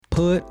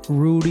put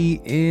Rudy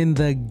in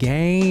the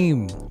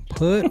game.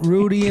 Put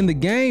Rudy in the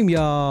game,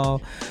 y'all.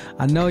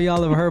 I know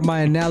y'all have heard my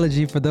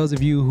analogy for those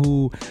of you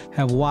who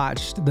have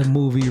watched the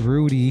movie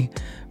Rudy,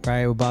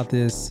 right? About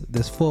this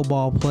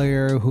football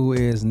player who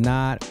is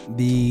not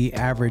the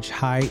average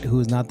height, who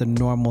is not the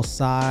normal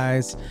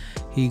size.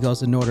 He goes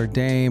to Notre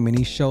Dame and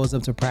he shows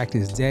up to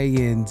practice day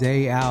in,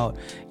 day out.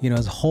 You know,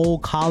 his whole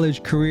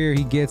college career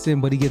he gets in,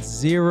 but he gets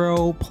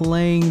zero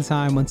playing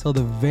time until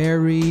the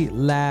very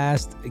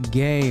last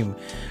game,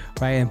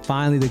 right? And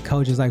finally the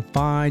coach is like,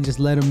 fine, just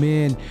let him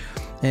in.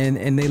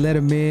 And they let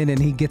him in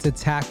and he gets a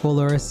tackle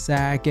or a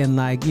sack and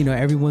like, you know,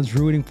 everyone's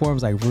rooting for him.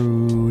 It's like,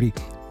 Rudy.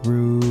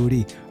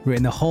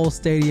 And the whole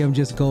stadium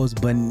just goes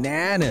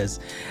bananas.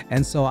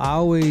 And so I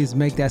always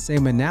make that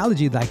same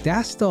analogy, like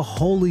that's the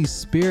Holy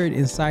Spirit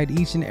inside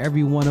each and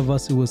every one of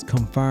us who was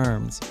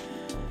confirmed.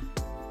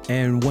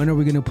 And when are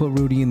we going to put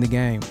Rudy in the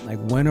game? Like,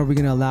 when are we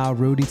going to allow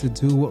Rudy to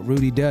do what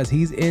Rudy does?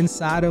 He's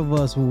inside of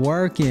us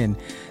working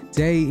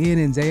day in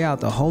and day out.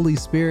 The Holy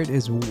Spirit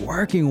is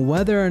working,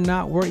 whether or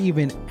not we're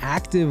even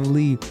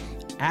actively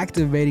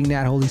activating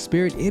that Holy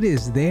Spirit. It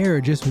is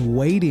there just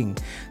waiting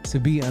to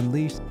be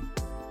unleashed.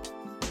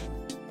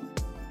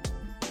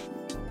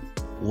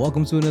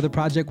 Welcome to another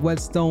Project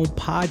Whetstone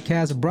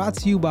podcast brought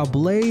to you by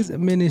Blaze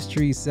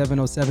Ministry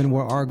 707,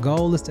 where our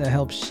goal is to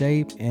help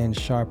shape and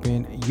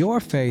sharpen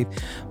your faith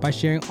by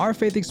sharing our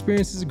faith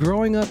experiences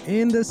growing up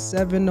in the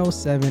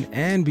 707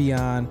 and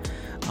beyond.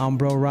 I'm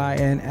Bro Rye,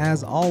 and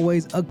as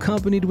always,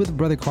 accompanied with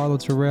Brother Carlo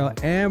Terrell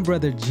and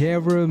Brother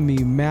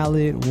Jeremy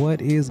Mallet.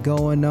 What is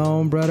going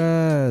on,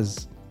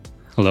 brothers?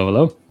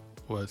 Hello.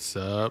 What's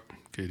up?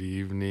 Good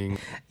evening.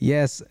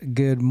 Yes,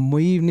 good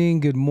evening,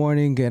 good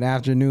morning, good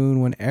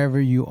afternoon, whenever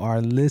you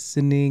are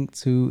listening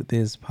to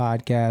this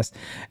podcast.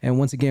 And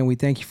once again, we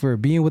thank you for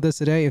being with us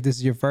today. If this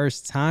is your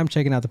first time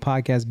checking out the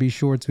podcast, be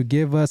sure to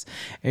give us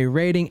a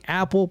rating.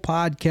 Apple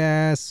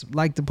Podcasts,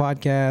 like the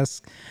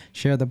podcast,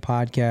 share the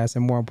podcast,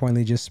 and more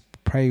importantly, just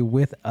pray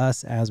with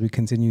us as we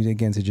continue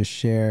again to just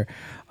share.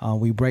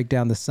 We break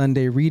down the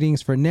Sunday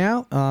readings for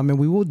now, and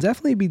we will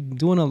definitely be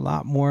doing a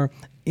lot more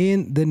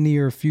in the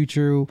near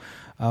future,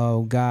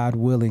 God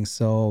willing.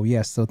 So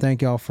yes, so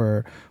thank y'all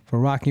for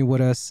rocking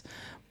with us.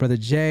 Brother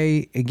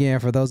Jay, again,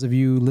 for those of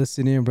you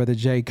listening, Brother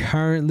Jay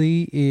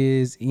currently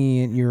is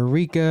in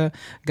Eureka.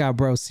 Got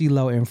bro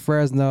CeeLo in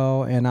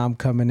Fresno, and I'm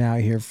coming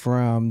out here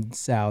from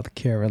South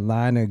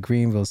Carolina,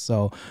 Greenville.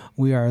 So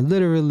we are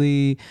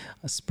literally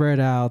spread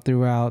out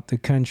throughout the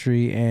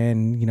country,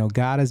 and you know,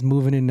 God is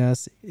moving in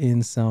us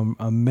in some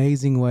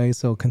amazing ways.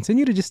 So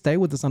continue to just stay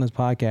with us on this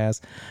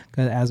podcast,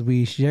 because as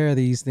we share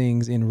these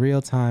things in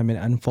real time and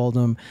unfold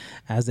them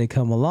as they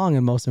come along,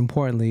 and most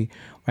importantly,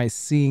 right,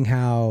 seeing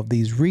how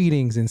these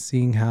readings and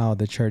seeing how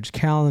the church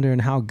calendar and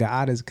how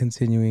God is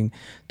continuing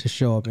to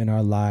show up in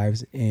our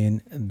lives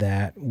in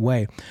that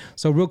way.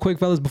 So real quick,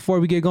 fellas, before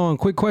we get going,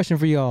 quick question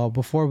for y'all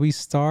before we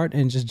start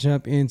and just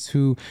jump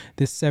into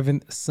this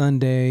seventh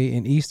Sunday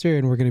in Easter.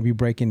 And we're going to be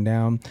breaking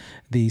down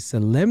the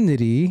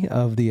solemnity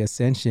of the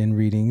Ascension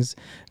readings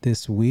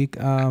this week.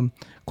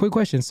 Quick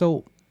question.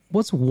 So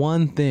what's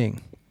one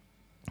thing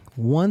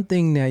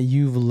that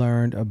you've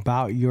learned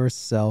about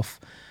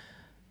yourself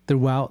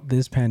throughout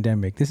this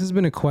pandemic? This has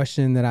been a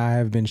question that I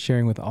have been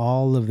sharing with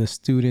all of the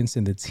students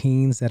and the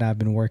teens that I've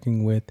been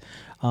working with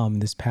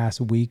this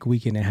past week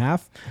and a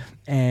half.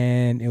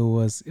 And it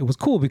was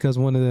cool because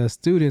one of the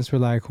students were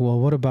like, well,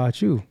 what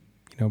about you?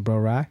 You know, Bro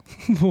Rye,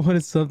 what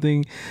is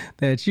something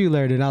that you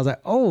learned? And I was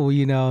like, oh,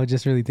 you know,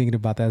 just really thinking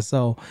about that.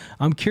 So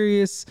I'm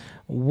curious,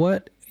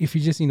 what if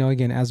you just, you know,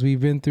 again, as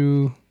we've been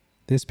through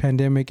this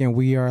pandemic and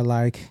we are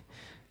like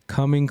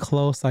coming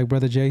close, like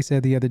Brother Jay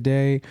said the other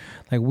day,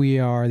 like we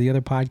are, the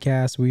other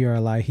podcast, we are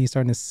like, he's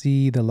starting to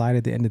see the light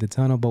at the end of the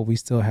tunnel, but we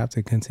still have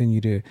to continue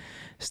to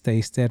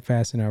stay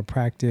steadfast in our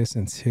practice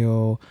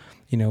until,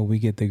 you know, we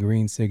get the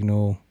green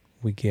signal,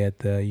 we get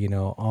the, you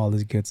know, all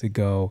is good to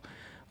go.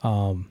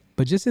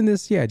 But just in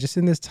this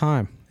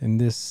time, in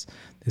this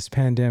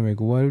pandemic,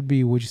 what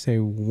would you say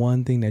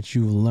one thing that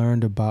you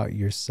learned about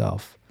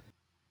yourself?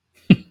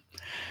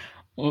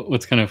 Well,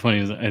 what's kind of funny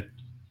is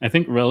I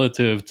think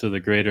relative to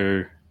the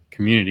greater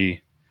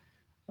community,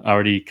 I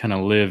already kind of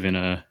live in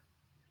a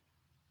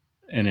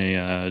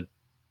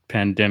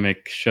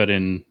pandemic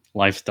shut-in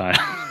lifestyle,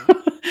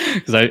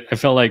 because I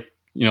felt like,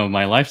 you know,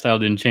 my lifestyle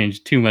didn't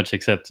change too much,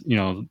 except, you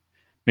know,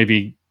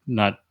 maybe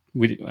not.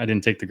 I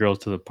didn't take the girls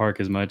to the park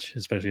as much,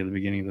 especially at the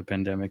beginning of the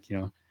pandemic, you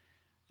know,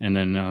 and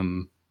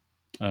then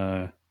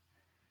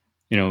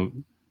you know,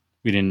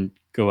 we didn't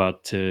go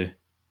out to,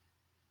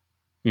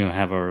 you know,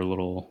 have our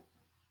little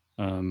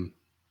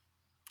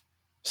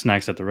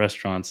snacks at the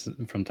restaurants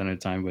from time to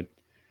time, but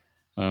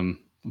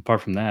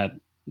apart from that,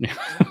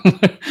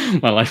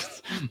 my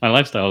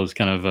lifestyle is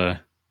kind of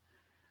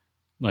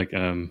like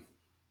I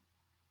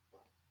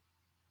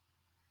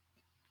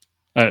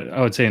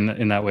would say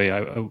in that way,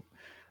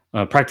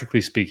 I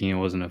practically speaking, it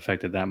wasn't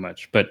affected that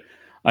much. But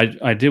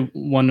I did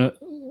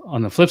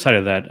on the flip side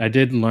of that, I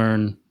did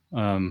learn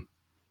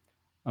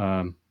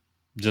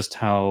just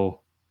how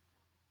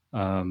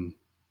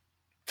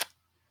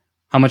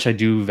how much I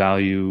do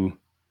value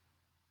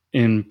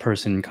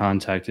in-person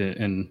contact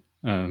and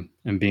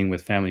being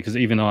with family. Because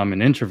even though I'm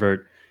an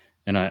introvert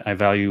and I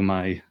value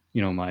my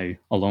my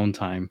alone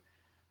time,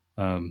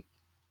 um,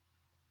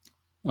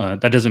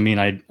 that doesn't mean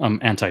I'm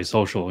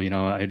antisocial.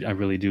 I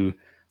really do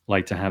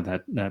like to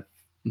have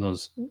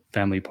those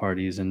family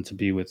parties and to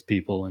be with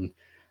people. And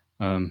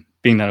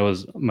being that it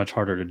was much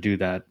harder to do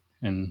that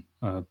and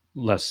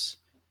less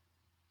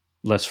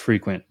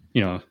frequent,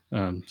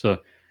 so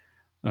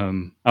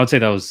I would say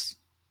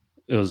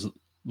it was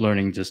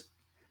learning just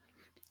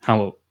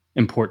how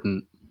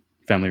important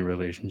family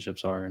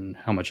relationships are and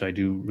how much I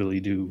really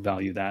do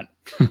value that.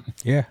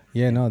 Yeah,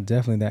 no,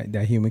 definitely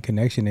that human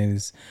connection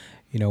is,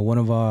 one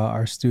of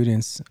our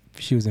students,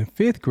 she was in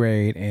 5th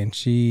grade and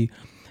she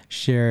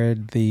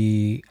shared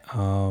her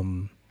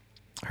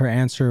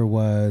answer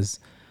was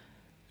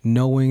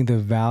knowing the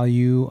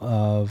value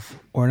of,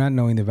 or not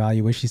knowing the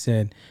value, but she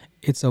said,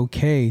 it's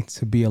okay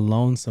to be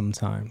alone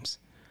sometimes.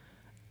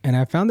 And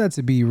I found that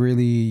to be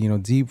really,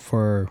 deep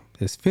for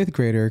this 5th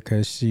grader,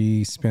 because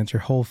she spent her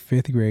whole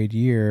 5th grade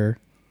year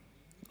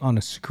on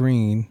a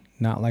screen,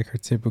 not like her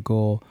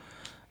typical,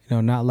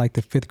 not like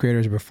the 5th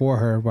graders before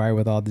her, right,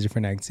 with all the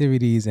different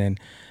activities. And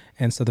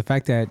so the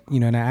fact that,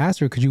 and I asked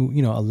her, could you,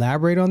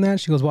 elaborate on that?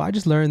 She goes, well, I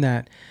just learned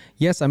that,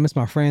 yes, I miss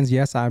my friends.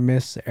 Yes, I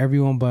miss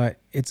everyone, but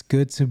it's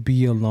good to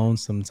be alone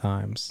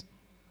sometimes.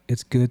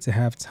 It's good to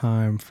have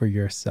time for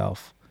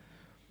yourself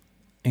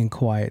and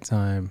quiet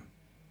time.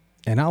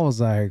 And I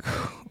was like,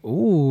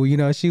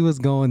 ooh, she was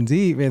going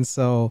deep. And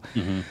so,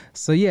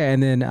 so yeah.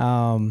 And then,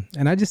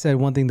 and I just said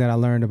one thing that I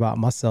learned about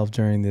myself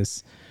during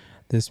this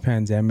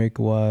pandemic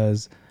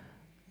was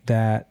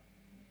that,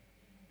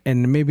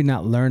 and maybe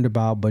not learned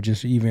about, but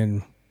just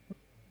even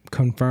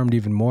confirmed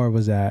even more,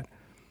 was that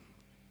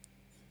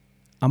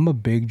I'm a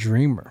big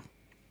dreamer.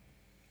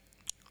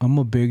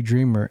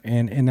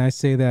 And I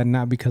say that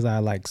not because I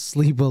like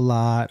sleep a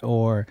lot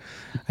or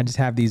I just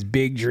have these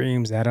big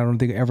dreams that I don't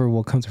think ever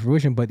will come to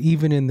fruition. But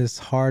even in the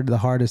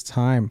hardest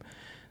time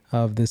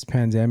of this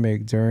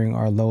pandemic, during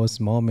our lowest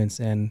moments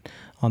and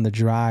on the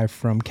drive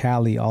from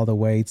Cali all the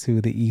way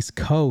to the East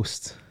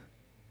Coast,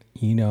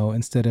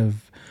 instead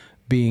of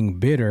being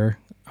bitter,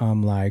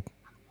 I'm like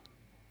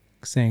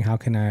saying, how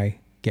can I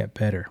get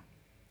better?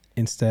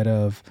 Instead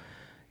of,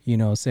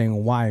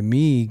 saying, why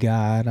me,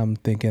 God? I'm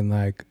thinking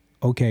like,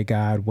 okay,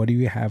 God, what do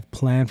you have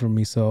planned for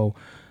me? So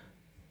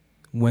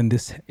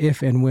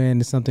if and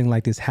when something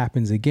like this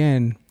happens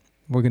again,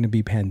 we're going to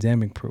be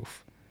pandemic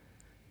proof,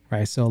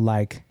 right? So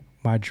like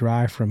my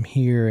drive from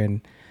here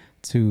and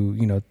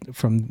to,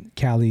 from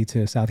Cali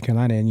to South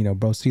Carolina, and,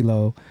 Bro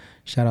CeeLo,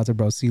 shout out to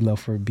Bro CeeLo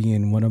for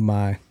being one of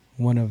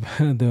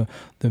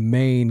the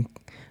main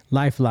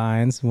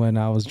lifelines when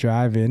I was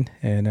driving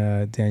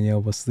and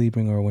Danielle was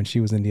sleeping or when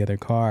she was in the other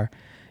car.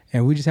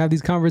 And we just have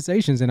these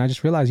conversations, and I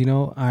just realized,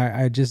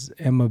 I just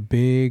am a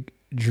big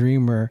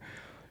dreamer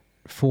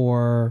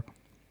for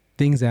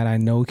things that I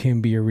know can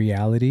be a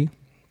reality,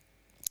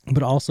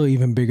 but also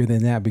even bigger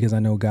than that, because I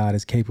know God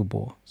is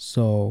capable.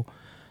 So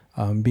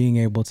being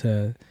able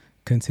to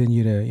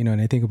continue to, and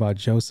I think about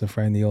Joseph,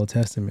 right, in the Old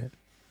Testament,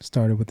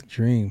 started with a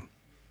dream.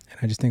 And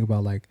I just think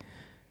about like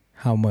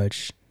how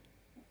much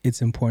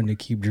it's important to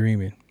keep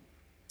dreaming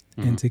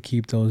and to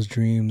keep those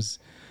dreams,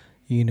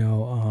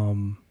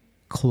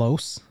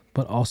 close,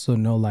 but also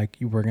know like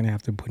we're going to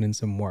have to put in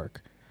some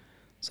work.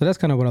 So that's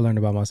kind of what I learned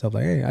about myself.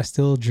 Like, hey, I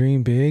still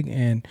dream big.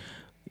 And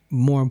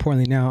more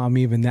importantly, now I'm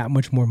even that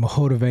much more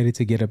motivated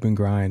to get up and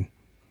grind.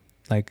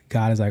 Like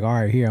God is like, all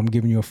right, here, I'm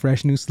giving you a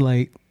fresh new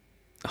slate,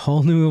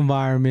 whole new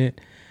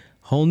environment,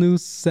 whole new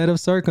set of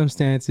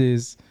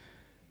circumstances.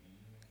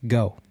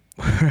 Go.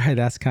 Right.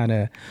 That's kind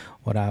of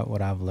what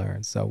I've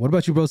learned. So what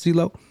about you, Bro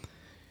CeeLo?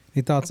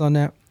 Any thoughts on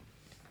that?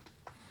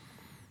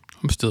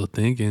 I'm still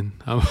thinking.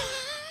 I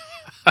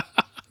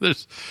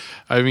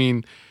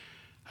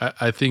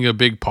think a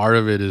big part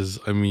of it is,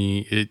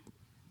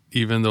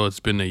 even though it's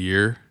been a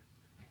year,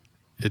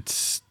 it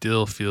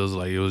still feels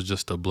like it was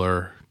just a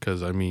blur.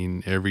 Because,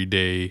 every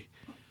day,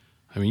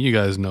 you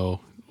guys know,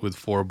 with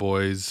 4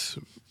 boys,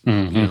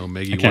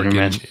 Maggie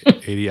working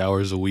 80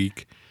 hours a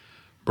week,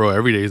 bro,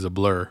 every day is a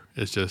blur.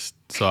 It's just,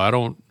 so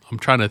I'm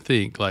trying to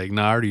think, like,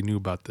 I already knew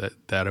about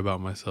that about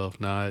myself.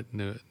 I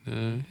knew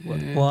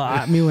it.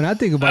 Well, when I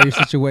think about your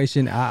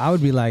situation, I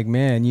would be like,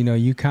 man,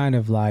 you kind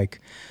of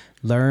like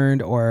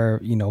learned or,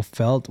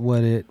 felt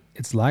what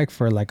it's like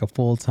for like a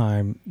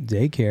full-time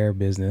daycare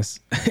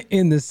business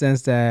in the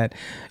sense that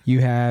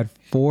you had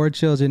 4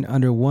 children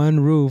under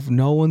one roof,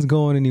 no one's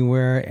going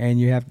anywhere,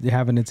 and you're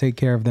having to take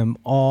care of them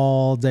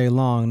all day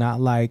long. Not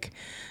like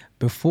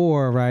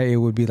before, right? It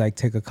would be like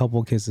take a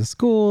couple kids to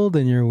school,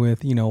 then you're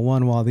with,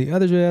 one while the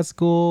others are at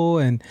school,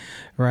 and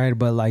right.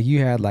 But like you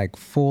had like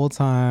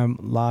full-time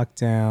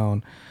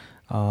lockdown,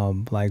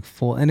 like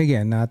full, and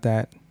again, not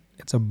that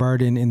it's a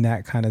burden in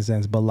that kind of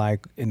sense, but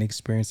like an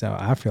experience that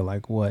I feel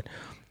like what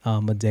a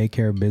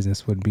daycare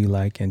business would be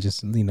like, and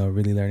just,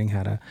 really learning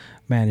how to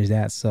manage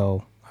that.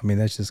 So,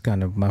 that's just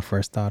kind of my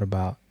first thought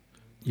about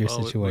your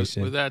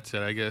situation. With that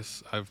said, I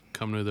guess I've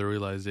come to the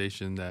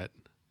realization that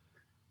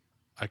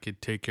I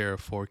could take care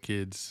of 4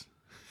 kids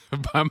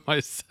by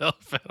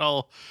myself at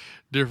all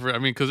different. I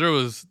mean, because there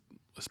was,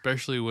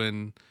 especially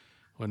when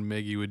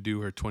Maggie would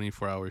do her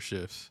 24-hour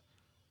shifts,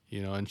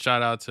 and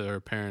shout out to her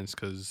parents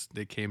because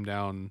they came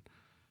down,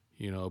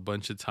 a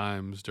bunch of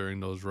times during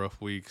those rough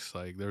weeks.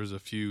 Like there's a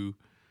few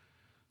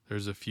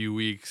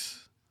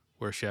weeks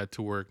where she had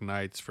to work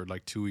nights for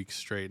like 2 weeks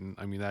straight, and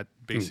I mean that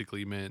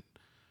basically meant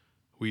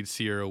we'd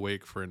see her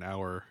awake for an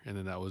hour, and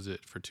then that was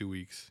it for 2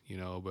 weeks.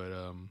 But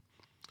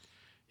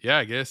yeah,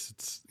 I guess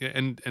it's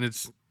and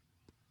it's,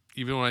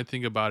 even when I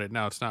think about it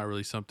now, it's not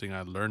really something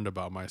I learned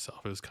about myself.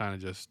 It was kind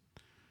of just,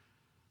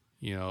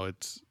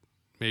 it's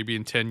maybe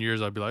in 10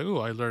 years I'll be like, oh,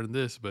 I learned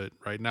this, but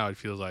right now it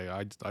feels like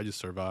I just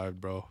survived,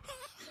 bro.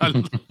 I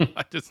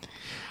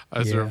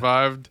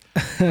survived.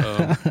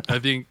 I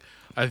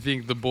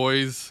think the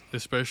boys,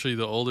 especially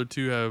the older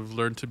two, have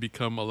learned to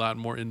become a lot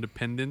more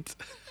independent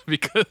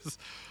because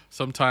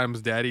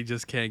sometimes daddy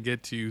just can't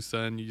get to you,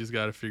 son. You just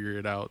got to figure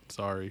it out.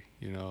 Sorry,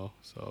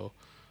 So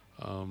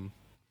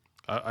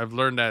I've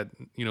learned that,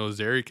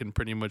 Zary can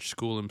pretty much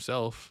school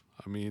himself.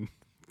 I mean,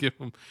 give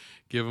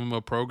him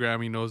a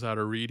program he knows how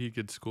to read, he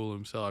could school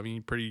himself. I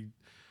mean,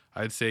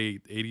 I'd say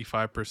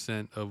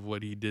 85% of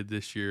what he did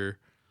this year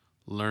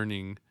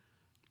learning,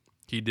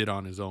 he did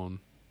on his own.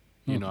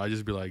 I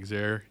just be like,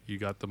 Zare, you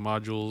got the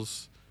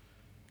modules,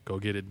 go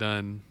get it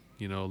done.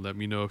 Let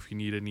me know if you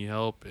need any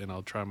help, and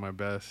I'll try my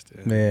best.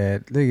 And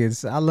man,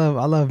 look, I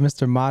love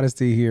Mr.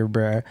 Modesty here,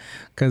 bruh.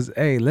 Because,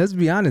 hey, let's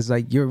be honest.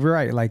 Like, you're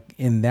right. Like,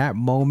 in that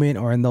moment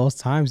or in those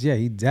times, yeah,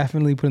 he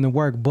definitely put in the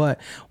work. But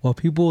what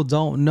people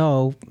don't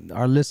know,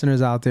 our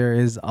listeners out there,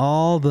 is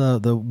all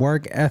the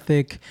work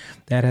ethic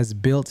that has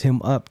built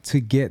him up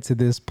to get to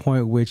this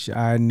point, which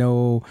I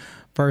know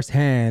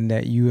firsthand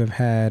that you have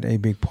had a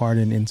big part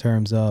in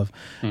terms of,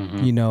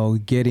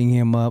 getting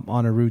him up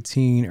on a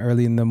routine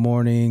early in the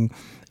morning.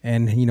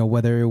 And,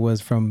 whether it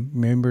was from,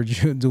 remember,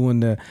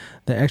 doing the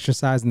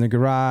exercise in the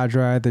garage,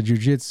 right, the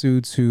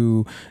jujitsu,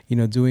 to,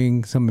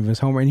 doing some of his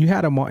homework. And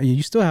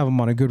you still have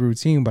him on a good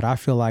routine, but I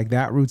feel like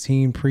that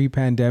routine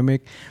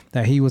pre-pandemic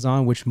that he was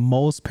on, which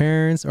most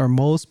parents or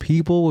most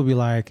people would be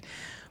like,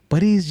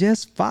 but he's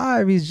just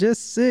 5, he's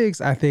just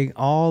 6. I think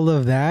all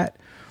of that,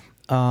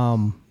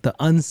 the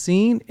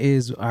unseen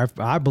is,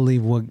 I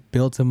believe, what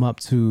built him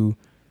up to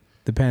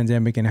the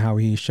pandemic and how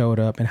he showed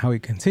up and how he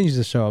continues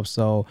to show up.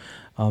 So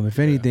if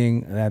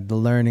anything, that the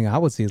learning, I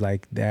would say,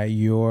 like, that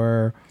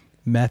your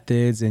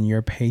methods and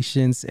your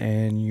patience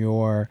and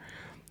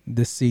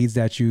the seeds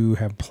that you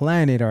have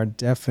planted are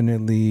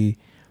definitely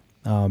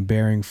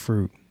bearing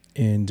fruit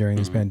during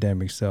this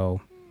pandemic.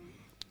 So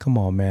come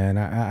on, man.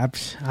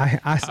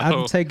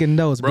 I'm taking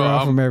notes,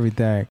 bro, from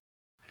everything.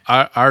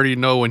 I already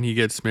know when he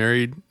gets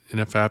married, and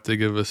if I have to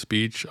give a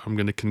speech, I'm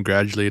going to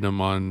congratulate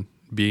him on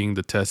being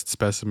the test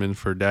specimen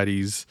for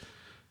daddy's,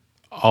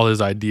 all his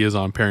ideas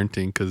on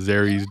parenting, because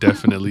Zary's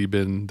definitely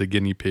been the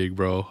guinea pig,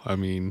 bro. I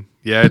mean,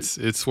 yeah,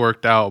 it's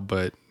worked out,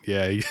 but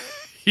yeah,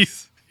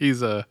 he's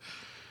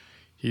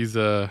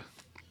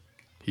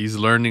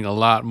learning a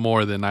lot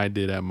more than I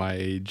did at my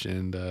age,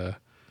 and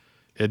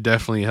it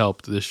definitely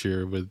helped this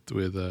year with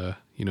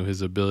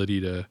his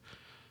ability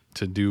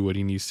to do what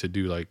he needs to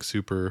do, like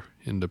super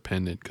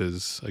independent.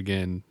 Because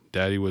again,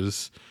 daddy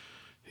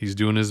he's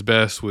doing his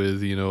best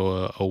with,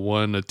 a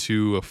 1, a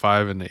 2, a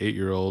 5, and an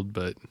 8-year-old,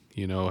 but,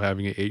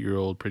 having an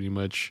 8-year-old pretty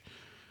much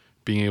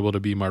being able to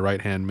be my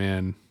right-hand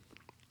man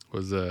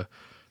was a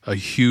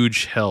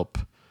huge help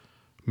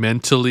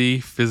mentally,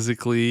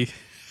 physically,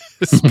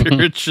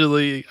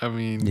 spiritually. I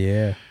mean,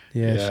 yeah.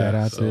 Shout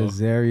out to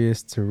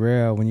Zarius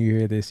Terrell when you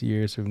hear this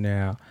years from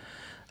now.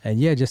 And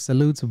yeah, just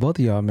salute to both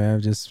of y'all,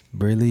 man. Just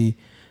really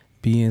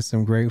being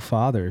some great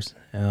fathers.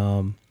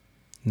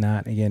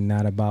 Not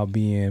about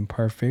being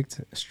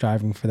perfect,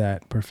 striving for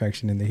that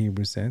perfection in the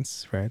Hebrew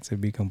sense, right? To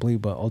be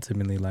complete, but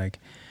ultimately, like,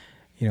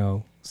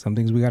 some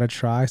things we got to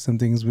try, some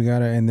things we got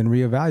to, and then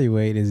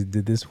reevaluate.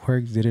 Did this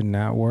work? Did it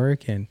not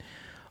work? And,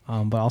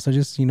 but also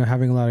just,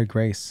 having a lot of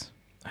grace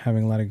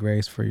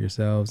for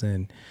yourselves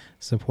and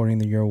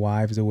supporting your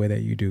wives the way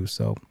that you do.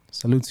 So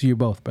salute to you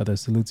both, brother.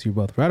 Salute to you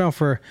both. Right on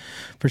for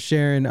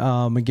sharing.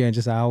 Again,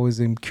 I always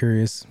am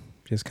curious,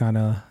 just kind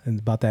of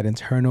about that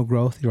internal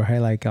growth, right?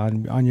 Like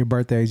on your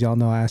birthdays, y'all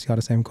know I ask y'all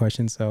the same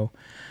question. So,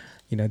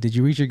 did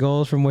you reach your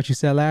goals from what you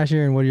said last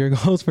year, and what are your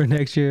goals for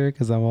next year?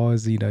 Because I'm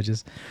always,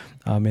 just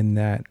in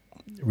that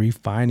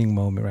refining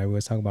moment, right? We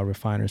were talking about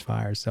refiner's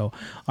fire. So, all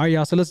right,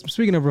 y'all. So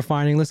speaking of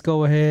refining, let's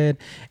go ahead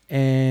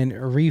and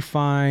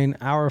refine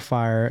our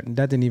fire.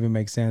 That didn't even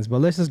make sense, but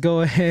let's just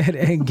go ahead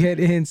and get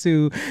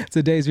into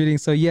today's reading.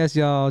 So yes,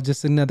 y'all,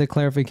 just another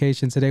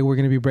clarification. Today, we're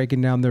going to be breaking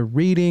down the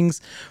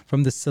readings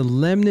from the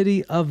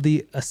Solemnity of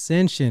the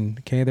Ascension.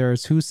 Okay. There are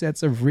 2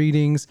 sets of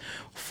readings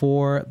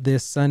for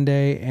this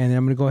Sunday, and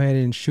I'm going to go ahead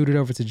and shoot it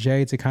over to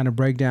Jay to kind of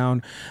break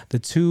down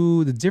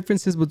the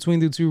differences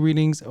between the 2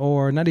 readings,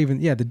 or not even,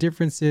 the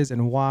differences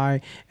and why,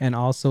 and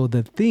also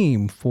the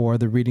theme for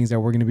the readings that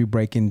we're going to be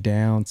breaking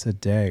down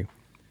today.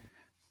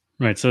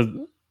 Right.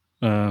 So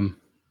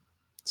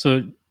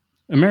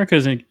America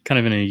is kind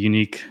of in a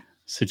unique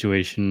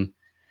situation,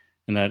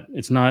 and that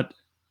it's not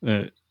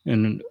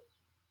an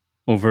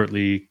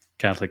overtly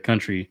Catholic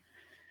country.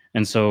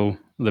 And so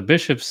the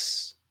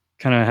bishops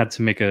kind of had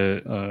to make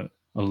a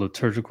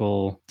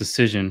liturgical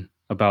decision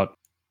about,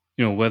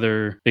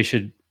 whether they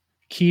should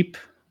keep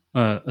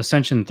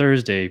Ascension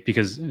Thursday,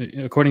 because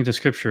according to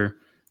Scripture,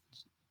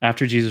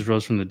 after Jesus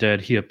rose from the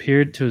dead, he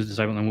appeared to his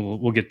disciples,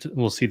 and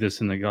we'll see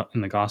this in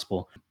the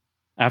gospel.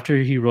 After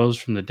he rose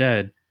from the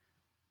dead,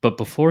 but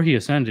before he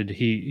ascended,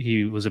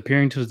 he was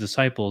appearing to his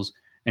disciples,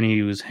 and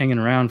he was hanging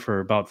around for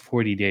about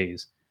 40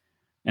 days.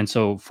 And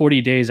so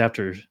 40 days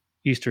after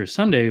Easter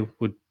Sunday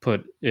would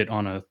put it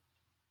on a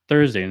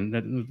Thursday, and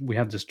that we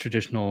have this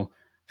traditional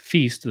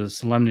feast, the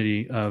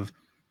solemnity of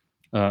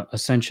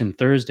Ascension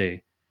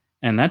Thursday,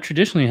 and that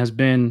traditionally has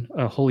been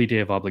a holy day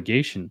of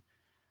obligation.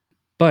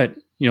 But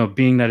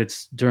being that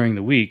it's during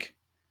the week,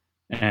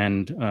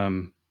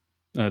 and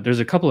there's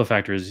a couple of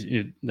factors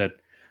that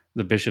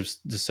the bishops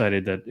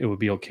decided that it would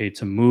be okay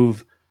to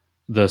move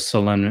the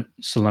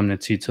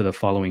solemnity to the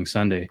following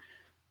Sunday.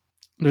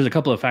 There's a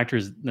couple of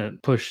factors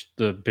that push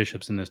the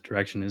bishops in this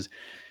direction. Is,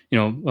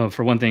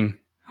 for one thing,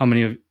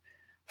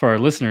 for our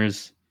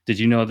listeners, did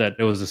you know that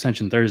it was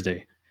Ascension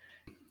Thursday?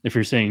 If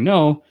you're saying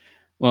no,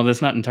 well,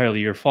 that's not entirely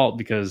your fault,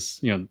 because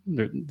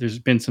there's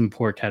been some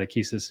poor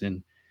catechesis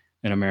in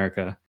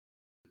America.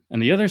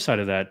 And the other side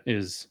of that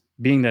is,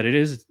 being that it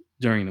is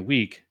during the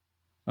week,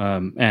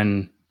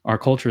 and our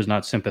culture is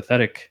not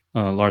sympathetic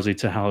largely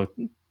to how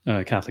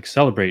Catholics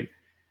celebrate.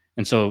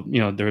 And so,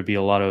 there would be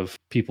a lot of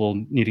people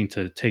needing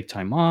to take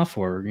time off,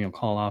 or,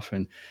 call off,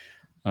 and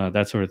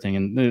that sort of thing.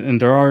 And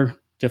there are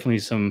definitely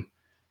some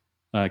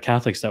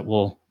Catholics that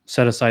will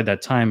set aside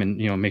that time and,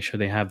 make sure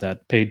they have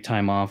that paid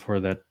time off, or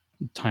that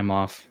time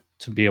off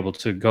to be able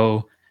to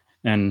go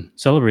and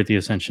celebrate the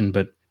Ascension.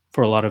 But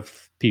for a lot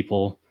of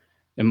people,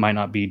 it might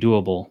not be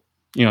doable.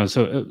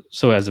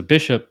 So as a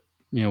bishop,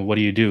 what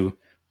do you do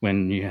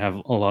when you have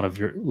a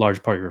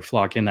large part of your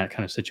flock in that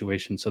kind of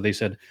situation? So they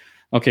said,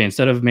 okay,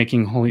 instead of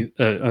making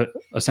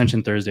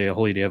Ascension Thursday a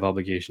holy day of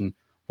obligation,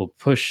 we'll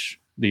push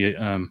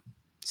the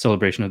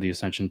celebration of the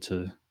Ascension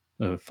to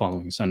the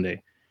following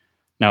Sunday.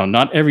 Now,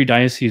 not every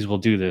diocese will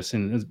do this,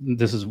 and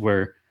this is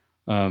where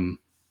canon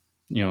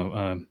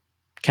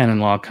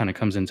law kind of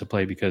comes into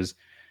play, because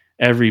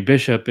every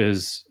bishop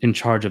is in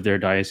charge of their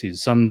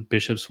diocese. Some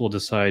bishops will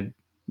decide,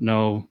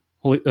 no,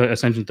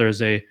 Ascension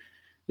Thursday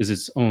is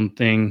its own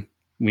thing.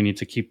 We need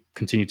to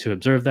continue to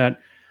observe that.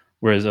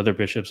 Whereas other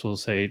bishops will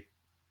say,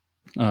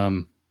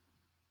 no,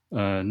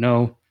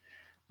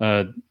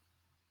 that's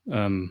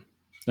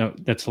a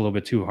little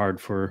bit too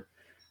hard for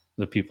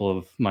the people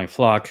of my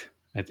flock.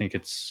 I think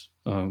it's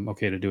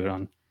okay to do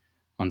it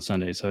on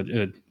Sunday. So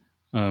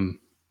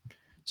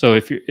so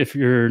if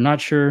you're not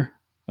sure,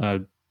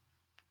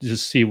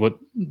 just see what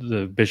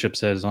the bishop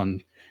says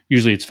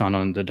usually it's found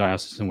on the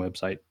diocesan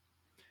website.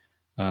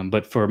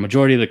 But for a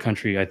majority of the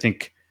country, I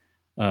think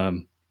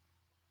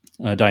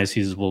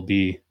dioceses will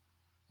be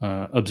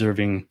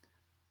observing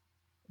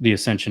the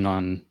Ascension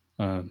on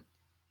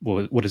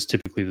what is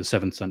typically the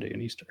seventh Sunday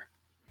in Easter.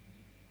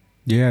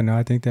 Yeah, no,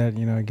 I think that,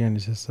 again,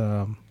 it's just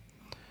when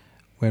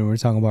we were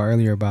talking about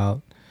earlier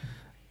about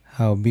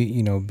how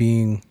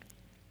being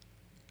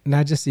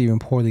not just even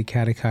poorly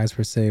catechized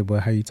per se,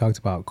 but how you talked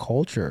about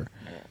culture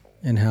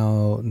and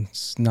how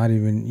it's not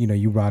even,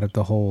 you brought up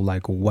the whole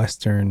like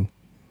Western,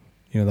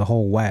 the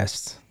whole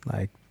West,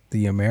 like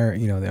the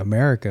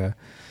America,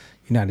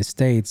 United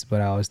States. But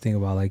I always think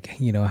about like,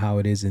 how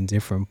it is in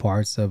different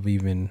parts of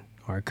even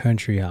our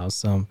country, how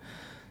some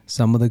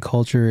of the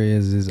culture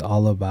is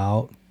all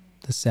about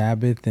the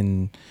Sabbath,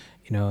 and,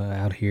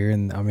 out here,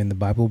 and I'm in the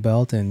Bible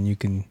Belt, and you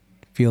can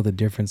feel the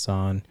difference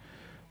on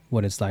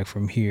what it's like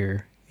from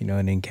here,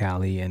 and in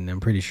Cali, and I'm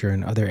pretty sure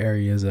in other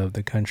areas of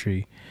the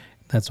country.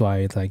 That's why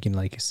it's like,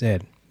 like you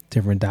said,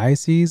 different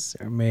dioceses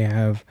may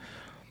have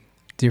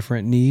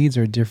different needs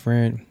or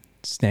different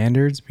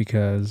standards,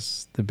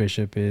 because the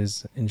bishop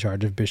is in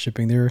charge of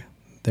bishoping their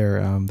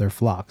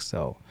flock.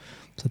 So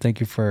thank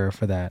you for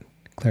that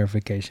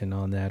clarification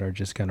on that, or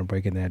just kind of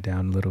breaking that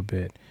down a little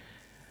bit.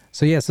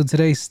 So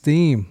today's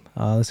theme,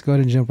 let's go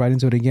ahead and jump right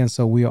into it again.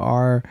 So we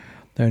are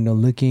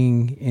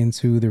looking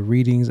into the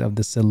readings of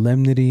the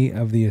Solemnity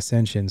of the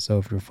Ascension. So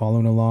if you're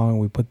following along,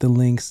 we put the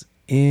links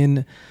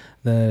in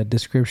the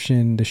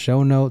description, the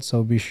show notes.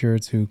 So be sure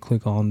to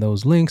click on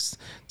those links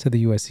to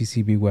the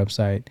USCCB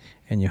website,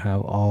 and you have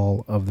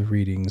all of the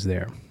readings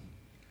there.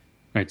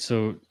 Right.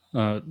 So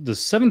the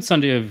seventh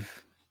Sunday of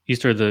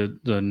Easter,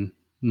 the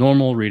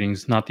normal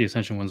readings, not the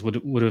Ascension ones,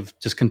 would have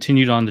just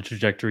continued on the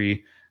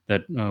trajectory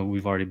that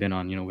we've already been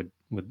on,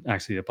 with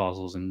Acts of the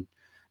Apostles and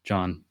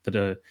John. But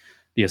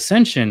the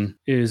Ascension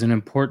is an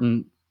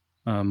important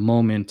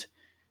moment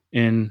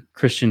in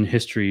Christian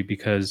history,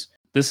 because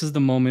this is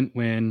the moment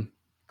when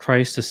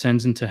Christ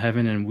ascends into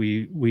heaven, and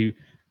we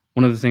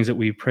one of the things that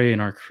we pray in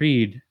our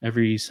creed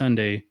every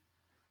Sunday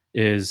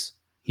is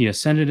he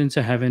ascended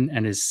into heaven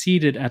and is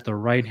seated at the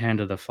right hand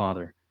of the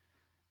Father.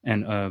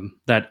 And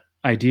that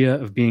idea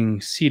of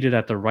being seated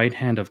at the right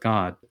hand of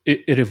God,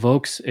 it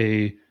evokes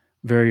a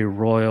very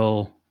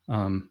royal,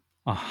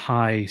 a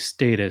high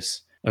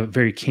status, a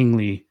very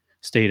kingly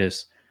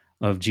status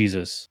of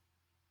Jesus,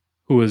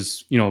 who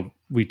was,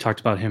 we talked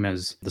about him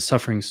as the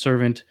suffering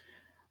servant.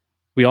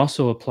 We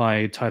also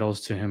apply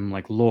titles to him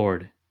like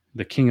Lord,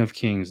 the King of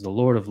Kings, the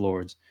Lord of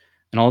Lords.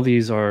 And all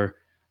these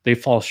they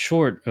fall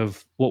short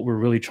of what we're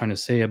really trying to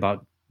say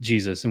about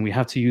Jesus. And we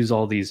have to use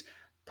all these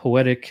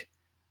poetic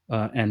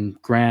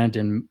and grand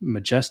and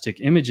majestic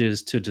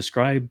images to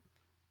describe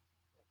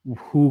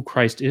who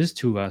Christ is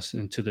to us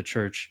and to the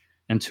church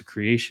and to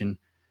creation.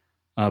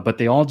 But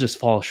they all just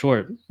fall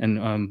short.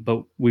 And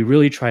but we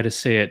really try to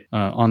say it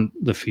on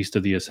the Feast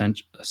of the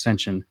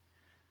Ascension,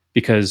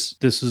 because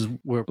this is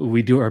where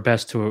we do our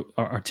best to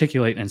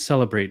articulate and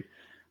celebrate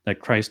that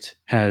Christ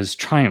has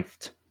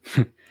triumphed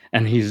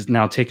and he's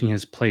now taking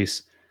his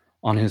place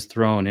on his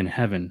throne in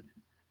heaven,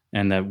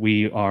 and that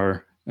we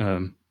are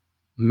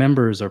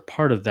members or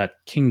part of that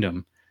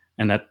kingdom,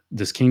 and that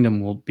this kingdom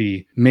will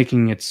be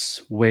making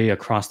its way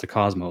across the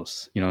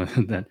cosmos,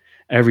 that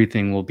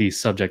everything will be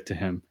subject to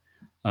him,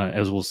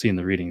 as we'll see in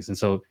the readings. And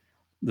so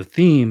the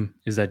theme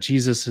is that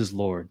Jesus is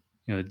Lord,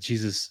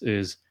 Jesus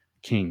is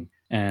King,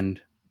 and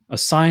a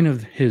sign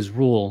of his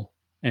rule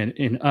and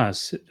in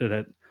us,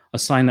 that a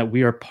sign that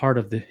we are part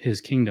of his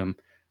kingdom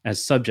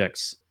as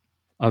subjects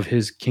of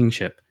his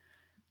kingship,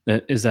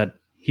 that is that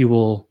he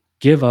will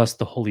give us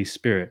the Holy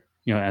Spirit,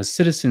 as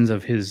citizens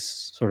of his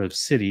sort of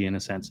city, in a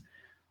sense.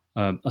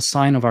 A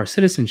sign of our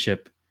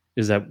citizenship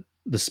is that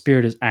the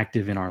Spirit is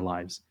active in our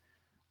lives.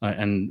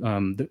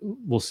 And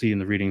we'll see in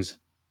the readings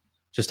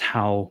just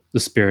how the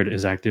Spirit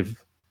is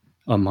active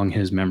among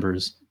his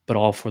members, but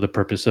all for the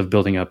purpose of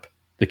building up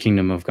the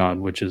kingdom of God,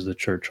 which is the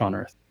church on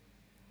earth.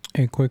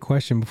 A quick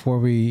question before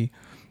we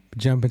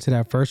jump into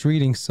that first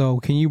reading. So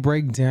can you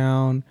break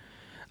down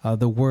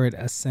the word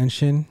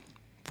ascension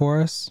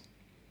for us?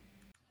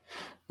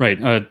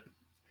 Right.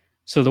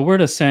 So the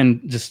word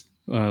ascend just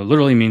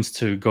literally means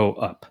to go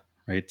up,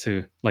 right?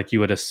 To, like you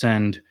would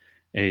ascend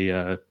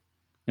an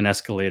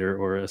escalator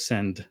or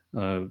ascend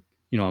a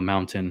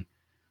mountain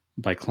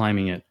by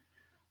climbing it.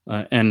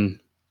 And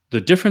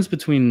the difference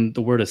between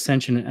the word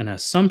ascension and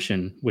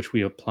assumption, which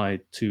we apply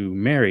to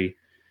Mary,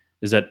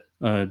 is that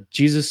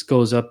Jesus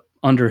goes up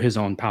under his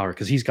own power,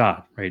 because he's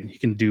God, right?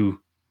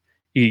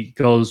 He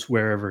goes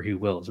wherever he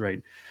wills,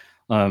 right?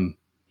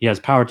 He has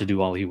power to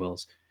do all he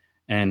wills.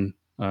 And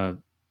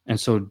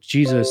so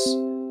Jesus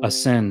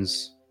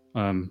ascends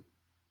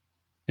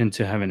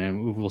into heaven,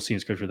 and we'll see in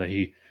scripture that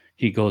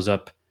he goes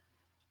up.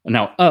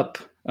 Now up,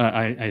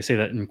 I say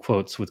that in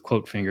quotes with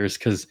quote fingers,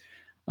 because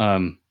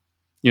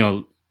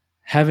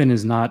heaven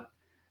is not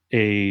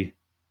a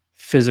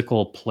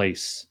physical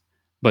place,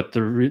 but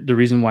the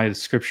reason why the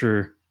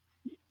scripture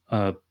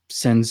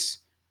sends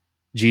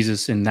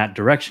Jesus in that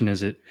direction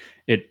is it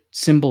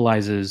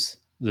symbolizes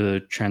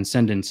the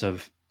transcendence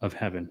of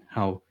heaven,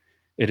 how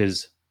it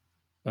is,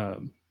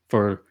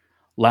 for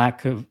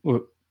lack of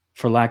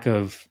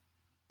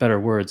better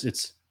words,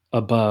 it's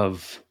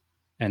above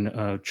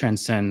and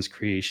transcends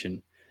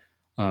creation,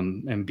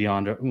 and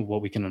beyond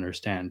what we can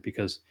understand,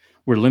 because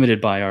we're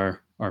limited by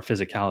our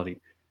physicality.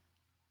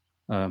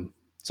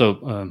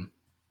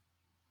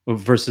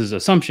 Versus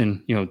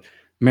assumption,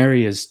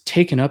 Mary is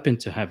taken up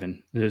into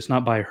heaven. It's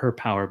not by her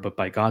power, but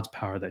by God's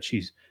power that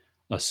she's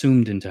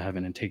assumed into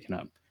heaven and taken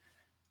up,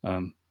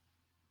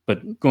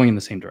 but going in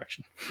the same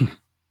direction.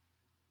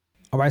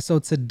 All right, so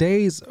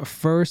today's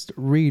first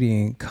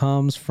reading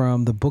comes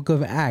from the book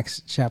of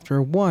Acts,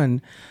 chapter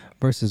 1,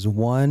 verses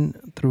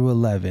 1 through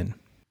 11.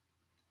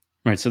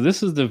 Right, so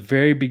this is the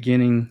very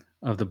beginning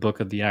of the book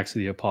of the Acts of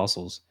the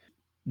Apostles.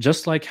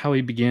 Just like how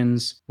he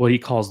begins what he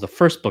calls the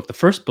first book. The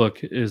first book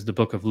is the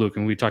book of Luke,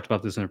 and we talked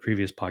about this in a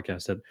previous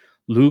podcast, that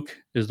Luke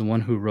is the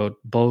one who wrote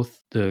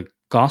both the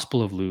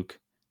Gospel of Luke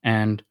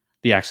and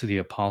the Acts of the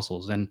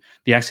Apostles. And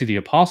the Acts of the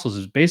Apostles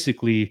is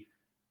basically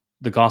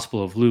the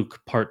Gospel of Luke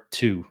part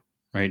 2,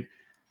 right?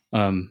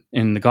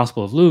 In the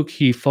Gospel of Luke,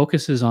 he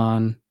focuses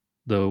on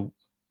the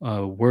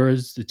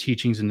words, the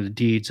teachings, and the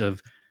deeds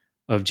of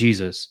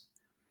Jesus.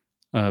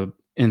 In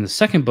the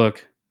second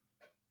book,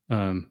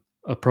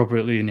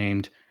 appropriately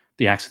named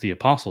the Acts of the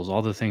Apostles,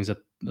 all the things that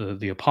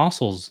the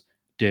apostles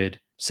did,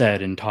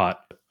 said, and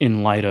taught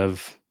in light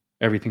of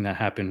everything that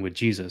happened with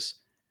Jesus.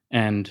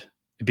 And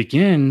it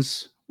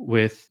begins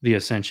with the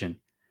ascension.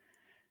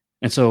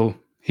 And so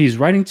he's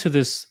writing to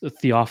this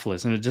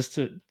Theophilus, and just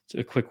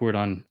a quick word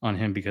on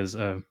him, because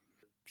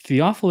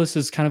Theophilus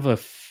is kind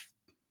of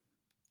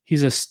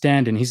he's a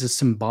stand-in, he's a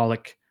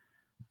symbolic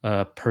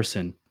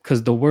person,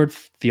 because the word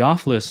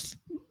Theophilus,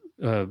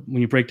 when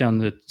you break down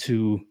the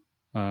two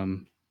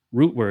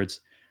root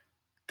words,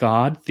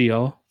 God,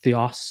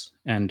 theos,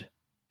 and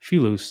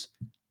philos,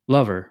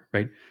 lover,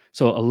 right?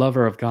 So a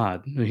lover of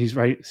God. He's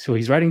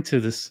writing to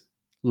this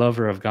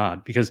lover of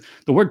God, because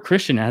the word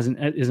Christian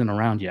isn't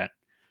around yet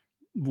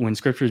when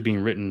scripture is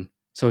being written.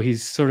 So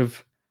he's sort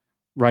of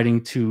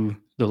writing to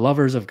the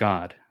lovers of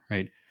God,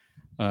 right?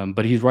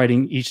 But he's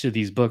writing each of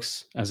these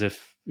books as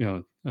if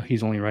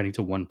he's only writing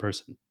to one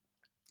person.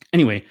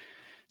 Anyway,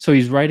 so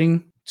he's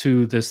writing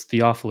to this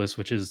Theophilus,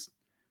 which is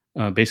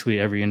basically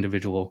every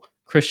individual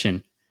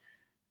Christian.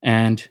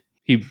 And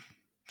he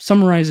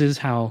summarizes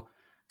how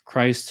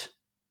Christ,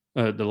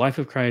 the life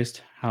of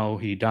Christ, how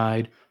he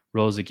died,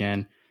 rose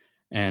again,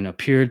 and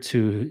appeared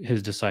to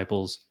his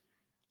disciples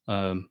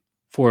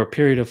for a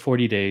period of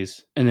 40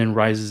 days, and then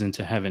rises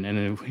into heaven. And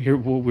then here,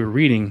 what we're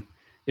reading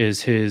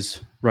is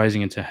his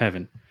rising into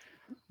heaven.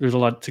 There's a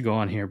lot to go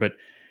on here, but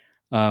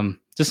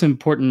just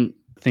important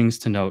things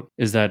to note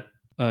is that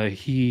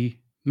he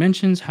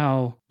mentions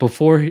how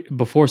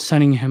before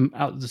sending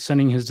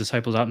his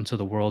disciples out into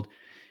the world,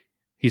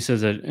 he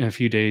says that in a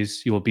few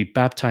days you will be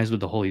baptized with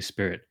the Holy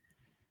Spirit.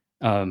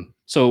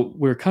 So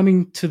we're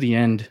coming to the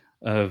end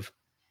of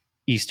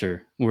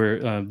Easter,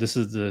 where this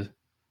is the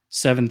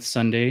 7th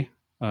Sunday.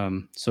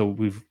 So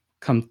we've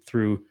come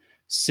through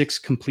 6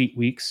 complete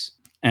weeks,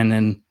 and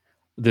then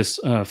this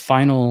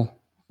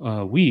final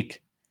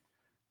week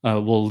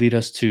will lead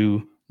us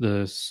to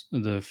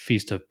the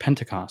Feast of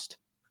Pentecost,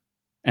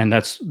 and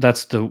that's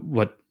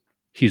what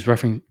he's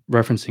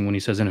referencing when he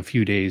says in a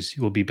few days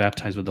you will be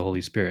baptized with the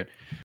Holy Spirit.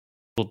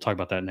 We'll talk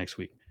about that next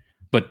week.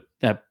 But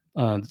that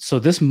so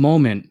this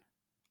moment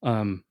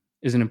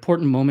is an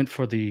important moment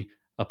for the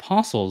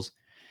apostles,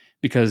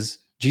 because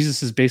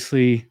Jesus is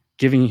basically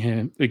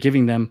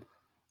giving them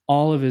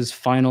all of his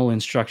final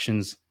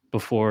instructions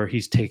before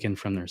he's taken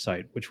from their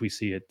sight, which we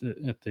see at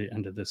the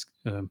end of this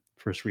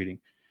first reading.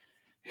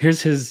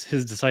 Here's his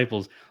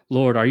disciples.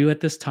 Lord, are you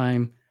at this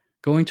time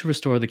going to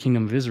restore the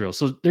kingdom of Israel?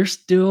 So they're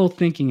still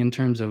thinking in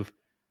terms of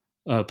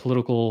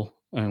political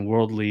and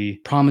worldly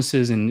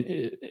promises and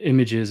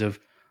images of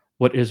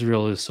what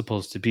Israel is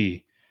supposed to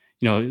be.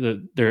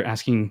 They're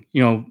asking,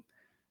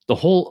 the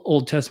whole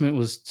Old Testament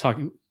was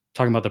talking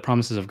about the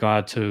promises of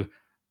God to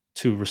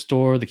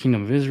restore the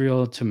kingdom of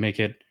Israel, to make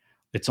it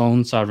its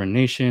own sovereign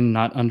nation,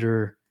 not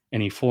under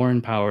any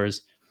foreign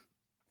powers,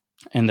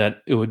 and that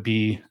it would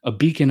be a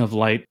beacon of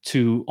light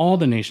to all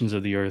the nations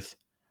of the earth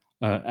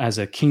as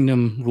a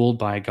kingdom ruled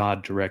by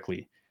God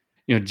directly.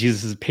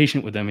 Jesus is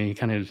patient with them, and he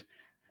kind of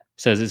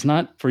says it's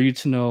not for you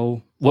to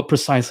know what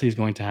precisely is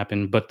going to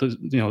happen, but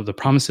the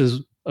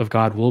promises of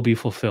God will be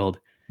fulfilled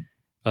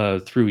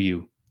through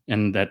you,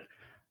 and that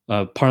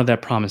part of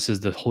that promise is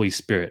the Holy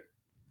Spirit.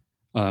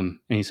 And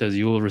he says,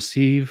 you will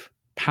receive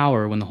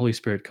power when the Holy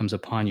Spirit comes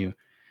upon you,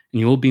 and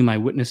you will be my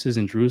witnesses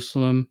in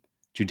Jerusalem,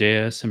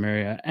 Judea,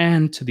 Samaria,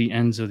 and to the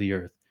ends of the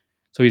earth.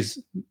 So he's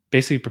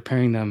basically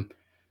preparing them.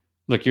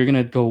 Look, you're going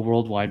to go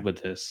worldwide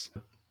with this.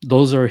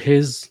 Those are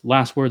his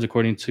last words,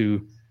 according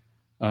to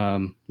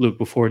Luke,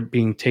 before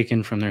being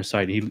taken from their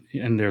sight.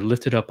 And they're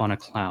lifted up on a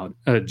cloud.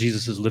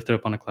 Jesus is lifted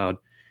up on a cloud,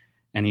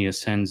 and he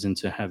ascends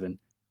into heaven.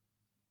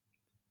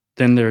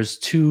 Then there's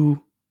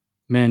 2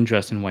 men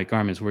dressed in white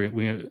garments.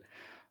 We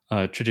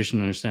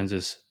tradition understands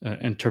this,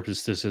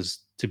 interprets this as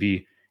to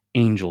be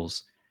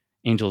angels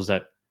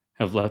that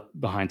have left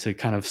behind to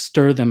kind of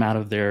stir them out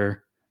of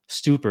their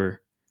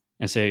stupor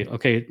and say,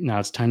 okay, now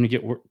it's time to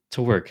get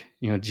to work.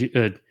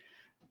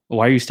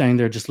 Why are you standing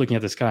there just looking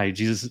at the sky?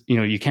 Jesus,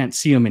 you can't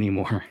see him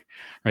anymore,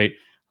 right?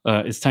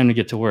 It's time to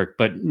get to work.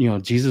 But,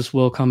 Jesus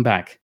will come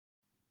back.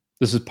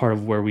 This is part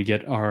of where we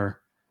get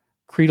our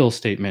creedal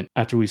statement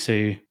after we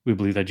say we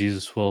believe that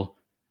Jesus will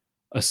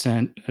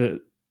ascend,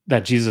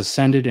 that Jesus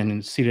ascended and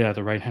is seated at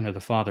the right hand of the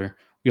Father.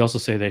 We also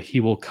say that he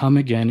will come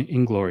again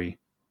in glory,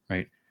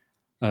 right?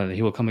 That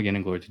he will come again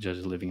in glory to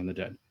judge the living and the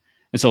dead.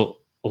 And so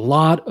a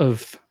lot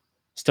of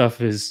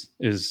stuff is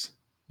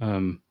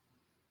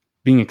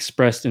being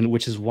expressed, and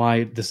which is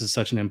why this is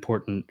such an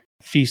important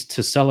feast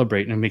to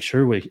celebrate and make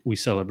sure we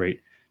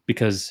celebrate.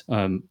 Because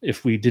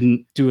if we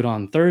didn't do it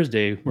on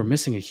Thursday, we're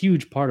missing a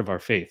huge part of our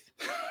faith.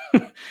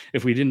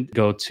 If we didn't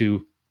go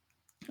to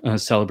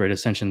celebrate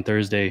Ascension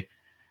Thursday,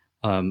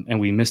 and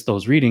we miss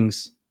those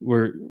readings,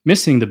 we're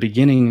missing the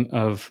beginning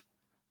of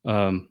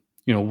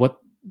what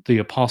the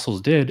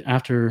apostles did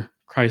after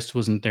Christ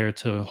wasn't there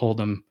to hold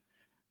them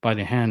by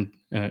the hand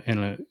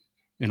in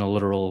a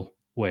literal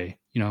way.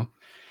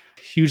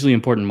 Hugely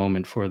important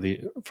moment for the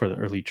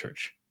early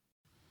church.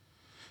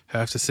 I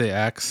have to say,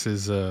 Acts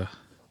is and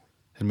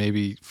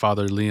maybe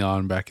Father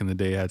Leon back in the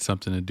day had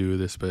something to do with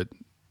this, but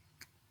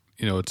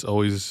it's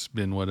always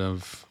been one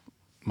of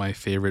my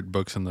favorite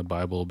books in the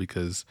Bible,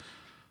 because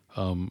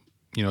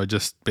it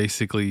just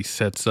basically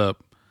sets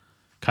up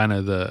kind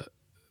of the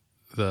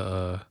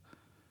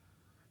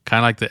kind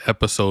of like the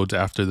episodes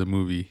after the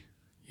movie.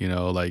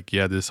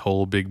 This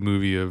whole big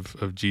movie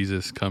of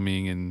Jesus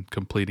coming and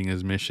completing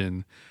his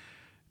mission,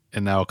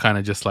 and now kind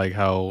of just like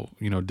how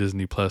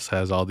Disney Plus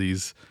has all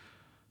these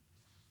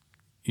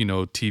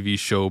TV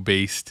show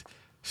based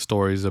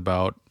stories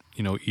about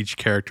each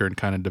character and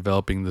kind of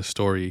developing the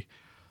story.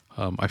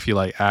 I feel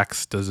like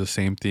Acts does the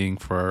same thing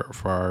for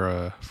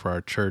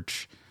our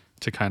church,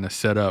 to kind of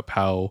set up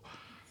how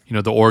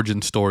the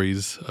origin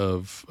stories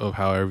of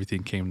how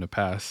everything came to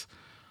pass.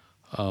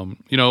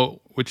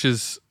 Which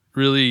is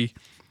really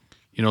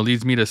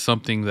leads me to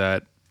something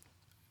that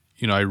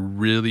I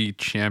really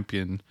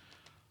champion.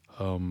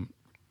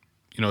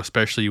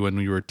 Especially when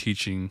we were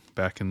teaching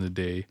back in the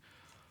day,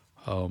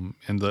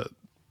 and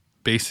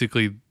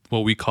basically what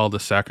we call the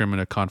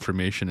sacrament of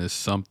confirmation is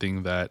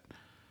something that,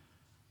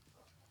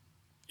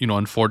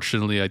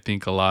 unfortunately, I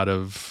think a lot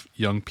of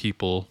young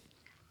people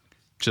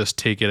just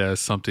take it as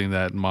something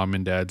that mom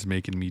and dad's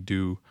making me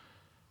do.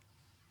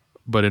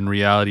 But in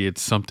reality,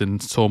 it's something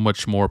so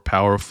much more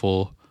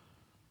powerful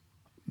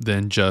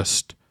than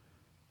just,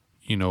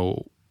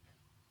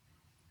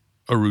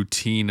 a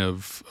routine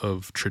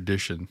of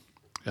tradition.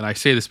 And I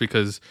say this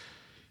because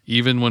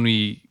even when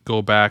we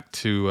go back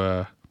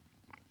to,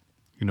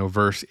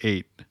 verse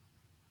 8,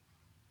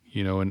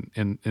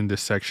 in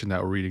this section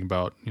that we're reading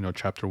about,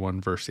 chapter 1,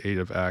 verse 8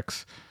 of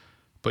Acts,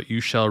 but you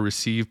shall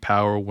receive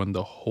power when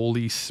the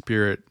Holy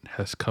Spirit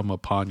has come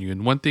upon you.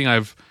 And one thing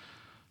I've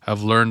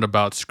learned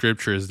about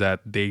Scripture is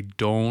that they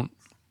don't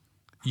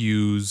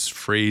use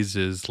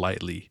phrases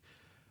lightly.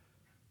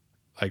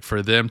 Like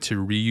for them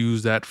to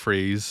reuse that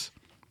phrase,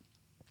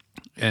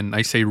 and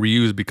I say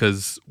reuse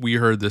because we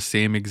heard the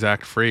same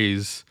exact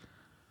phrase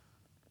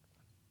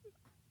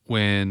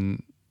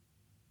when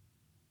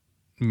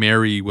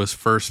Mary was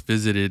first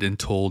visited and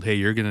told, hey,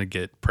 you're going to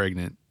get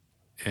pregnant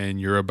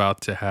and you're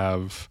about to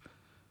have,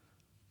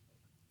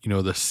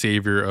 the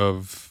Savior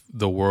of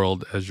the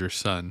world as your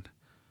son.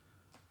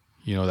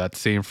 That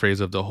same phrase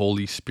of the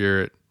Holy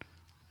Spirit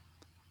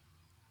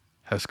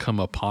has come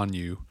upon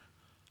you.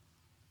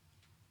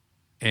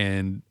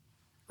 And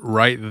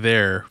right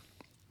there,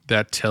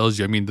 that tells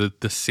you,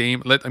 the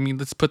same,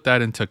 let's put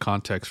that into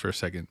context for a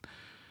second.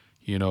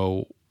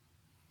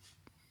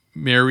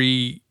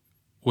 Mary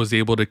was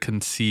able to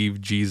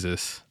conceive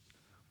Jesus,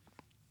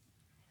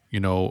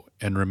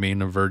 and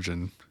remain a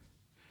virgin.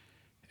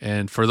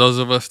 And for those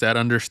of us that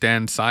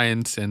understand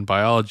science and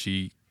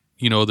biology,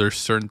 there's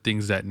certain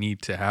things that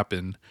need to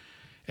happen.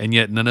 And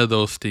yet none of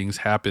those things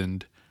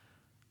happened.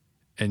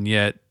 And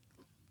yet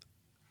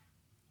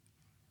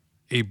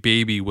a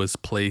baby was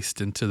placed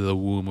into the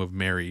womb of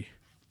Mary.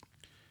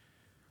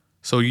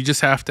 So you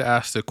just have to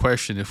ask the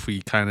question, if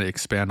we kind of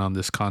expand on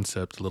this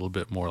concept a little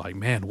bit more, like,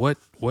 man, what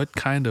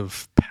kind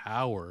of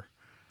power,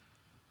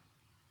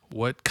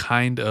 what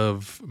kind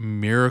of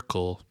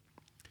miracle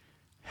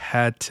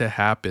had to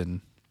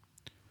happen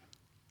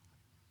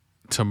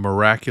to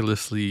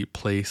miraculously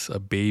place a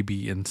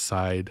baby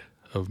inside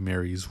of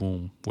Mary's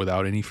womb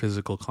without any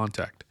physical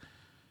contact?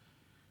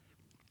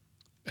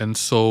 And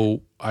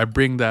so I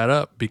bring that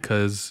up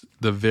because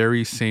the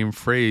very same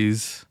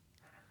phrase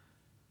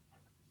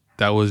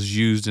that was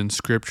used in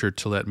Scripture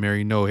to let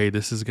Mary know, hey,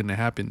 this is going to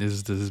happen,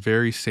 is this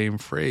very same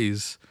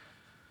phrase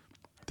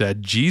that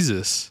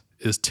Jesus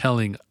is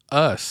telling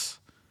us,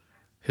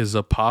 his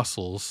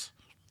apostles,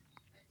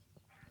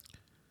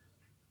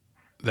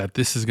 that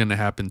this is going to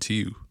happen to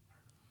you.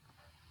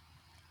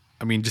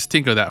 Just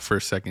think of that for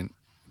a second.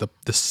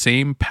 The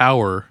same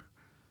power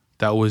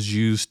that was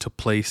used to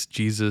place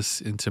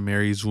Jesus into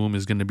Mary's womb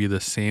is going to be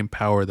the same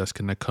power that's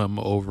going to come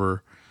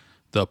over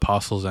the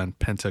apostles on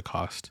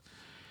Pentecost.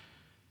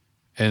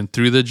 And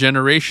through the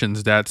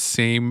generations, that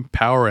same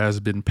power has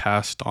been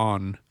passed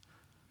on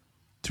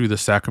through the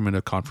sacrament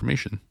of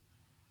confirmation.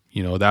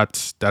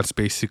 That's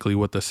basically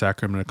what the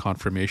sacrament of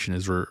confirmation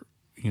is, where,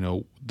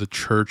 the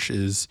church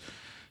is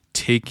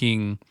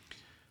taking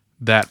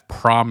that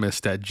promise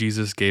that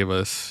Jesus gave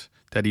us,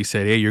 that he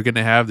said, hey, you're going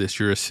to have this.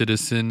 You're a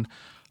citizen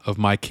of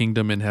my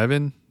kingdom in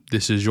heaven.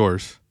 This is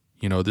yours.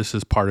 This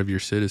is part of your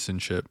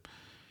citizenship.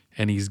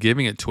 And he's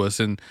giving it to us.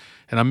 And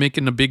I'm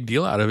making a big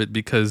deal out of it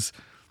because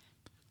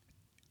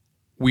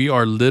we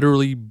are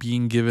literally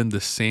being given the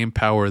same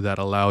power that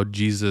allowed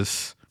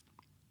Jesus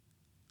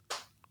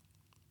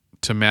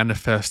to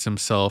manifest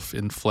himself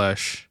in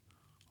flesh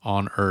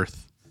on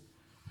earth.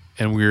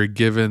 And we are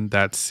given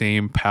that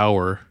same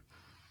power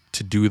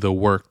to do the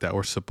work that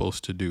we're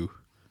supposed to do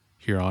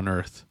here on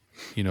earth,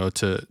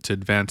 to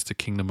advance the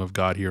kingdom of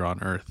God here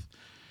on earth.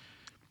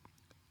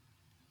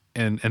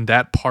 And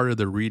that part of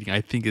the reading,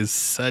 I think, is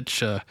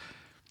such a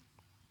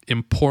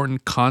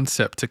important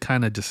concept to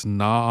kind of just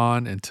gnaw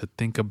on and to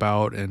think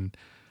about. And,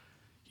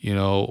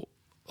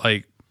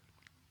 like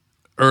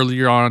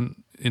earlier on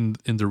in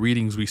the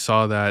readings, we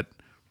saw that,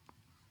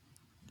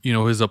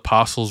 his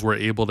apostles were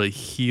able to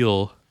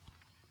heal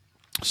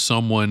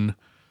someone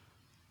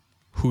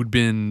who'd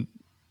been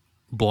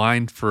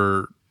blind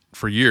for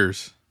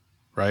years,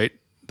 right?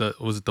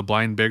 Was it the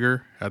blind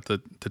beggar at the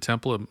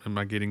temple? Am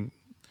I getting,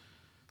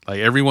 like,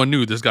 everyone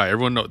knew this guy.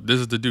 Everyone knows this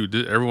is the dude.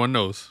 Everyone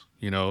knows,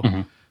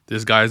 Mm-hmm.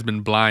 This guy's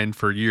been blind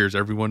for years.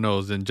 Everyone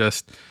knows. And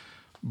just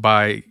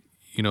by,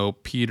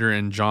 Peter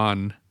and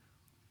John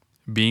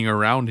being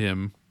around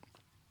him,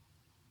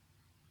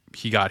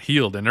 he got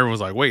healed. And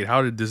everyone's like, wait,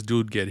 how did this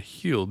dude get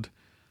healed?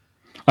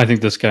 I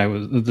think this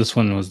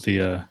one was he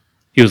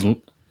was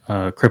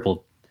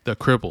crippled. The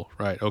cripple,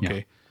 right? Okay.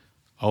 Yeah.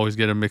 Always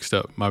get him mixed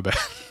up. My bad.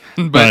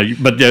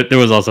 but there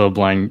was also a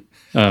blind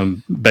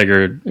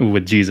beggar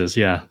with Jesus.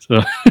 Yeah.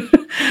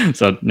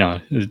 So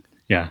no,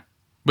 yeah.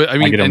 But I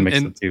mean, get them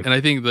mixed up too. And I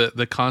think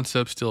the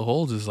concept still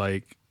holds, is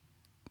like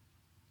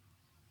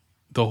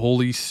the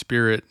Holy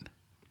Spirit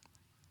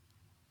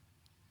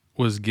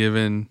was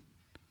given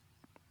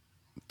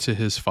to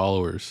his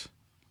followers.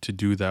 to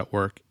do that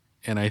work.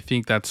 And I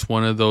think that's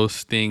one of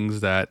those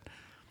things that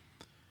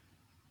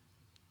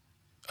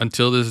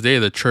until this day,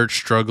 the church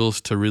struggles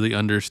to really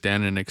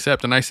understand and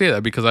accept. And I say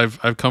that because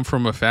I've come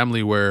from a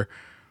family where,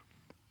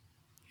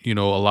 a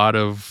lot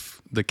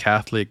of the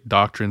Catholic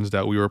doctrines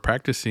that we were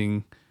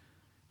practicing,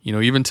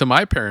 even to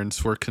my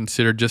parents, were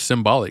considered just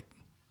symbolic,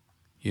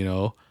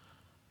 and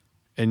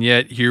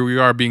yet here we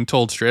are being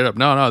told straight up,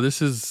 no,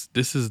 this is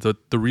the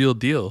real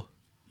deal.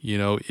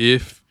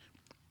 If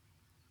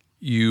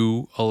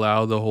you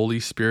allow the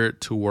Holy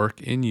Spirit to work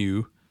in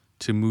you,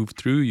 to move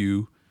through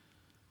you,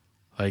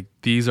 like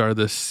these are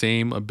the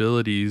same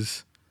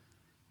abilities,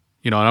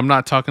 and I'm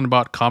not talking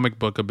about comic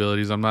book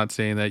abilities. I'm not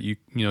saying that you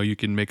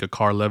can make a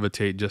car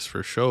levitate just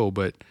for show,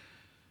 but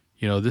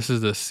this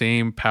is the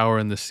same power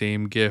and the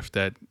same gift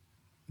that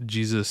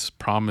Jesus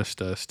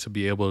promised us to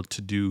be able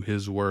to do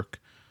his work.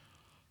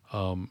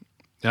 And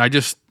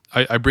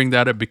I bring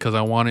that up because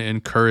I want to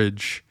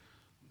encourage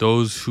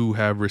those who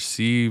have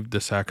received the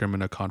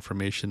sacrament of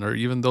confirmation, or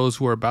even those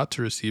who are about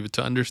to receive it,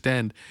 to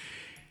understand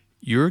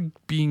you're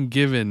being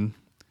given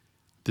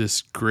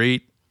this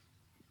great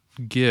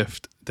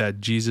gift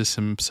that Jesus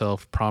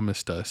himself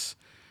promised us.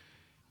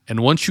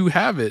 And once you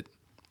have it,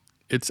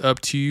 it's up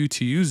to you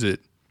to use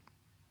it.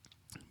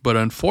 But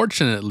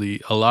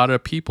unfortunately, a lot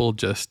of people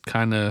just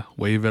kind of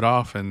wave it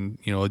off, and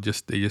they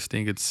just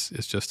think it's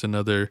just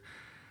another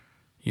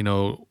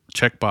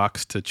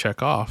checkbox to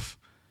check off,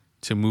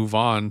 to move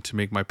on, to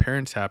make my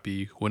parents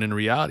happy, when in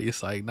reality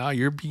it's like, nah,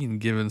 you're being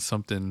given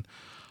something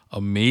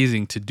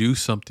amazing to do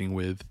something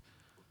with.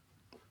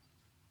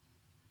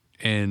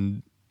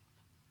 And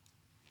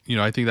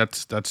I think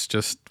that's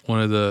just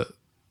one of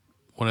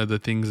the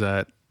things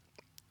that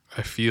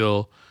I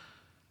feel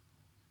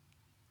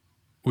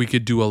we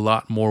could do a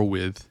lot more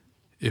with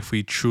if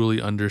we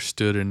truly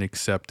understood and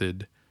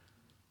accepted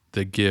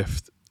the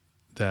gift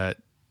that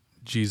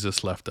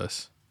Jesus left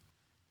us.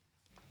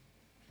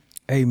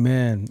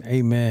 Amen.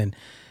 Amen.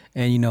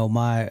 And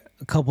a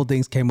couple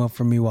things came up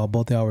for me while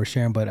both of y'all were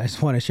sharing, but I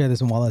just want to share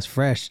this one while it's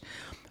fresh.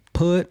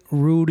 Put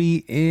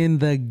Rudy in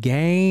the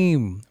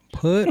game.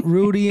 Put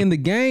Rudy in the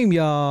game,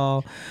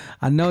 y'all.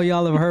 I know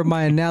y'all have heard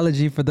my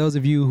analogy, for those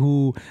of you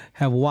who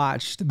have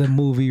watched the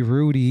movie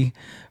Rudy,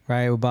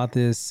 right, about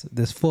this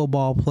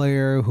football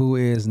player who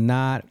is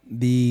not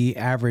the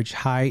average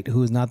height,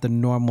 who is not the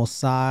normal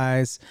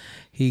size.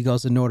 He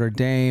goes to Notre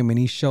Dame and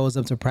he shows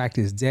up to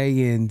practice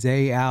day in,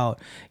 day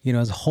out.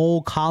 His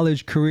whole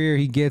college career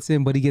he gets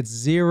in, but he gets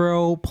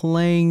zero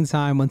playing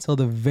time until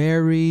the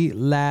very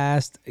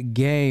last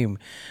game,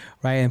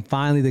 right? And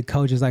finally the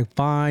coach is like,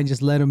 fine,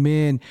 just let him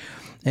in.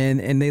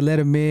 And they let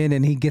him in,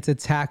 and he gets a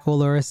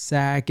tackle or a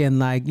sack,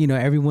 and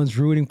everyone's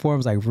rooting for him.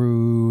 It's like,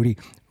 Rudy.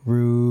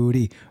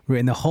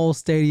 And the whole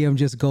stadium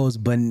just goes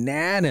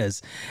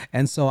bananas.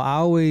 And so I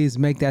always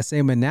make that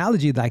same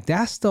analogy, like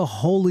that's the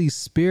Holy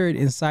Spirit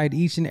inside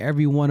each and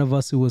every one of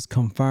us who was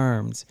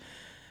confirmed.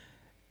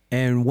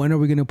 And when are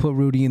we going to put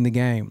Rudy in the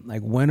game?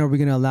 Like, when are we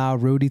going to allow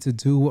Rudy to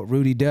do what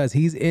Rudy does?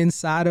 He's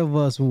inside of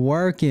us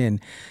working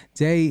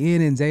day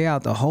in and day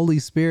out. The Holy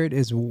Spirit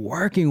is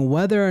working,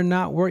 whether or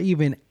not we're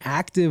even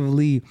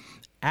actively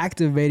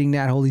activating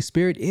that Holy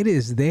Spirit. It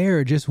is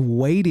there just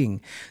waiting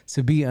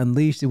to be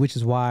unleashed, which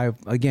is why,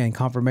 again,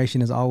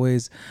 confirmation has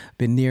always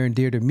been near and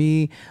dear to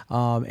me.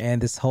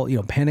 And this whole,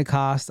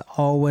 Pentecost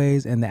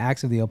always, and the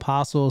Acts of the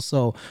Apostles.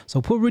 So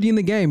put Rudy in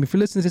the game. If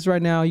you're listening to this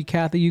right now, you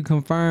Catholic, you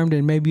confirmed,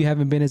 and maybe you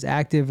haven't been as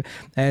active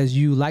as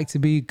you like to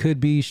be, could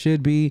be,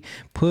 should be,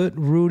 put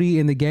Rudy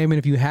in the game. And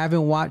if you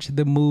haven't watched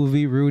the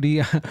movie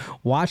Rudy,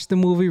 watch the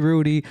movie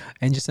Rudy,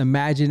 and just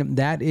imagine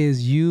that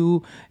is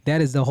you.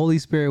 That is the Holy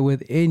Spirit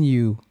within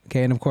you.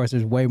 Okay. And of course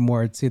there's way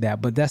more to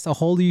that, but that's the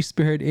Holy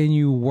Spirit in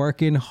you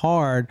working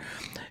hard,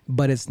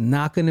 but it's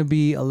not going to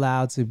be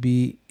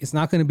it's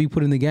not going to be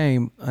put in the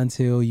game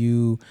until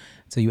you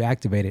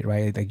activate it,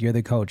 right? Like, you're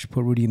the coach,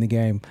 put Rudy in the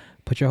game,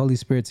 put your Holy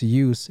Spirit to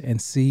use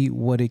and see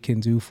what it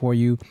can do for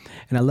you.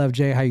 And I love,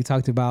 Jay, how you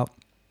talked about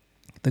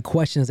the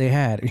questions they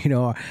had,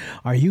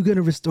 are you going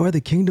to restore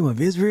the kingdom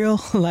of Israel?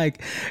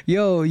 Like,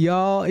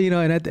 y'all,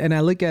 and I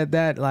look at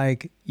that,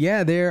 like,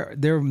 yeah, their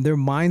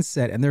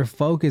mindset and their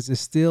focus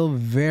is still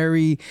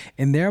very,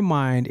 in their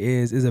mind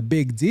is a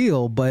big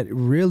deal, but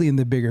really in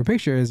the bigger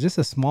picture is just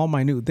a small,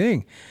 minute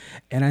thing.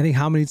 And I think,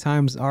 how many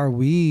times are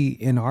we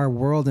in our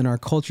world, in our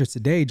culture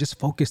today, just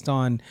focused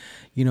on,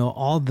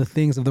 all the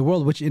things of the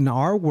world, which in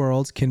our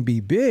worlds can be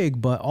big,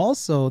 but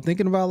also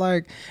thinking about,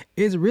 like,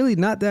 it's really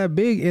not that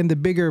big in the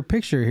bigger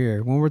picture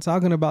here. When we're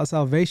talking about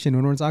salvation,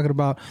 when we're talking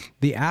about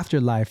the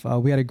afterlife,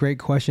 we had a great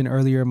question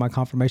earlier in my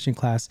confirmation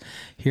class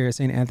here at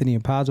St. Anthony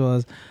in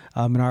Padua,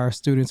 and our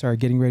students are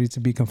getting ready to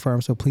be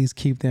confirmed. So please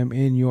keep them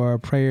in your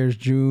prayers.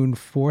 June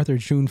 4th or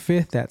June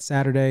 5th, that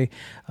Saturday,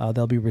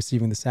 they'll be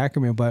receiving the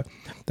sacrament. But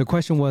the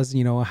question was,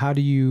 how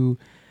do you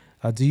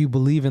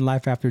believe in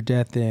life after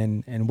death,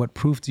 and what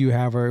proof do you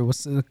have? Or it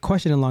was a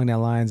question along that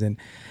lines. And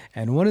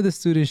one of the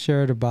students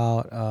shared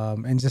about,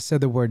 and just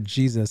said the word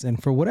Jesus.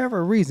 And for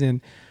whatever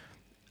reason,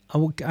 I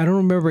don't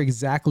remember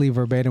exactly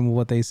verbatim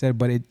what they said,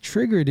 but it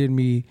triggered in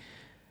me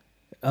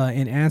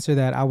an answer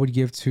that I would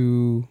give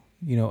to,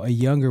 you know, a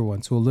younger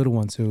one, to a little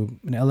one, to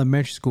an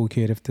elementary school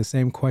kid, if the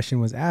same question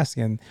was asked,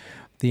 and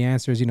the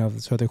answer is, you know,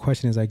 so the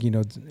question is like, you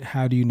know,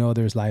 how do you know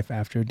there's life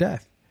after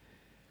death?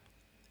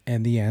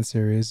 And the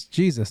answer is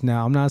Jesus.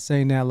 Now, I'm not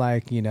saying that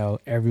like, you know,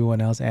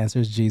 everyone else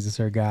answers Jesus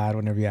or God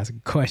whenever you ask a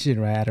question,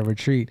 right, at a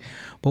retreat.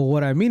 But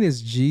what I mean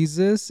is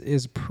Jesus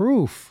is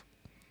proof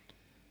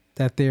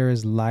that there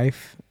is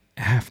life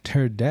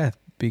after death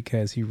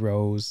because he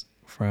rose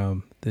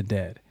from the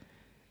dead.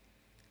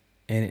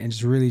 And it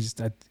just really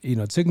just, you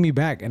know, took me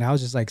back. And I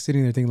was just like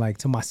sitting there thinking like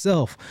to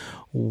myself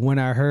when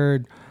I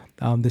heard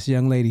this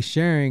young lady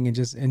sharing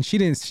and she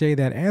didn't say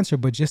that answer,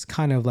 but just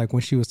kind of like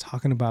when she was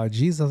talking about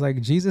Jesus, I was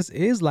like, Jesus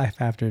is life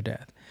after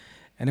death.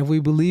 And if we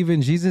believe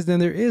in Jesus, then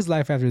there is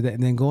life after that.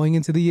 And then going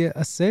into the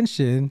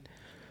ascension,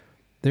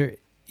 there,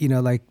 you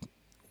know, like,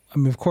 I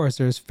mean, of course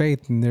there's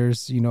faith and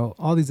there's, you know,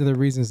 all these other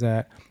reasons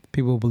that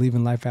people believe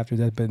in life after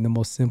death, but in the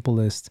most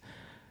simplest,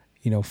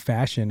 you know,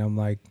 fashion, I'm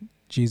like,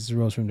 Jesus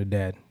rose from the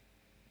dead.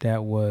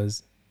 That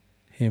was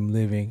him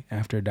living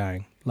after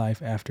dying,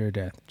 life after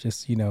death.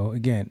 Just, you know,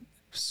 again,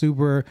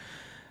 super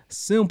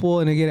simple.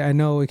 And again, I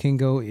know it can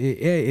go,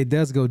 it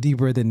does go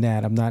deeper than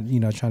that. I'm not, you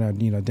know, trying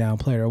to, you know,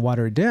 downplay it or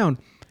water it down,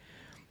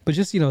 but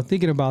just, you know,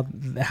 thinking about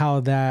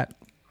how that,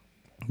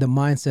 the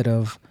mindset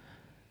of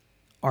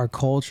our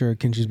culture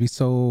can just be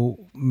so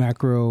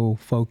macro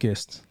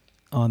focused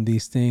on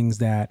these things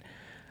that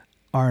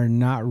are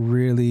not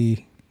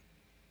really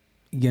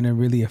going to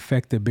really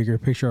affect the bigger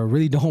picture or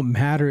really don't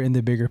matter in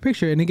the bigger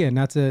picture. And again,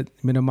 not to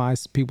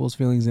minimize people's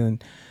feelings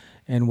and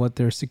what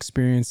they're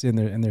experiencing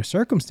and their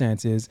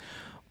circumstances,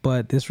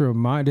 but this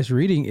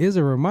reading is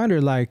a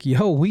reminder like,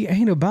 yo, we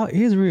ain't about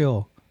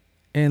Israel.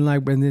 And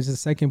like, and there's a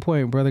second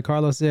point, Brother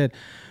Carlos said,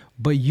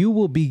 but you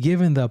will be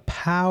given the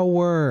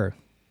power.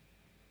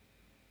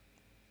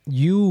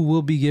 You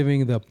will be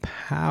giving the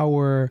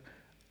power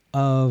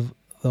of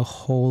the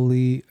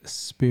Holy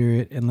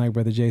Spirit. And like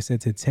Brother Jay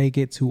said, to take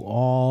it to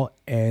all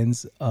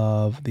ends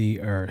of the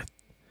earth.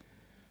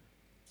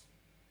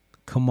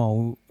 Come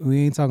on.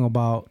 We ain't talking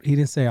about, he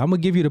didn't say, I'm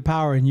going to give you the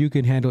power and you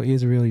can handle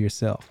Israel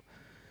yourself.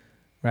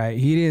 Right?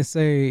 He didn't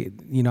say,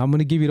 you know, I'm going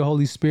to give you the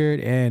Holy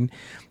Spirit and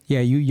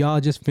yeah,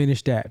 y'all just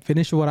finish that.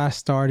 Finish what I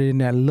started in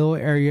that little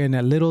area, in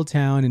that little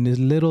town, in this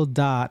little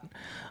dot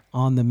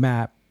on the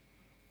map.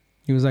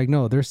 He was like,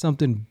 no, there's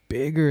something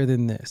bigger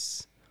than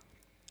this.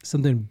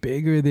 Something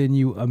bigger than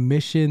you, a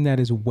mission that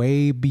is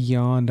way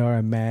beyond our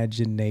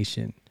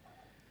imagination.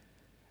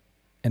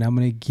 And I'm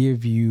going to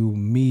give you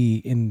me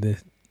in the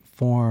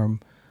form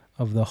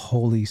of the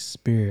Holy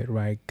Spirit,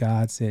 right?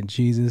 God sent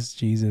Jesus.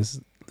 Jesus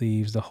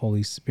leaves the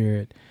Holy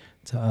Spirit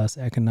to us,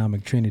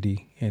 economic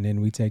Trinity. And then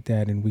we take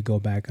that and we go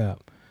back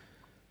up.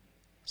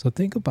 So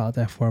think about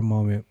that for a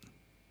moment.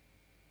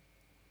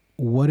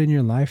 What in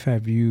your life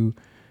have you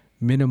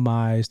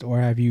minimized or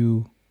have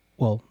you,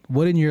 well,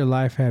 what in your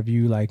life have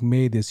you like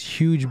made this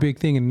huge big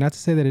thing? And not to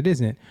say that it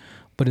isn't,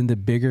 but in the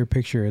bigger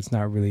picture, it's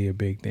not really a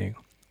big thing.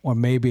 Or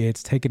maybe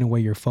it's taking away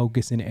your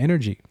focus and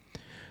energy.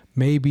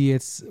 Maybe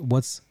it's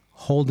what's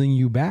holding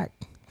you back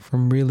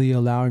from really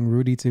allowing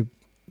Rudy to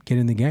get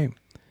in the game.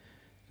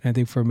 And I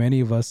think for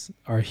many of us,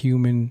 our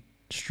human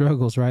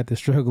struggles, right? The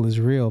struggle is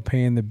real,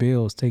 paying the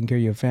bills, taking care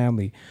of your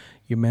family,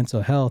 your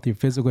mental health, your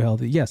physical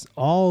health. Yes,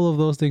 all of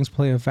those things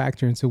play a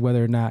factor into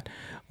whether or not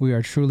we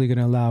are truly going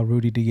to allow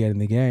Rudy to get in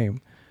the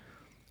game.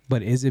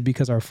 But is it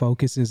because our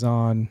focus is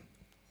on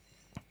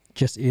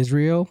just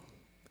Israel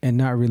and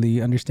not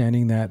really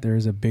understanding that there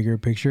is a bigger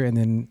picture, and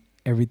then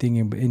everything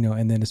in, you know,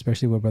 and then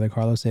especially what Brother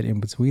Carlos said in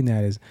between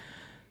that is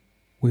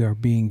we are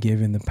being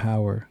given the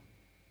power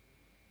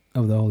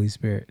of the Holy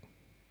Spirit.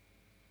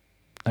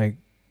 Like,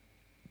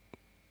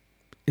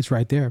 it's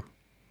right there.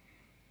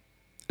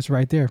 It's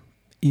right there.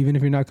 Even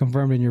if you're not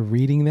confirmed and you're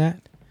reading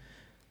that,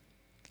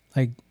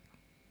 like,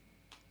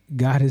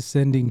 God is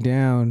sending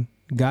down,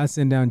 God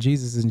sent down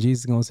Jesus, and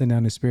Jesus is going to send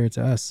down his Spirit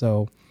to us.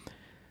 So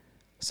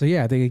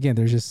yeah, I think again,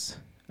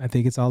 I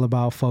think it's all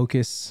about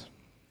focus,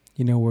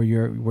 you know, where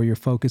your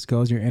focus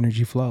goes, your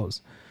energy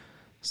flows.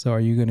 So are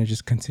you going to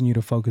just continue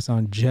to focus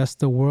on just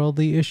the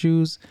worldly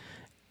issues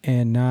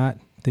and not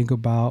think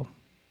about,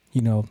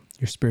 you know,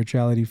 your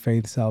spirituality,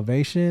 faith,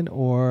 salvation?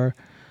 Or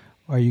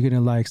are you going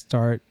to like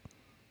start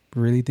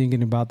really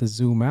thinking about the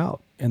zoom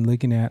out and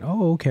looking at,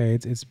 oh, okay,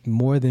 it's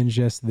more than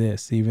just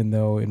this, even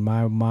though in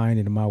my mind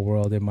and in my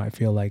world, it might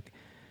feel like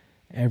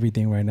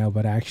everything right now,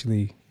 but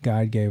actually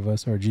God gave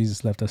us, or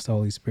Jesus left us the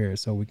Holy Spirit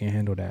so we can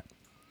handle that.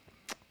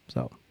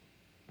 So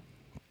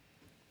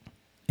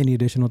any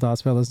additional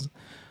thoughts, fellas,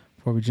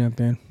 before we jump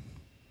in?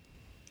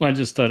 Well, I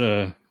just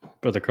thought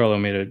Brother Carlo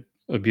made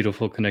a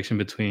beautiful connection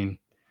between,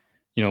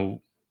 you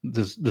know,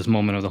 this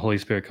moment of the Holy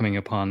Spirit coming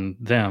upon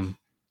them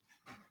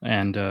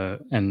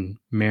and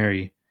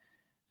Mary.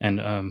 And,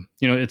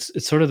 you know, it's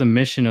sort of the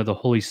mission of the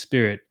Holy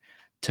Spirit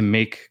to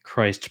make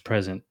Christ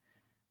present.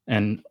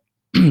 And,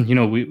 you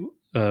know, we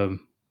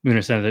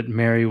understand that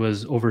Mary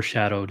was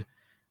overshadowed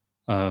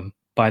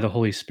by the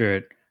Holy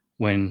Spirit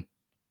when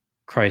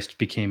Christ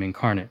became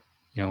incarnate.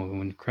 You know,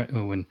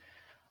 when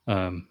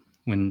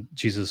when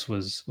Jesus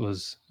was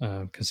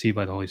conceived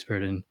by the Holy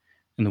Spirit in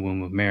the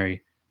womb of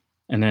Mary,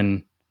 and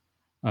then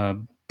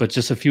but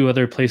just a few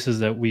other places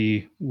that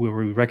where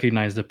we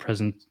recognize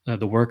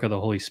the work of the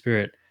Holy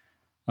Spirit,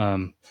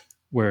 um,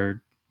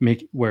 where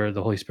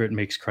the Holy Spirit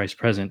makes Christ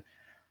present.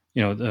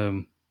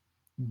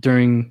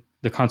 During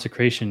the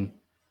consecration,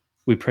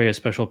 we pray a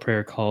special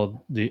prayer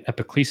called the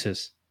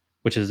epiclesis,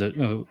 which is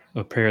a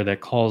prayer that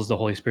calls the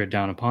Holy Spirit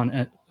down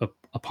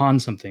upon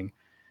something.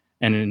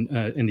 And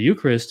in the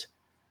Eucharist,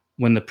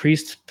 when the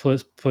priest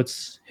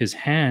puts his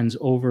hands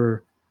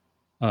over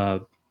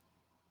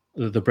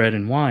the bread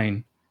and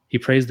wine, he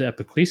prays the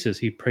epiclesis.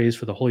 He prays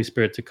for the Holy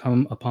Spirit to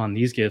come upon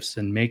these gifts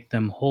and make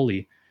them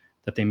holy,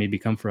 that they may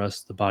become for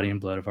us the body and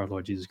blood of our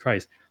Lord Jesus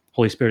Christ.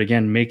 Holy Spirit,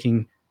 again,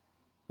 making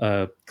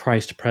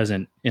Christ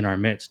present in our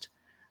midst.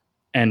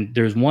 And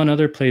there's one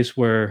other place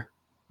where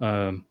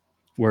a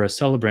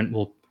celebrant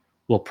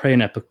will pray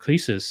an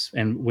epiclesis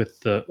and with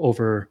the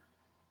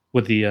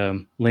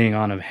laying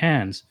on of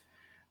hands,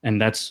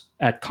 and that's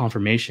at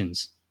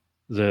confirmations.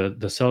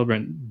 The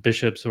celebrant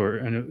bishops, or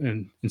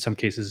in some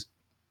cases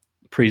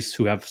priests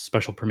who have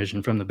special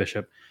permission from the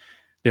bishop,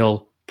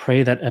 they'll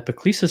pray that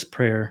epiclesis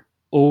prayer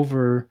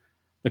over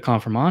the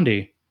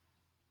confirmandi,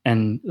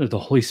 and the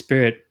Holy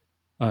Spirit.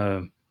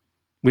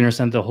 We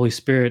understand the Holy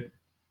Spirit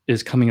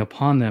is coming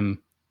upon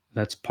them.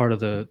 That's part of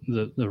the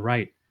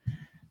rite,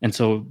 and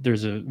so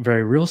there's a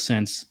very real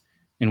sense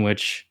in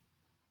which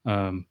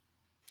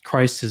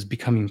Christ is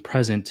becoming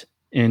present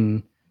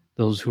in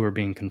those who are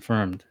being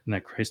confirmed, and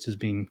that Christ is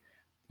being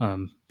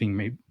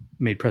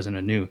made present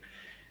anew.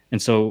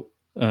 And so,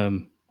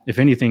 if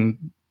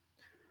anything,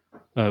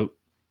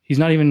 he's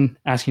not even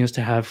asking us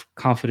to have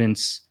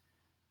confidence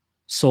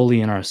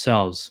solely in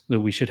ourselves, that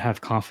we should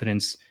have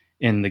confidence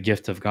in the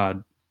gift of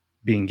God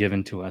being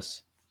given to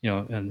us.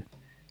 And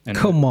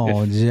come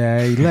on,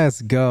 Jay,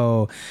 let's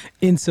go.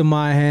 Into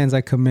my hands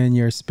I commend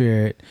your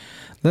spirit.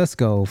 Let's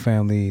go,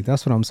 family.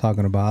 That's what I'm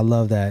talking about. I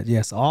love that.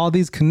 Yes, all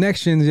these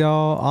connections,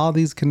 y'all. All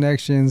these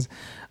connections.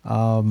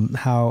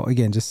 How,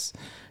 again,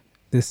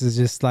 this is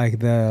just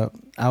like I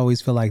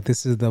always feel like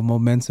this is the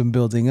momentum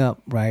building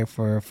up, right?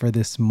 For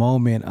this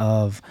moment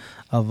of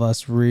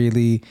us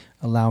really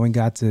allowing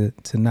God to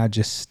not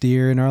just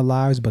steer in our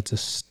lives, but to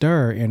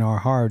stir in our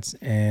hearts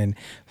and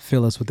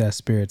fill us with that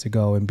spirit to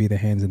go and be the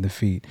hands and the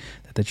feet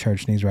that the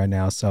church needs right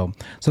now. So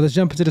let's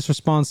jump into this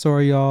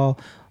responsorial, y'all.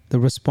 The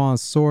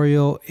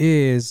responsorial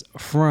is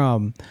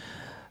from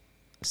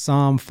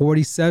Psalm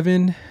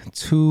 47,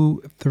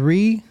 2,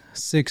 3,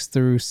 6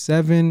 through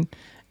 7,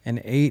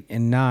 and 8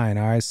 and 9.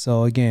 All right.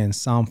 So again,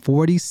 Psalm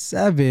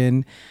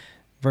 47,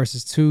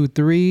 verses 2,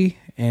 3,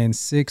 and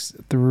 6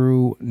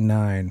 through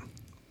 9.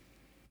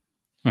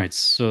 All right.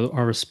 So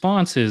our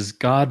response is,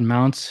 God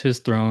mounts his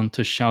throne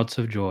to shouts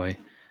of joy,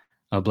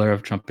 a blare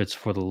of trumpets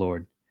for the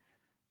Lord.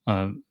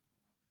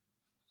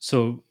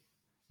 So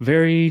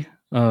very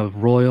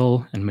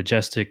royal and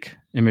majestic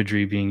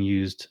imagery being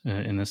used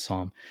in this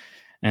psalm.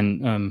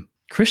 And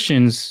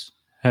Christians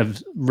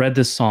have read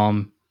this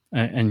psalm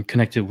and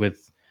connected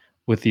with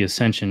the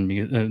ascension,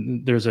 because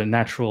there's a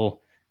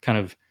natural kind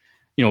of,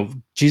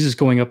 Jesus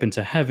going up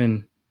into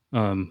heaven.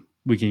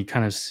 We can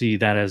kind of see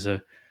that as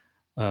a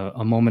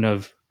moment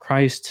of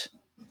Christ,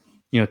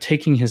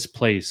 taking his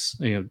place,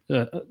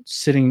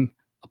 sitting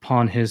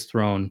upon his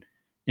throne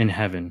in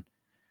heaven.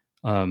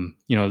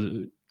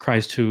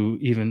 Christ, who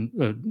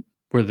even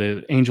where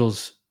the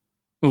angels,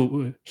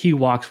 he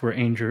walks where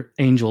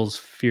angels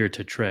fear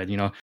to tread.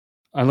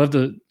 I loved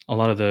a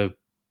lot of the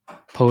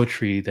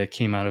poetry that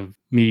came out of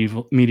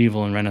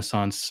medieval and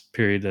Renaissance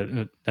period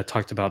that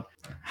talked about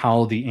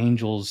how the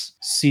angels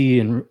see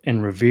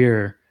and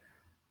revere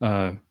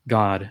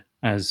God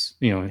as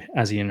he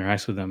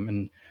interacts with them.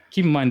 And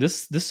keep in mind,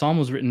 this psalm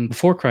was written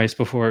before Christ,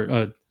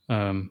 before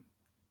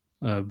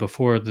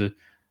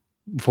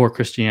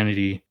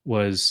Christianity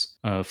was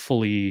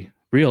fully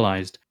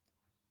realized.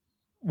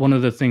 One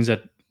of the things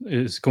that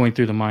is going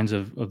through the minds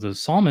of the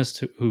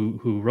psalmist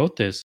who wrote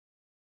this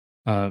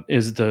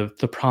is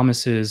the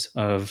promises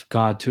of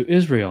God to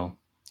Israel.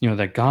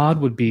 That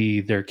God would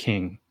be their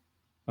king,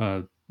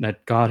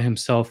 that God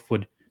himself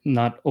would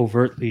not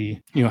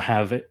overtly,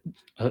 have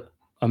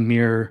a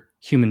mere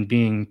human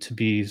being to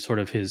be sort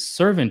of his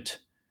servant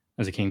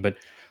as a king, but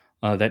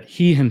that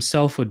he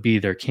himself would be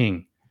their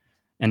king.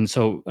 And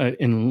so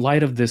in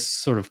light of this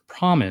sort of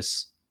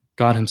promise,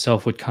 God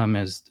himself would come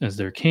as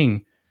their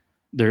king.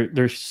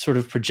 They're sort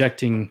of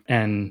projecting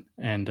and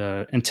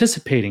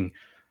anticipating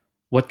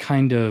what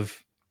kind of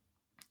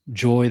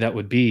joy that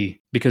would be,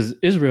 because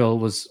Israel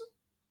was,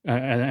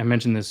 I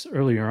mentioned this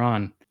earlier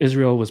on,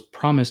 Israel was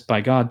promised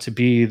by God to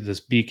be this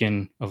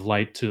beacon of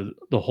light to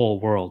the whole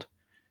world,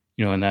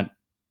 and that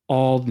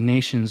all the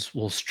nations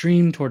will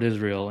stream toward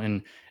Israel,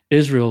 and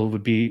Israel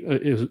would be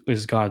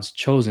is God's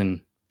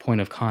chosen point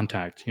of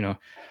contact,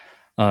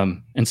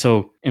 and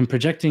so in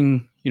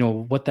projecting,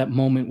 what that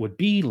moment would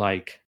be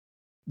like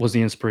was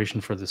the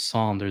inspiration for this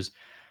psalm. There's,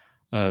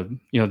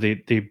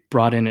 they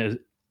brought in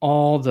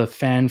all the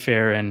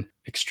fanfare and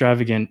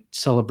extravagant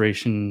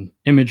celebration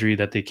imagery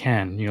that they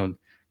can.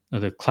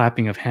 The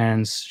clapping of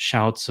hands,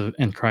 shouts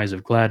and cries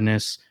of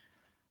gladness.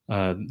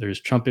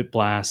 There's trumpet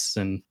blasts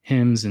and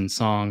hymns and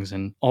songs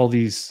and all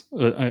these,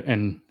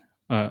 and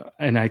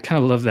I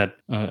kind of love that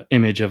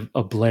image of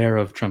a blare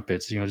of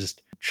trumpets.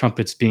 Just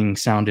trumpets being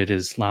sounded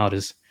as loud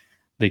as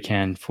they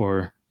can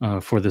for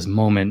this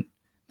moment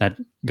that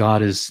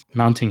God is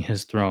mounting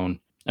His throne,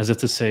 as if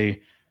to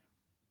say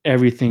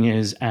everything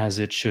is as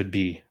it should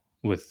be,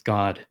 with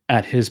God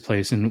at His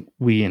place and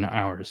we in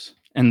ours.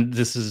 And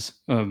this is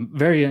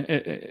very,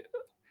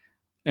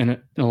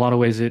 in a lot of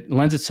ways, it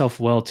lends itself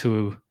well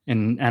to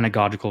an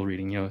anagogical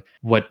reading.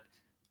 What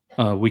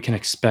we can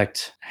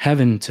expect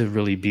heaven to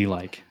really be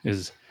like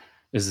is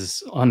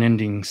this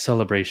unending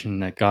celebration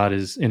that God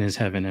is in His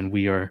heaven and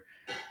we are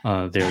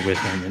there with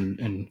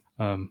Him.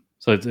 And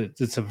so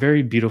it's a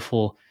very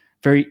beautiful,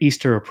 very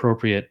Easter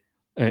appropriate,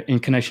 in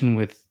connection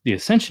with the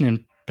Ascension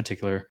in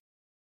particular,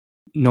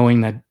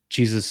 knowing that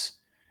Jesus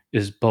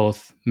is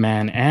both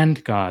man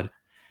and God,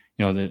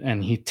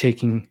 and He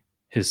taking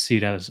His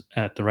seat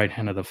at the right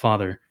hand of the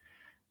Father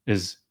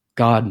is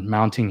God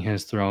mounting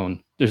His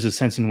throne. There's a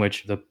sense in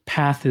which the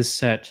path is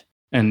set,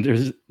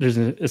 and there's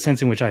a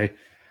sense in which I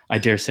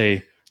dare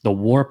say the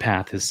war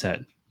path is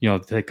set.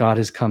 That God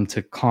has come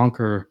to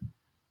conquer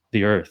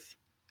the earth,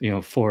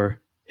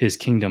 for His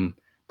kingdom,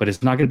 but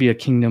it's not going to be a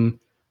kingdom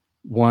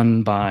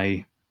won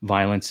by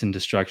violence and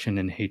destruction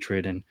and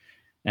hatred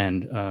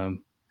and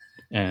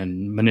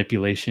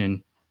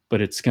manipulation,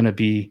 but it's going to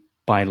be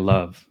by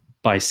love,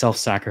 by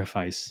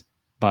self-sacrifice,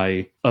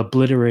 by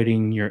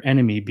obliterating your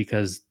enemy,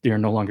 because they're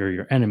no longer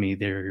your enemy,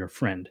 they're your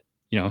friend.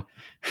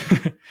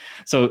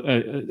 So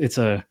it's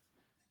one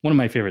of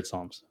my favorite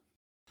psalms.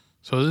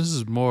 So this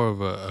is more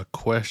of a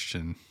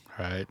question,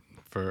 right,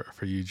 for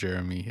you,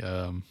 Jeremy,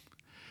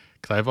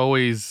 because I've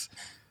always,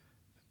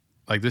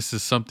 like, this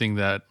is something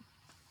that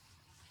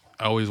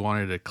I always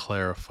wanted to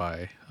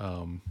clarify,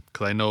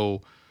 because I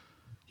know,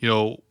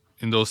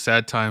 in those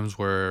sad times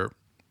where,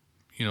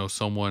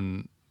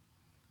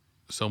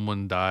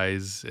 someone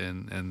dies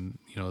and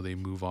they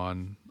move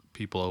on,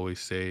 people always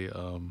say,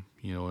 an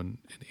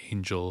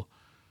angel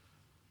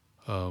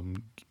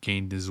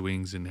gained his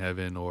wings in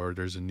heaven, or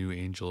there's a new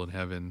angel in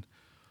heaven.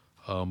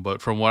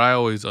 But from what I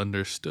always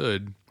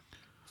understood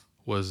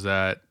was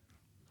that,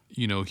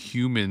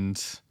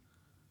 humans,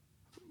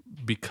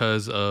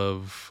 because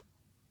of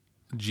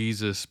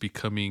Jesus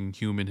becoming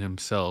human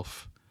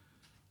himself,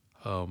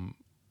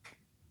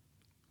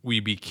 we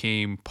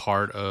became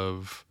part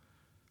of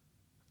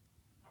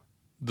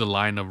the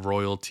line of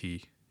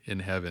royalty in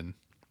heaven.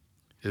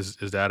 Is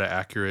that an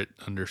accurate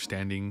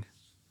understanding?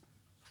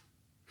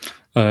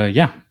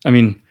 Yeah. I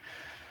mean,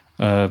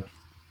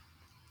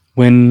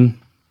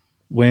 when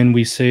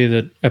we say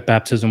that at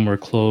baptism we're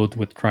clothed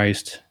with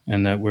Christ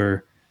and that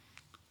we're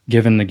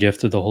given the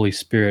gift of the Holy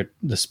Spirit,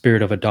 the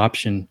Spirit of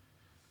adoption,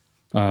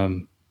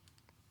 and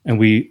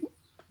we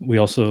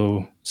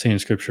also say in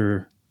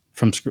Scripture,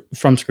 from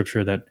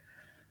Scripture, that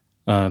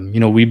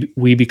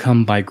we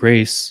become by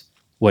grace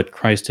what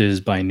Christ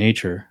is by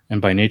nature, and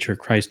by nature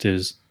Christ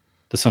is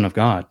the Son of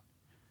God.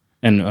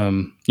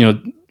 And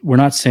we're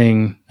not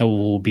saying that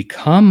we'll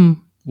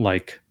become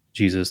like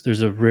Jesus.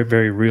 There's a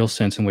very real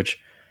sense in which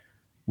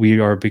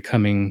we are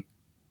becoming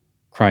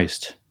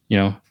Christ.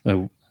 That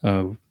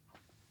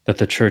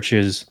the church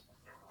is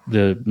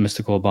the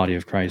mystical body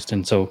of Christ,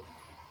 and so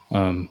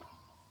when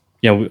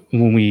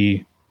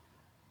we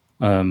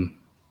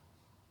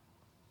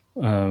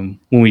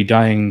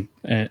die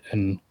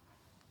and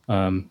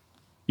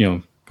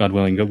God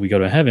willing, we go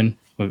to heaven.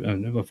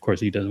 Of course,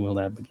 He doesn't will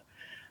that,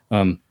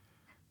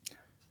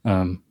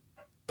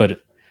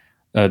 but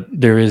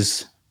there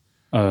is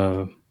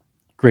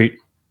great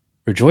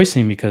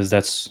rejoicing, because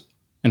that's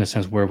in a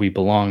sense where we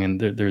belong. And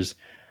there's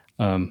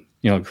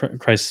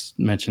Christ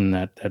mentioned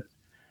that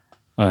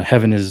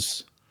heaven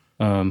is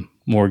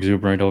more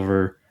exuberant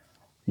over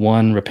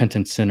one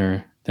repentant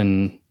sinner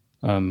than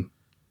the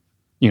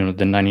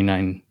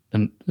 99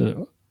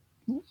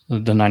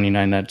 the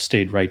 99 that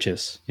stayed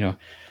righteous.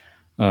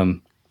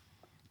 And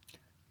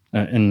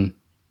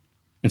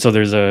so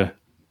there's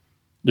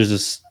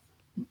this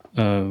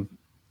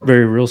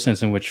very real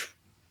sense in which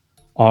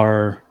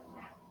our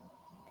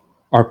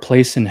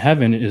place in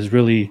heaven is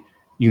really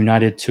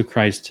united to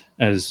Christ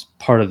as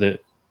part of the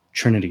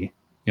Trinity.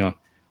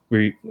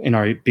 We, in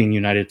our being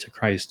united to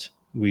Christ,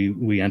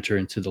 we enter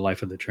into the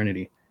life of the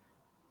Trinity.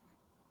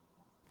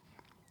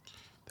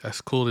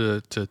 That's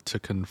cool to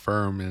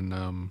confirm.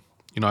 And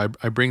I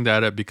bring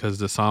that up because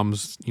the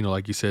Psalms,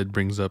 like you said,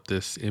 brings up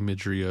this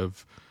imagery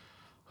of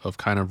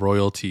kind of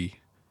royalty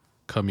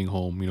coming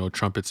home,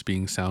 trumpets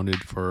being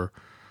sounded for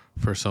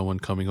someone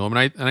coming home.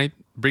 And I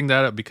bring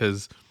that up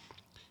because,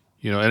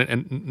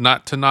 and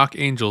not to knock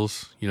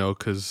angels,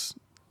 because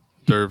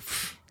they're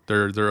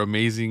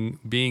amazing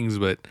beings,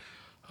 but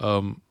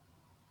I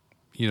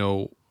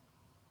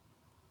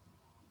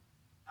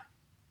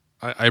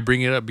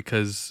bring it up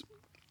because,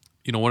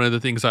 one of the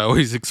things I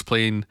always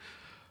explain,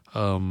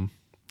 to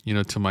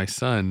my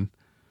son,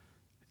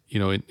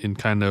 in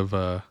kind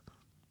of,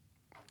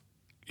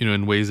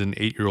 in ways an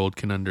 8-year-old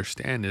can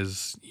understand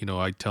is,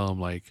 I tell them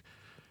like,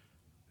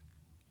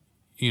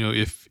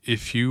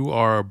 if you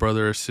are a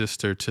brother or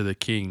sister to the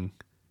king,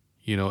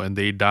 and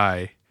they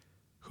die,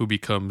 who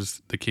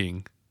becomes the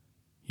king?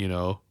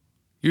 You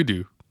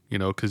do,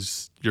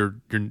 because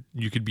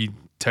you could be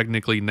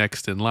technically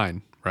next in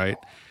line, right?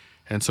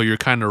 And so you're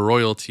kind of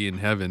royalty in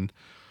heaven.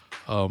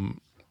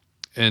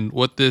 And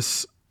what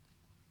this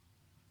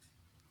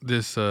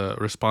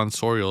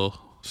responsorial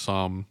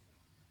psalm,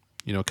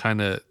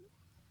 kind of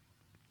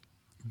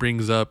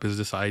brings up is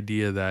this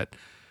idea that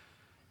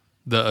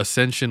the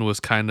ascension was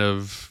kind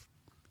of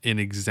an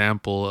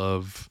example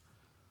of,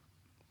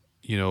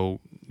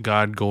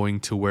 God going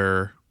to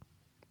where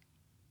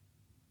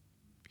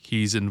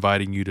he's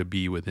inviting you to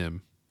be with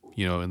him,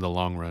 in the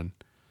long run.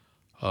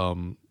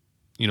 To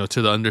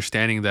the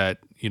understanding that,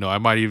 I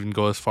might even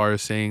go as far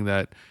as saying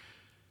that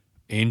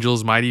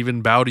angels might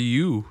even bow to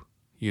you,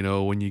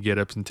 when you get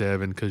up into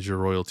heaven because you're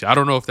royalty. I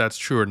don't know if that's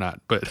true or not,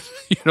 but,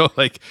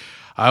 like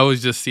I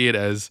always just see it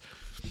as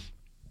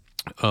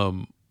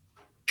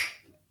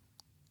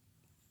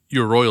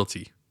your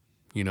royalty,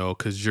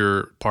 because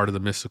you're part of the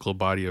mystical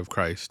body of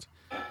Christ.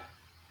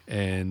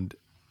 And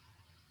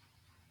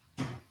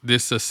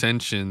this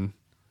ascension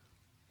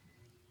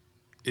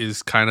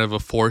is kind of a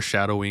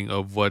foreshadowing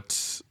of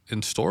what's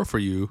in store for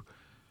you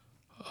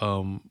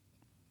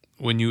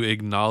when you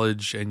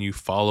acknowledge and you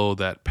follow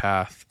that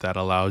path that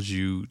allows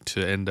you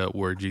to end up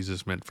where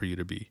Jesus meant for you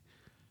to be.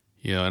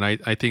 And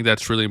I think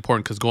that's really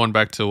important, because going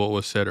back to what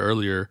was said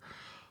earlier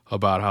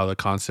about how the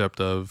concept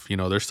of,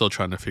 they're still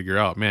trying to figure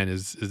out, man,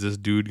 is this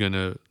dude going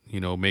to,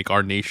 make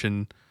our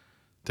nation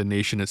the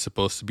nation it's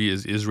supposed to be?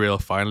 Is Israel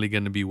finally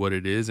going to be what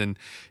it is? And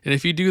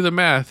if you do the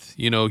math,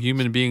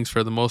 human beings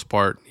for the most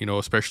part,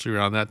 especially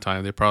around that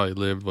time, they probably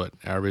lived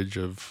average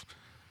of,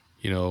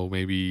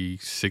 maybe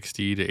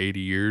 60 to 80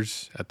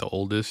 years at the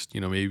oldest,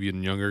 maybe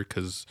even younger,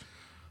 because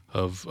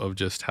of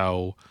just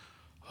how,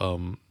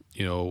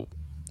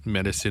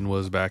 medicine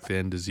was back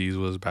then, disease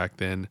was back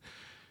then.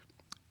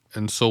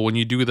 And so when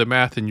you do the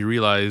math and you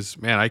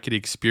realize, man, I could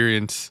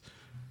experience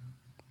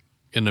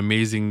an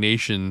amazing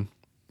nation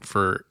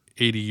for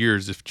 80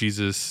 years if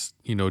Jesus,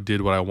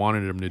 did what I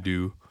wanted him to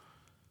do,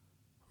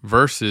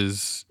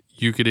 versus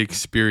you could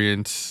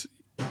experience,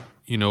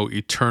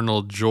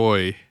 eternal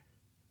joy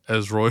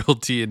as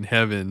royalty in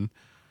heaven,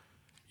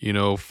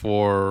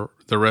 for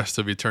the rest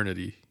of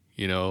eternity,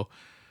 and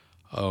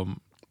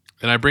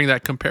I bring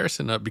that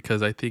comparison up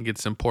because I think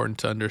it's important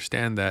to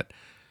understand that,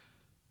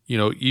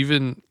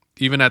 even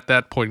at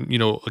that point,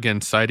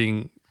 again,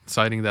 citing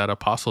that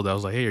apostle that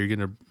was like, hey, are you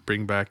going to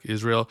bring back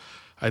Israel?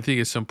 I think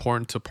it's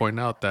important to point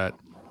out that,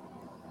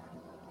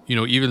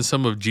 even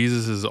some of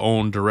Jesus's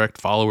own direct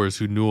followers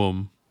who knew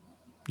him,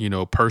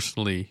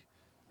 personally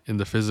in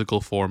the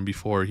physical form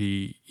before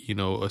he,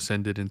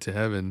 ascended into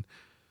heaven,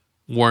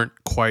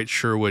 weren't quite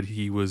sure what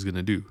he was going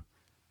to do.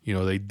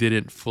 They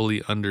didn't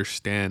fully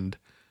understand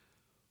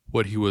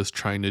what he was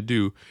trying to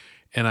do.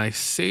 And I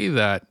say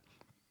that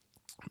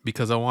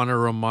because I want to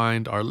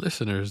remind our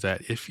listeners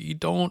that if you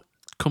don't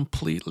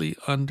completely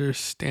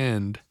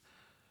understand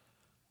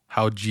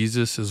how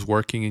Jesus is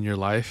working in your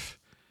life,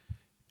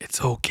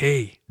 it's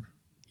okay,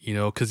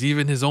 because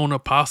even his own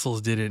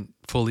apostles didn't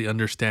fully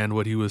understand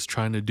what he was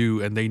trying to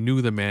do, and they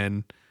knew the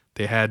man.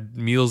 They had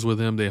meals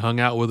with him. They hung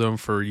out with him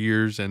for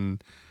years,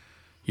 and,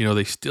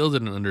 they still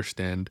didn't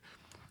understand.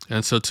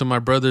 And so to my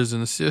brothers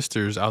and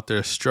sisters out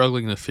there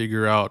struggling to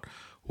figure out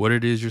what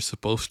it is you're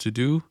supposed to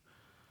do,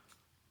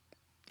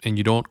 and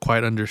you don't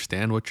quite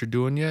understand what you're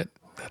doing yet,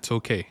 that's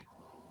okay.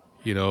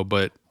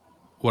 But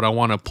what I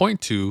want to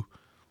point to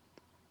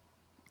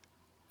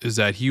is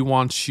that he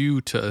wants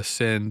you to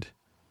ascend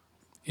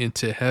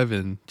into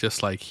heaven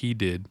just like he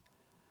did.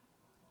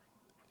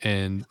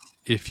 And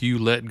if you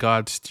let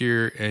God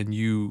steer and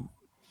you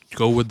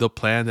go with the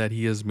plan that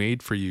he has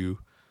made for you,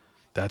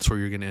 that's where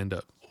you're going to end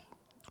up.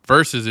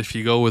 Versus if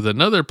you go with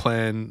another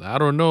plan, I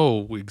don't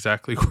know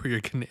exactly where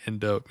you're going to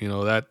end up.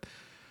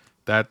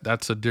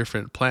 That's a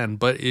different plan.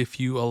 But if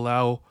you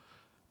allow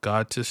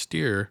God to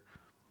steer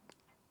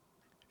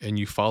and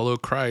you follow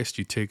Christ,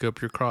 you take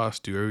up your cross,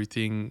 do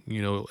everything,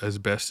 as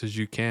best as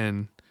you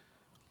can,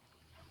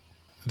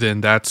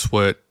 then that's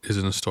what is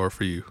in store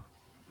for you.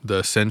 The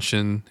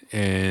ascension,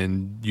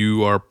 and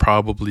you are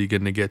probably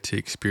going to get to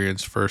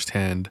experience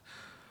firsthand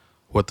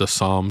what the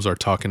Psalms are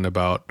talking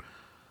about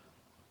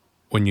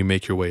when you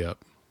make your way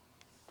up.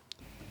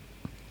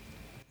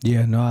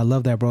 Yeah, no, I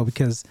love that, bro,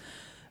 because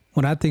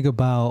when I think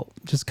about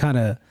just kind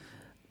of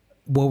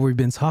what we've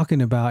been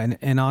talking about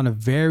and on a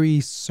very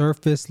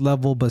surface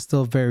level, but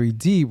still very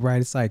deep, right?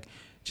 It's like,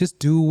 just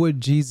do what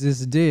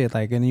Jesus did.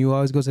 Like, and you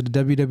always go to the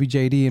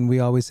WWJD and we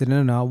always say,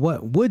 no,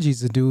 what would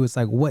Jesus do? It's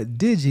like, what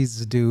did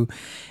Jesus do?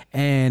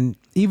 And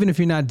even if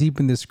you're not deep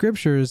in the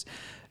scriptures,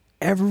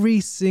 every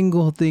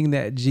single thing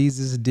that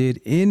Jesus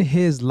did in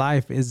his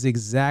life is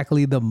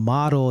exactly the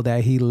model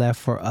that he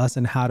left for us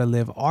and how to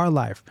live our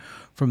life.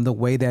 From the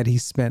way that he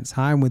spent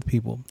time with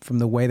people, from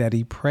the way that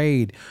he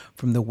prayed,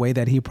 from the way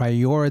that he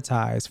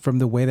prioritized, from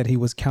the way that he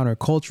was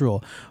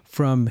countercultural,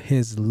 from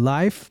his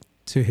life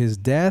to his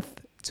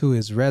death, to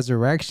his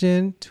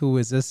resurrection, to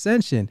his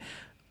ascension.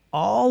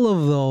 All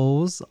of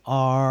those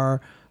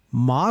are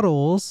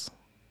models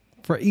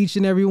for each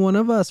and every one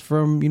of us,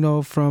 from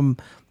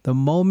the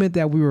moment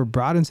that we were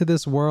brought into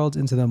this world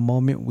into the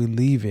moment we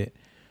leave it.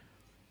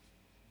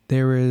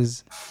 There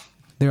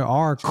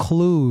are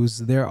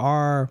clues.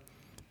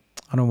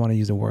 I don't want to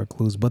use the word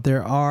clues, but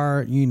there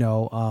are,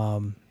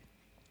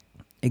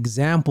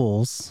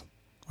 examples,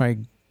 right?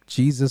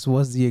 Jesus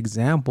was the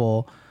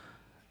example.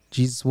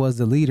 Jesus was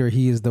the leader.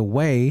 He is the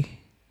way.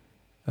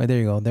 There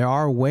you go. There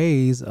are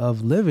ways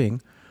of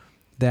living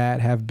that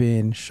have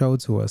been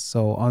showed to us.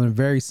 So on a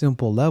very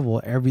simple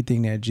level,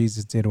 everything that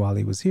Jesus did while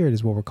he was here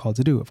is what we're called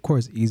to do. Of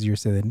course, easier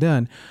said than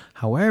done.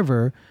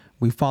 However,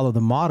 we follow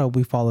the model,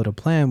 we follow the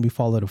plan, we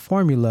follow the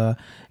formula.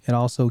 It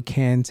also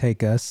can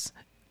take us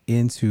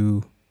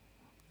into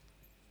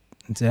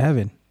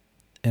heaven.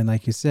 And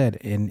like you said,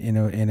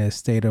 in a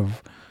state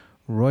of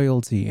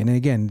royalty. And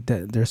again,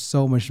 there's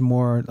so much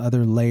more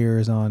other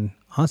layers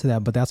onto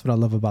that. But that's what I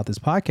love about this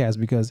podcast,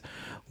 because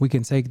we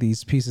can take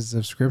these pieces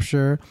of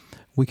scripture,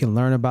 we can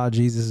learn about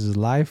Jesus's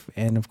life.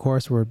 And of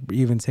course, we're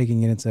even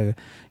taking it into,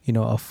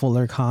 a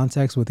fuller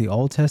context with the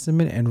Old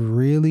Testament, and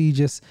really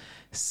just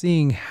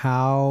seeing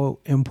how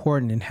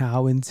important and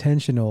how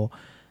intentional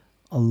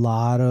a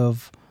lot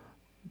of,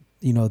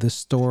 the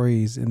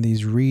stories and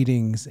these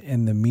readings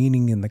and the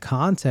meaning and the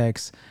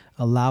context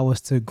allow us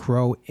to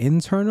grow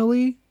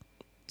internally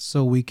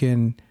so we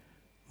can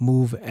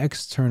move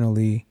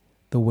externally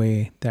the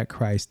way that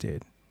Christ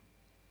did.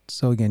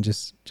 So again,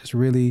 just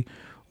really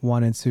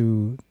wanted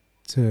to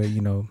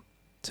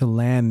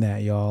land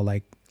that, y'all.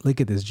 Like, look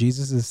at this.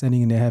 Jesus is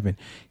ascending into heaven.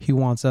 He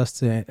wants us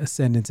to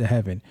ascend into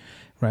heaven,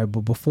 right?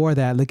 But before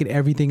that, look at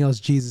everything else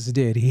Jesus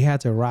did. He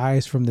had to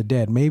rise from the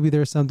dead. Maybe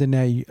there's something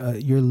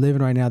that you're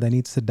living right now that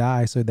needs to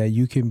die so that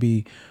you can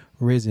be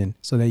risen,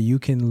 so that you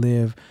can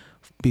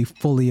be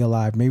fully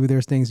alive. Maybe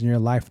there's things in your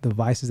life, the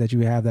vices that you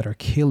have that are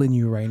killing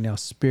you right now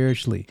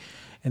spiritually,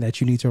 and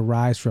that you need to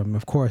rise from.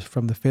 Of course,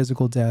 from the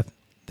physical death,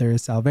 there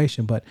is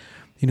salvation. But,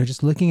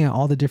 just looking at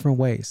all the different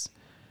ways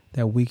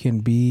that we can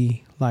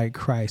be like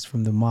Christ,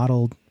 from the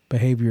modeled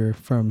behavior,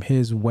 from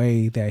his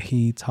way that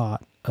he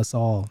taught us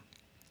all.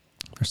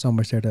 There's so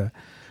much there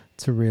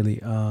to really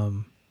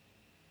to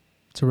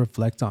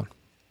reflect on.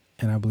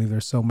 And I believe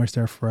there's so much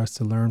there for us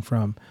to learn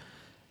from.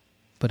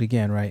 But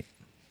again, right,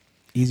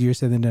 easier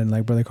said than done.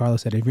 Like Brother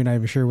Carlos said, if you're not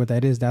even sure what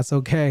that is, that's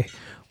okay.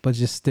 But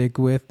just stick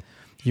with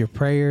your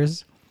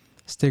prayers,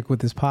 stick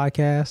with this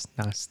podcast,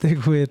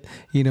 stick with,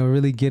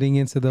 really getting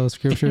into those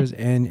scriptures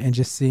and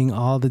just seeing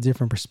all the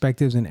different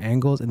perspectives and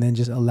angles, and then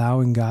just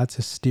allowing God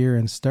to steer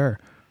and stir,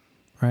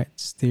 right?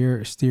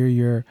 Steer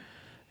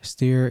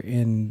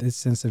in the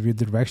sense of the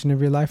direction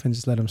of your life, and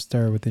just let him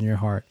stir within your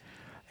heart.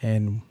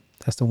 And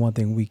that's the one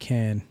thing we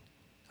can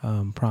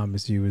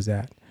promise you, is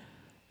that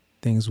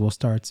things will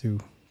start to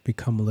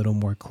become a little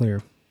more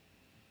clear.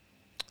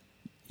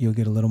 You'll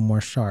get a little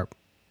more sharp,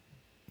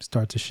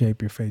 start to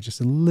shape your faith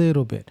just a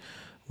little bit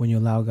when you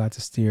allow God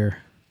to steer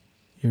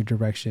your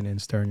direction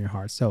and stir in your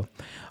heart. So, all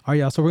right,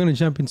 y'all. So we're going to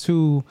jump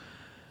into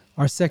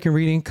our second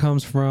reading.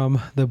 Comes from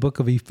the book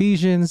of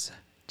Ephesians,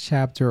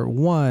 chapter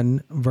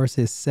 1,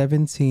 verses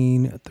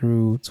 17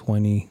 through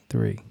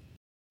 23.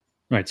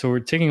 Right. So we're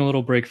taking a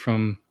little break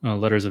from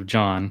letters of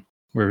John.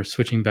 We're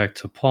switching back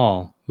to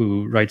Paul,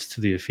 who writes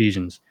to the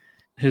Ephesians.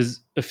 His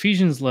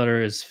Ephesians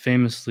letter is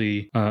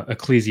famously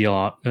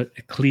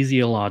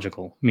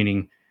ecclesiological,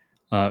 meaning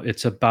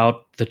it's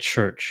about the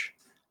church.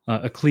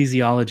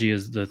 Ecclesiology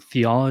is the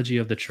theology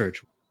of the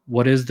church.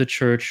 What is the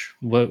church?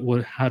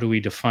 How do we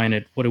define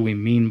it? What do we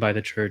mean by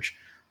the church?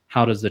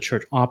 How does the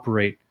church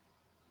operate?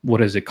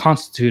 What is it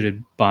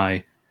constituted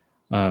by?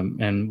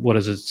 And what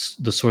is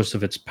the source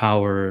of its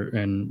power?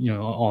 And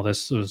all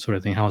this sort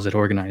of thing. How is it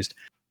organized?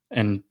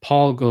 And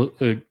Paul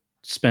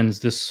spends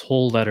this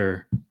whole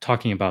letter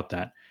talking about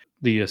that.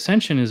 The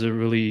ascension is a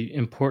really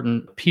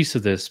important piece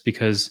of this,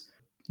 because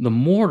the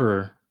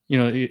mortar,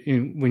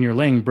 when you're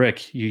laying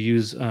brick, you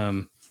use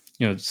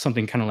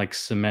something kind of like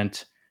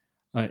cement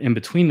in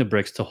between the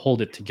bricks to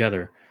hold it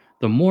together.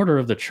 The mortar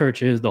of the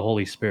church is the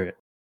Holy Spirit.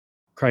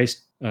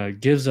 Christ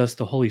gives us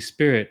the Holy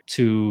Spirit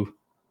to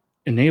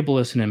enable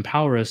us and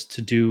empower us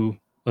to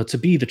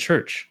be the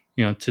church,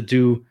 to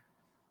do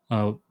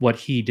what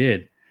he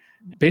did.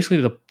 Basically,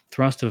 the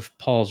thrust of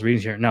Paul's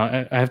readings here. Now,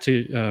 I have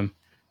to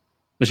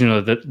let you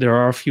know that there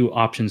are a few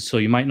options. So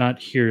you might not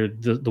hear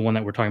the one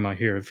that we're talking about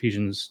here,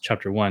 Ephesians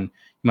chapter 1. You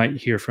might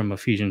hear from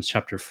Ephesians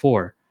chapter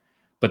 4,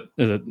 but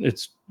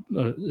it's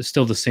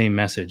still the same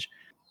message,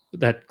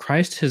 that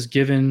Christ has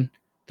given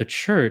the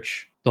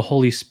church the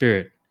Holy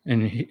Spirit.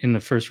 And in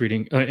the first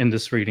reading, in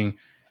the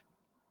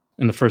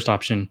first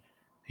option,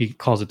 he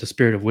calls it the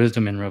spirit of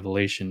wisdom and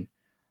revelation.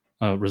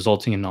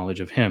 resulting in knowledge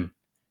of Him.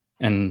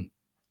 And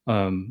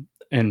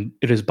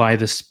it is by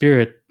the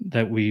Spirit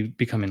that we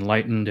become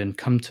enlightened and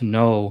come to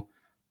know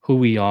who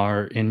we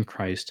are in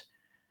Christ.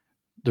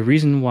 The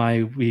reason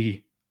why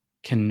we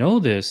can know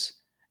this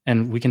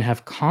and we can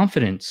have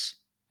confidence,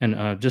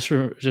 and just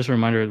a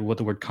reminder of what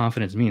the word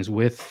confidence means,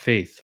 with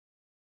faith.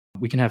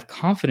 We can have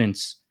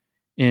confidence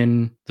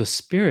in the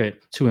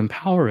Spirit to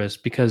empower us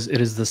because it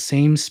is the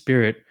same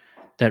Spirit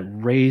that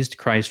raised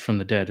Christ from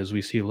the dead, as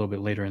we see a little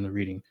bit later in the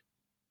reading.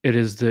 It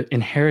is the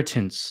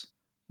inheritance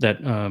that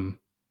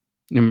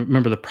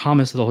remember the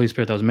promise of the Holy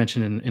Spirit that was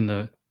mentioned in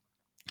the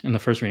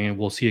first reading, and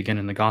we'll see again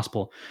in the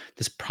gospel.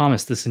 This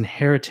promise, this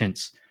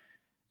inheritance,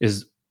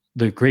 is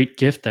the great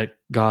gift that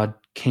God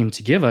came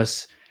to give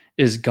us.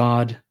 Is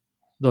God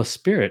the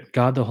Spirit,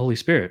 God the Holy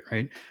Spirit,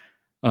 right?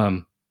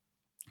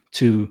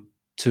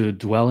 To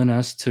dwell in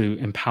us, to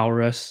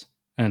empower us,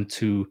 and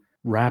to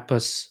wrap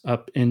us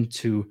up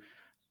into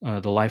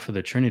the life of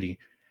the Trinity.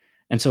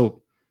 And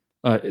so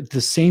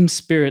the same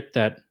Spirit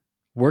that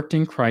worked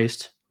in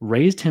Christ,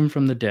 raised him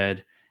from the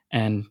dead,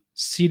 and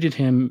seated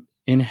him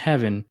in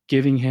heaven,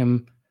 giving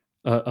him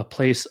a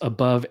place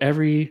above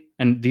every,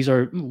 and these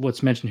are,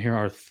 what's mentioned here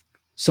are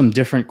some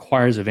different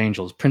choirs of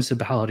angels,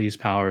 principalities,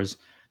 powers,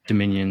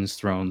 dominions,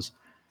 thrones,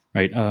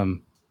 right?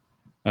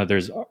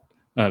 There's,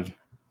 let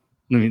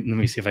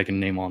me see if I can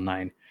name all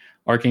 9.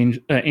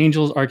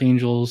 Angels,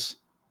 archangels,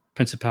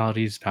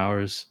 principalities,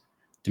 powers,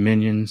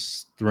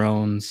 dominions,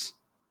 thrones,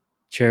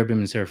 cherubim,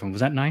 and seraphim.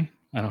 Was that 9?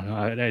 I don't know.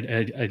 I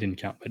didn't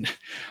count,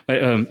 but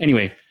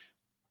anyway,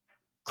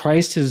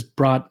 Christ has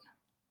brought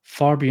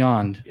far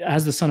beyond.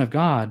 As the Son of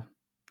God,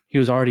 he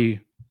was already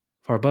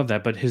far above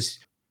that, but his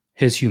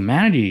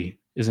humanity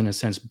is in a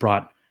sense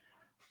brought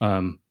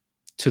to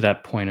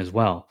that point as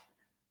well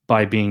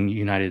by being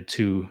united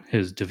to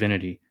his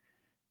divinity.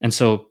 And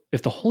so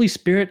if the Holy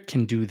Spirit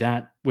can do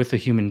that with a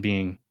human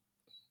being,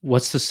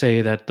 what's to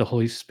say that the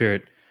Holy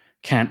Spirit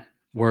can't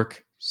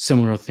work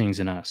similar things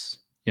in us?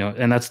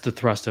 And that's the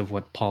thrust of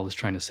what Paul is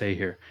trying to say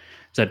here,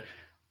 is that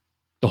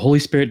the Holy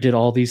Spirit did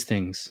all these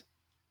things.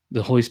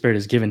 The Holy Spirit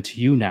is given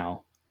to you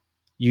now.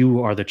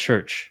 You are the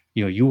church.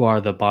 You are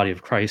the body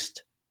of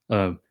Christ.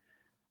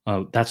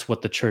 That's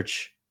what the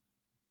church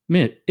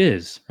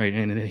is, right?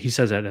 And he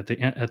says that at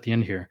the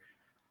end here.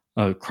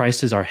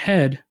 Christ is our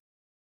head,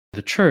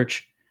 the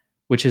church,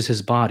 which is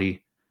his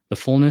body, the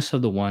fullness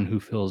of the one who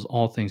fills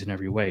all things in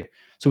every way.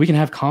 So we can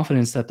have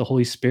confidence that the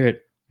Holy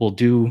Spirit will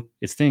do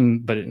its thing.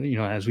 But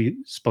as we've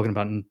spoken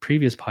about in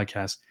previous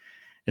podcasts,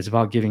 it's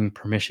about giving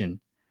permission.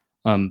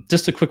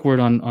 Just a quick word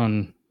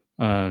on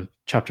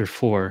chapter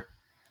 4.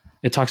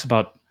 It talks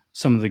about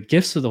some of the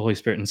gifts of the Holy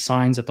Spirit and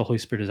signs that the Holy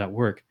Spirit is at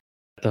work.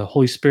 The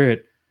Holy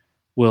Spirit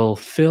will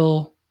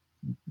fill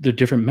the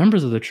different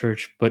members of the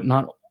church, but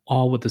not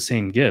all with the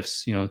same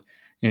gifts. And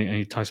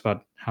he talks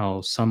about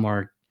how some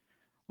are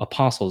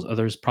apostles,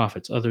 others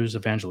prophets, others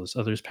evangelists,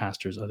 others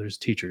pastors, others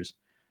teachers.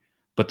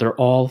 But they're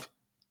all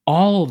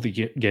of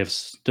the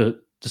gifts,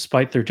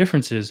 despite their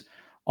differences,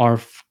 are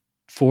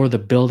for the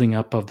building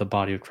up of the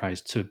body of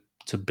Christ,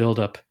 to build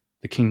up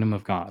the kingdom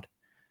of God.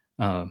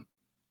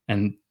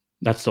 And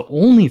that's the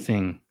only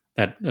thing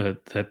that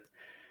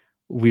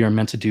we are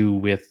meant to do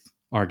with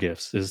our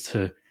gifts, is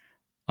to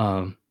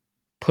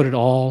put it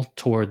all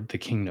toward the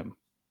kingdom.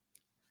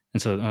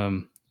 And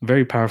so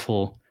very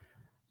powerful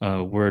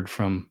word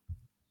from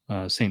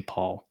St.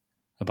 Paul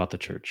about the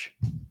church.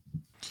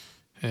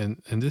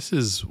 And this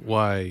is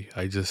why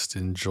I just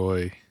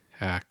enjoy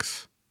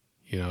Acts.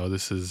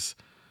 This is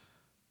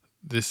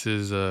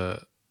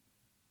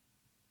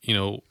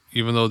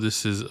even though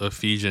this is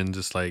Ephesians,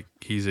 it's like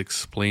he's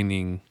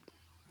explaining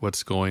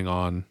what's going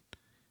on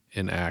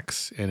in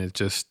Acts, and it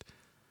just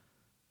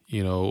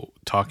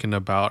talking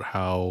about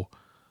how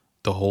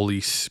the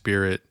Holy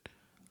Spirit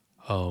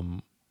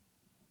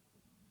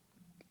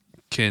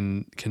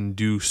can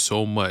do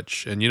so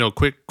much. And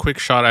quick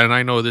shot, and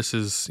I know this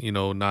is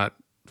not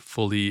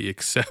fully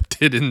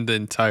accepted in the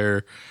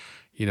entire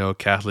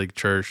Catholic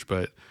Church,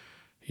 but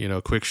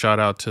quick shout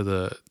out to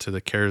the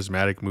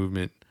charismatic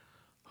movement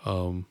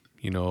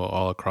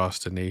all across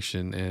the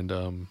nation, and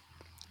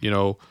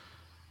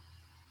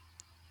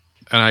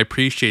and I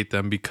appreciate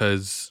them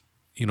because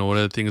one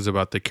of the things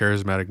about the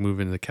charismatic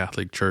movement in the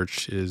Catholic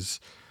Church is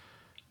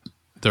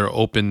their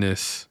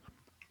openness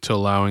to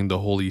allowing the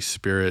Holy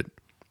Spirit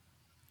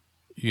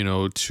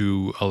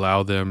to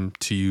allow them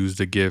to use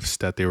the gifts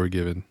that they were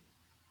given,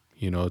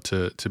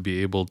 to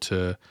be able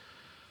to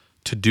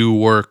do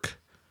work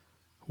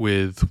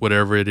with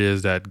whatever it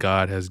is that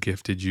God has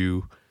gifted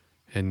you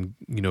and,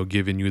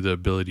 given you the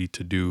ability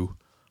to do,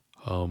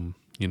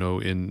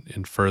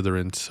 in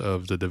furtherance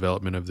of the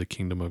development of the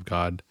kingdom of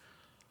God.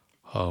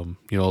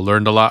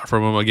 Learned a lot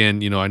from him.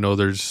 Again, I know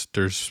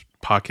there's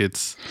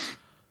pockets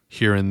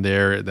here and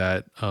there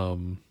that,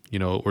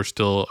 we're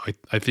still,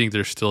 I think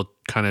they're still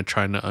kind of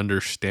trying to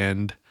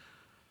understand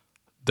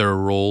their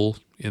role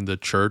in the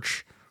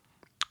church.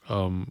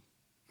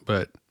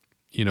 But,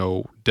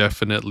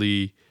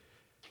 definitely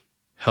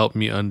help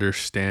me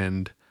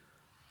understand,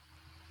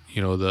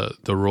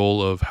 the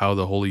role of how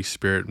the Holy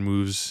Spirit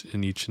moves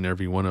in each and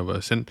every one of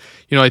us. And,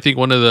 I think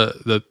one of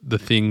the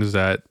things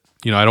that,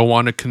 I don't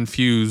want to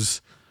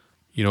confuse,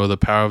 the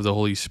power of the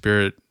Holy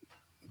Spirit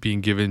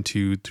being given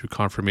through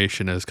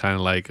confirmation as kind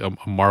of like a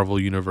Marvel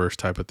universe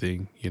type of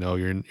thing.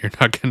 You're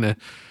not going to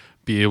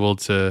be able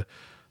to,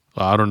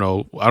 I don't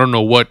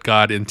know what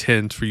God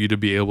intends for you to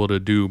be able to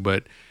do,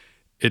 but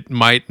it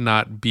might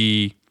not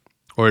be,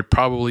 or it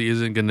probably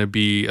isn't going to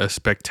be a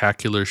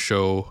spectacular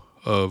show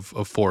of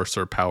force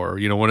or power.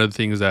 One of the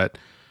things that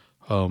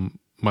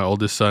my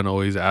oldest son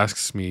always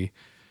asks me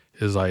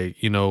is like,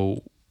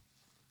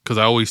 because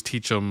I always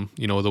teach him,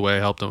 the way I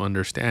help him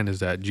understand is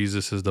that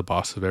Jesus is the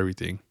boss of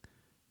everything.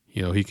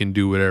 He can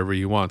do whatever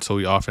he wants. So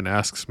he often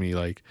asks me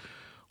like,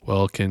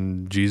 well,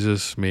 can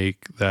Jesus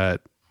make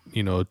that,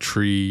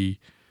 tree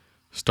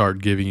start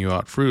giving you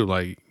out fruit?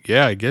 Like,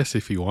 yeah, I guess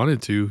if he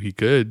wanted to, he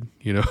could,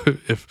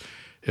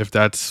 if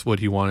that's what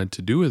he wanted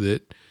to do with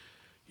it.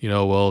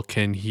 Well,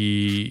 can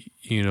he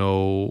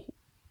do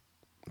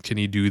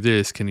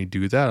this? Can he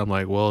do that? I'm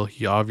like, well,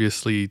 he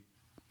obviously,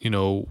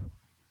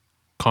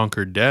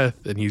 conquered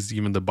death, and he's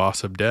even the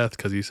boss of death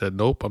because he said,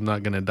 nope, I'm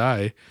not going to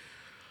die.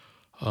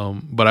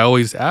 But I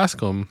always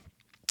ask him,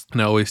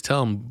 and I always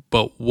tell him,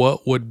 but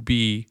what would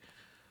be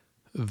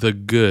the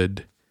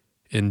good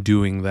in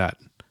doing that?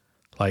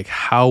 Like,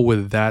 how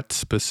would that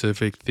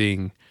specific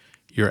thing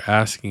you're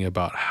asking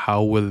about,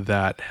 how would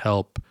that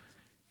help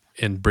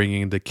in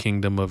bringing the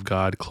kingdom of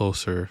God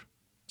closer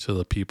to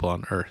the people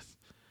on earth?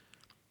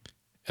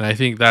 And I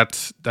think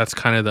that's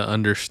kind of the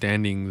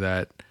understanding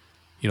that,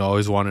 I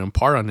always want to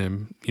impart on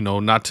him,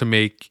 not to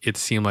make it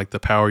seem like the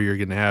power you're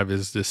going to have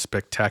is this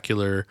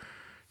spectacular,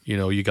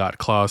 you got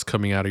claws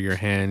coming out of your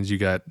hands, you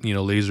got,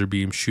 laser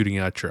beams shooting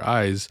out your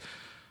eyes.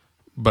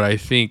 But I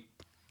think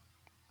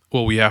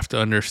what we have to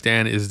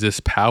understand is this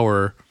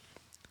power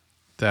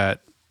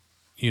that,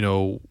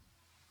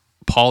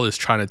 Paul is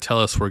trying to tell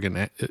us we're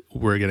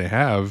gonna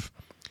have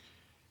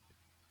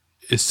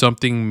is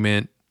something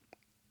meant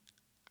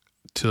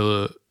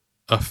to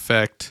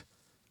affect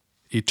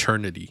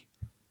eternity,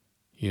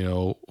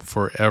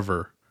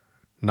 forever,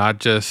 not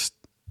just,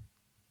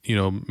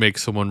 make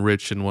someone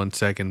rich in 1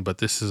 second, but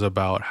this is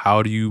about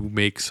how do you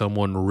make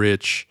someone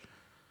rich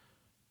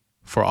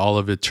for all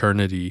of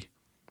eternity,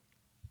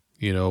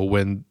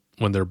 when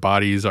their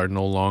bodies are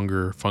no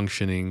longer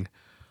functioning,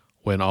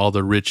 when all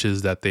the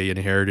riches that they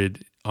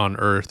inherited on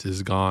earth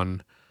is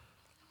gone,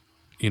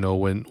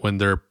 when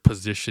their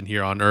position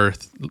here on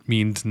earth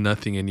means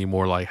nothing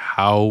anymore. Like,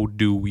 how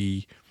do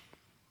we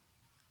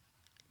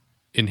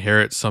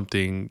inherit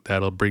something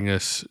that'll bring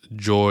us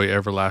joy,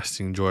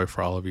 everlasting joy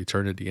for all of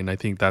eternity? And I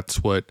think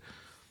that's what,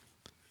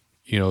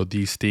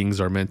 these things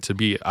are meant to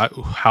be.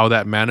 How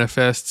that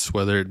manifests,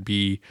 whether it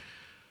be,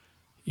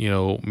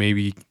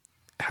 maybe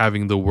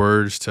having the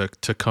words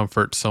to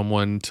comfort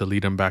someone, to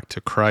lead them back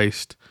to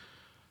Christ,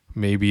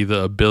 maybe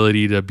the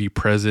ability to be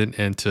present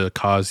and to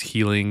cause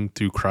healing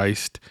through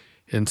Christ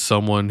in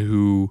someone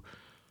who,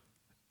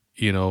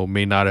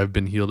 may not have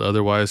been healed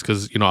otherwise.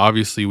 Because,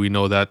 obviously we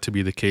know that to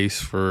be the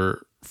case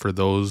for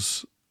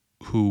those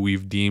who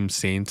we've deemed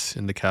saints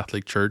in the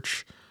Catholic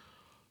Church.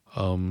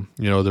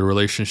 The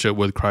relationship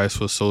with Christ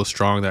was so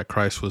strong that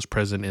Christ was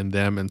present in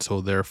them. And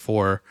so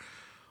therefore,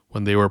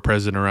 when they were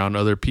present around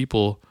other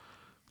people,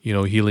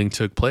 healing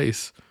took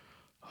place.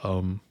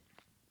 And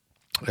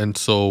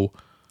so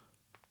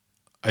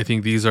I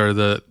think these are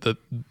the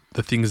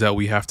things that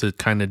we have to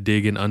kind of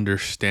dig and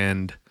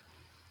understand,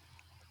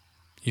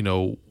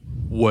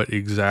 what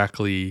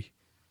exactly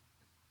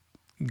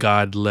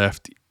God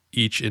left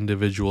each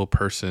individual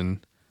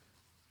person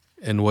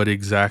and what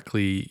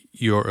exactly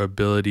your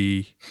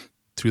ability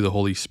through the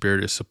Holy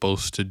Spirit is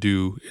supposed to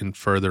do in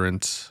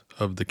furtherance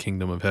of the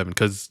kingdom of heaven.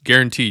 Because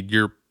guaranteed,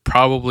 you're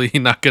probably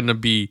not going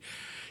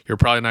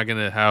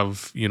to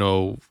have,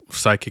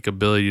 psychic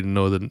ability to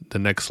know the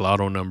next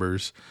lotto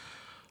numbers,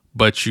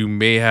 but you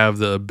may have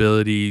the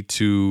ability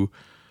to,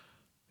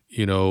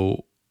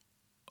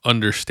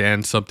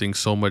 understand something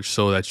so much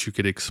so that you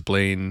could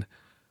explain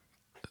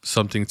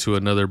something to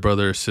another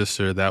brother or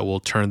sister that will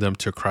turn them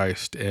to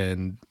Christ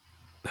and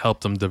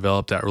help them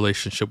develop that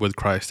relationship with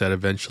Christ that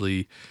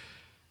eventually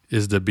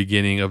is the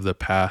beginning of the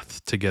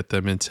path to get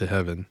them into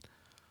heaven.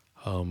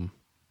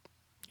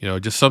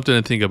 Just something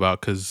to think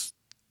about, because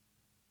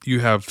you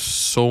have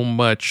so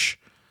much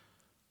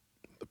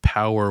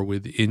power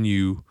within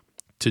you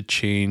to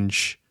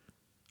change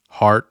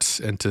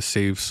hearts and to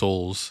save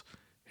souls.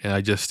 And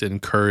I just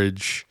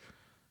encourage,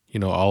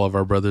 all of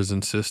our brothers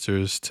and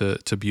sisters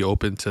to be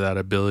open to that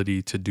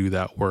ability to do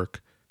that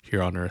work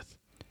here on earth.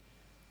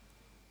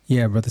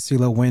 Yeah, Brother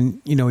CeeLo,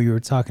 when, you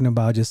were talking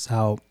about just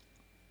how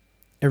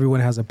everyone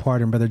has a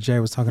part, and Brother Jay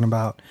was talking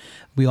about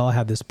we all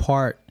have this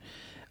part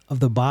of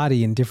the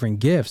body and different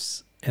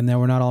gifts, and then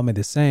we're not all made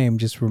the same,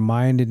 just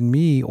reminded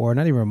me, or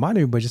not even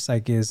reminded me, but just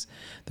like is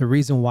the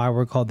reason why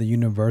we're called the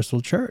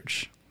universal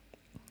church,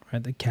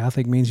 right? The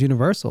Catholic means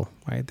universal,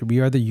 right? We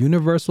are the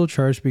universal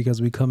church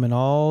because we come in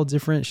all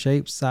different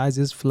shapes,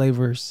 sizes,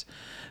 flavors.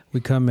 We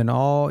come in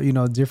all,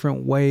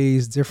 different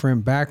ways,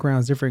 different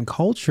backgrounds, different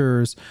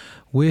cultures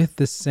with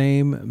the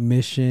same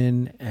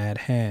mission at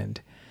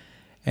hand.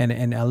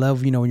 And I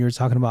love, when you were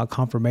talking about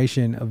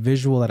confirmation, a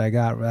visual that I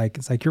got, like,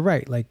 it's like, you're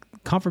right. Like,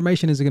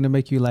 confirmation isn't going to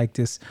make you like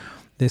this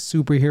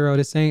superhero.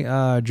 This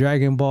ain't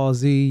Dragon Ball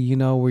Z,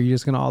 where you're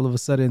just going to all of a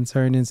sudden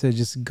turn into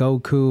just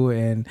Goku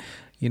and,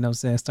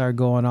 start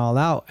going all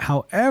out.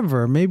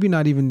 However, maybe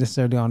not even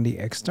necessarily on the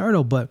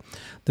external, but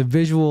the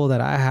visual that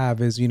I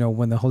have is,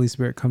 when the Holy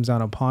Spirit comes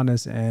down upon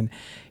us, and,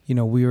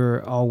 we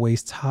are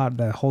always taught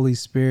that Holy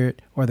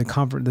Spirit, or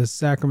the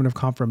sacrament of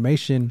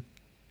confirmation,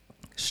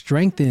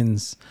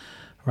 strengthens,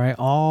 right,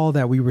 all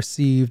that we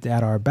received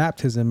at our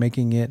baptism,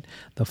 making it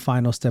the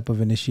final step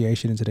of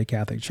initiation into the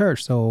Catholic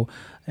Church. So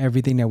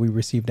everything that we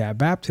received at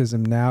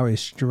baptism now is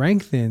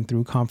strengthened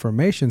through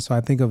confirmation. So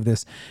I think of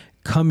this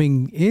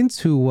coming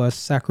into us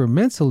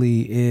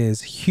sacramentally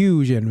is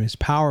huge and is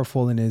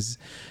powerful, and is,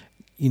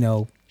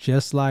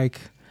 just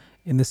like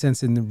in the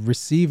sense in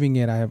receiving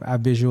it, I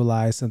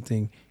visualize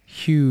something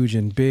huge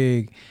and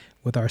big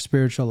with our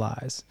spiritual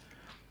eyes.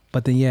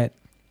 But then yet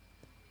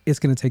it's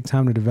going to take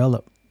time to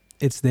develop.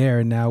 It's there,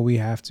 and now we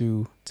have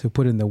to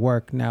put in the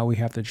work. Now we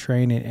have to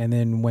train it. And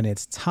then when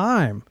it's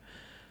time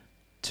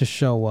to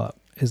show up,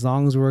 as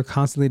long as we're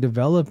constantly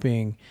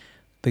developing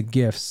the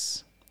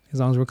gifts, as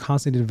long as we're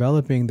constantly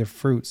developing the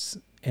fruits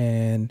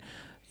and,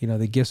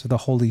 the gifts of the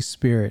Holy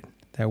Spirit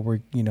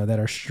that that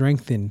are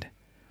strengthened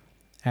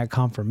at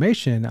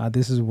confirmation,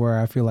 this is where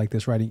I feel like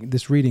this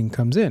reading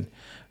comes in,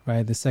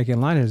 right? The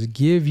second line is,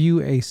 give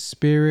you a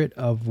spirit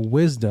of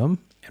wisdom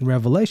and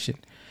revelation.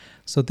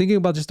 So thinking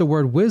about just the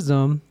word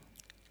wisdom,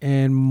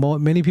 and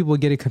many people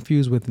get it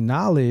confused with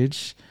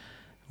knowledge,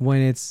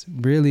 when it's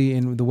really,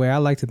 in the way I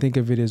like to think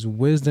of it, is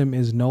wisdom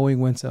is knowing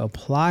when to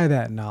apply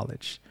that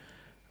knowledge,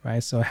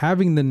 right? So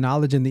having the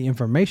knowledge and the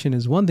information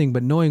is one thing,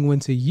 but knowing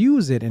when to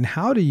use it and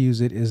how to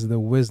use it is the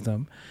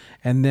wisdom.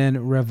 And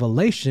then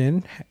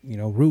revelation,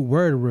 root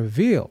word,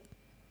 reveal.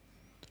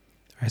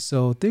 All right,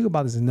 so think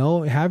about this,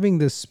 having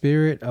the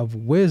spirit of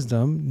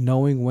wisdom,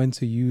 knowing when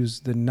to use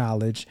the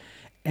knowledge,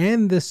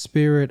 and the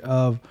spirit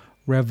of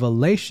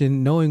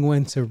revelation, knowing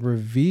when to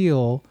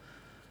reveal,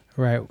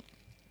 right,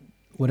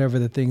 whatever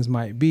the things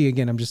might be.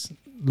 Again, I'm just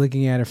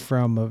looking at it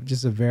from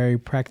just a very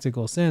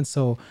practical sense.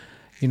 So,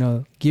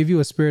 give you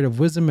a spirit of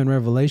wisdom and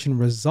revelation,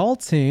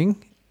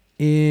 resulting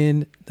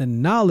in the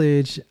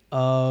knowledge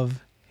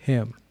of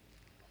Him.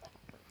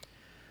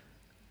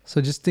 So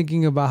just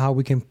thinking about how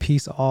we can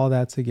piece all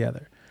that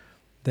together,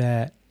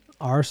 that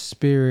our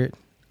spirit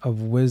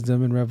of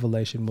wisdom and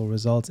revelation will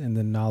result in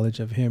the knowledge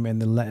of Him. And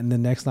the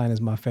next line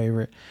is my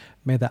favorite.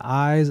 May the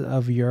eyes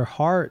of your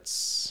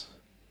hearts,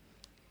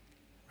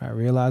 right?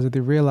 Realize what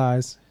they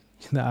realize,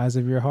 the eyes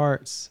of your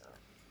hearts.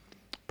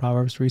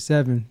 Proverbs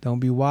 3:7. Don't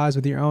be wise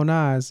with your own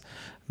eyes.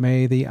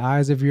 May the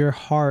eyes of your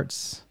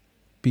hearts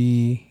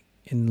be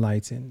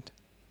enlightened.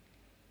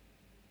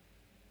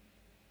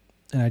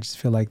 And I just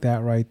feel like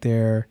that right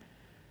there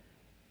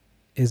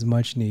is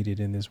much needed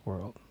in this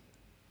world.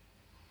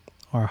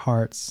 Our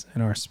hearts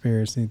and our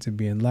spirits need to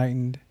be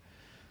enlightened.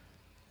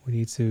 We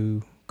need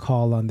to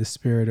call on the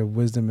spirit of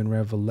wisdom and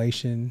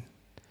revelation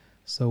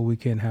so we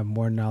can have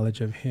more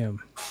knowledge of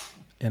Him.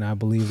 And I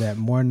believe that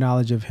more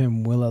knowledge of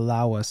Him will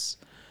allow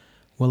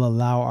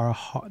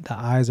the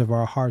eyes of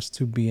our hearts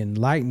to be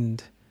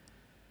enlightened,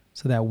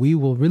 so that we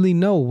will really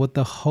know what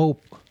the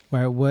hope,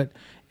 right? What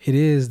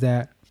is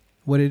the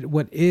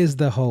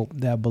hope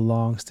that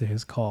belongs to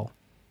His call,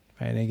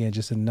 right? And again,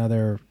 just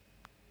another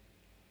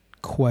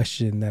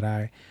question that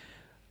I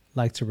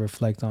like to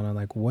reflect on,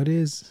 like, what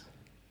is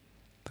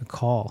the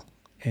call,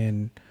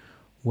 and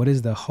what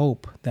is the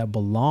hope that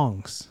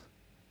belongs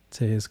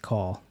to His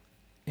call?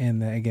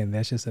 And again,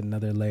 that's just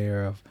another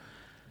layer of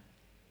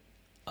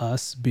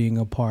us being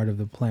a part of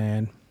the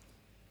plan,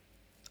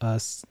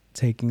 us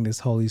taking this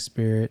Holy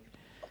Spirit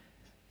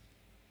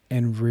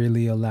and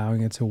really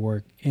allowing it to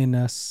work in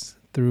us,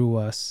 through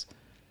us,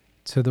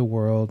 to the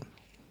world,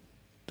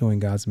 doing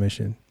God's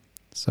mission.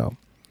 So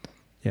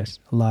yes,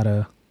 a lot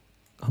of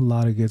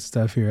good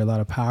stuff here, a lot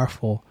of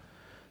powerful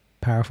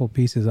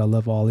pieces. I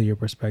love all of your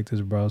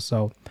perspectives, bro.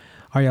 So, all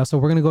right, y'all. So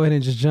we're going to go ahead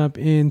and just jump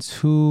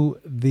into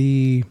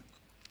the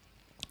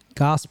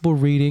gospel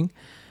reading.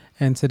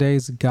 And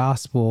today's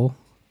gospel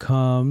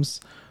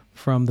comes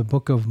from the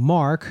book of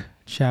Mark,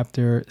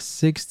 chapter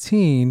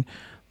 16,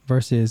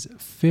 verses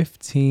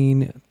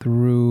 15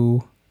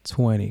 through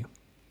 20.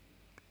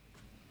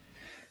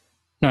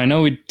 Now, I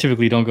know we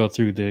typically don't go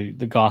through the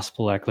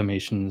gospel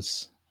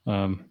acclamations,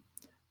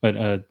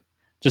 but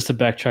just to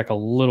backtrack a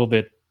little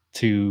bit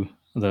to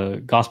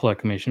the gospel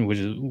acclamation, which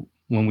is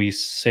when we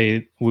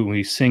sing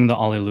the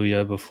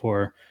Alleluia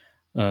before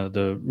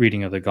the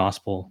reading of the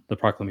gospel, the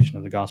proclamation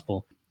of the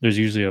gospel, there's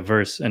usually a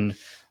verse. And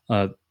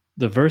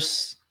the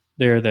verse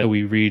there that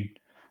we read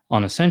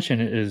on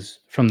Ascension is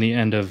from the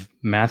end of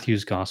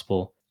Matthew's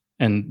gospel.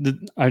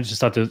 And I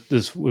just thought that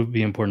this would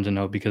be important to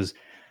know, because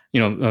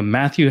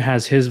Matthew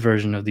has his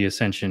version of the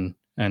ascension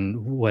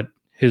and what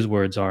his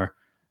words are,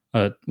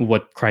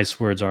 what Christ's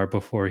words are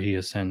before he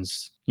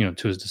ascends,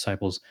 to his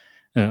disciples.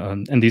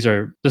 And this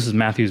is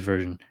Matthew's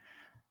version.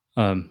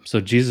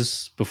 So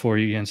Jesus, before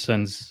he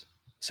ascends,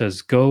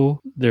 says,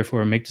 "Go,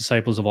 therefore, make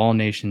disciples of all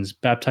nations,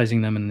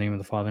 baptizing them in the name of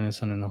the Father and the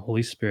Son and the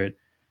Holy Spirit,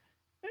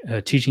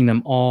 teaching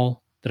them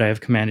all that I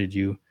have commanded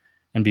you.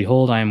 And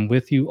behold, I am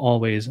with you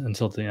always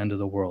until the end of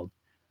the world."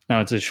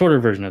 Now, it's a shorter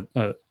version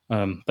of,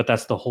 but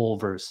that's the whole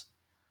verse.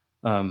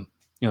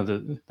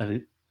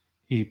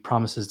 He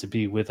promises to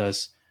be with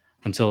us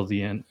until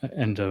the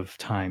end of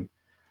time.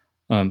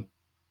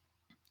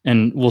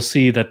 And we'll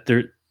see that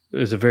there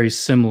is a very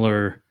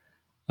similar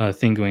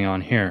thing going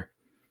on here.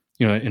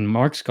 In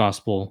Mark's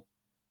gospel,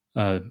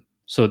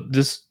 so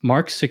this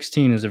Mark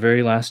 16 is the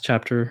very last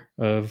chapter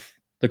of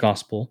the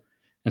gospel.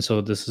 And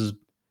so this is,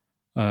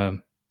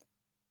 it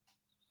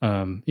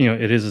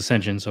is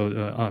ascension.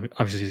 So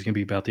obviously it's going to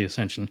be about the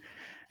ascension.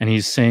 And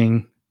he's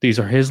saying these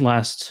are his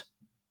last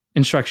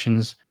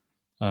instructions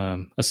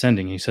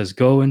ascending. He says,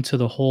 "Go into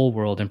the whole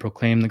world and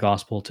proclaim the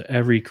gospel to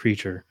every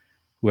creature.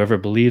 Whoever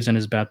believes and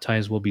is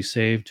baptized will be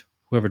saved.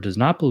 Whoever does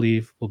not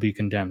believe will be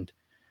condemned.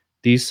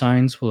 These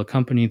signs will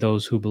accompany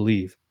those who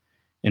believe.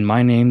 In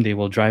my name they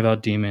will drive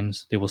out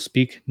demons. They will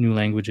speak new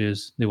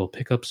languages. They will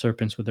pick up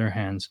serpents with their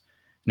hands.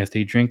 And if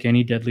they drink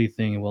any deadly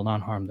thing, it will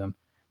not harm them.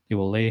 They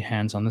will lay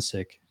hands on the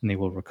sick and they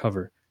will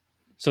recover."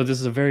 So this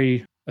is a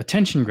very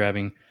attention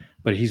grabbing,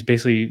 but he's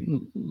basically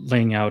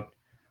laying out,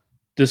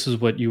 this is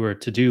what you are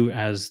to do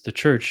as the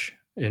church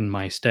in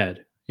my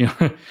stead.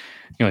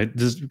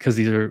 This, because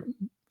these are,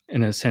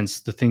 in a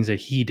sense, the things that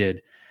he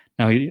did.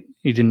 Now he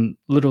didn't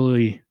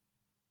literally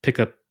pick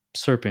up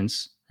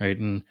serpents, right?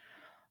 And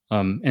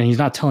he's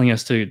not telling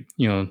us to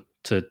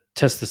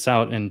test this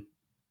out and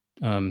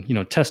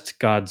test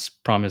God's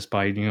promise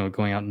by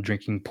going out and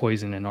drinking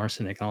poison and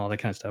arsenic and all that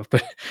kind of stuff.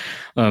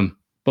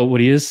 But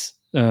what he is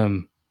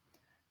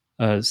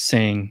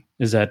saying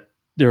is that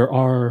there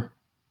are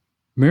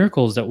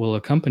miracles that will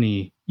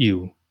accompany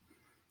you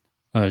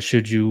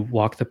should you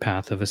walk the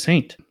path of a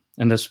saint.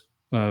 And that's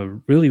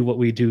really what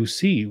we do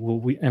see,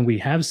 we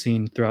have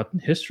seen throughout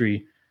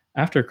history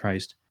after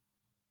Christ.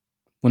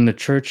 When the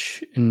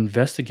church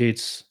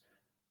investigates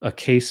a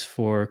case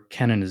for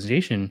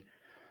canonization,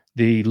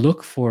 they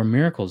look for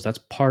miracles. That's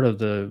part of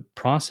the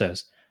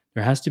process.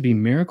 There has to be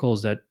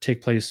miracles that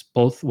take place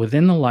both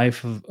within the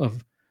life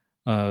of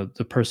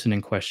the person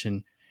in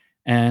question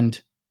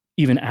and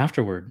even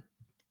afterward.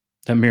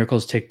 That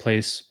miracles take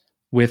place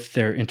with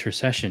their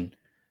intercession.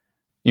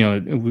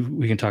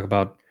 We can talk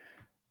about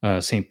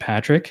St.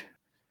 Patrick.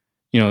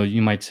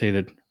 You might say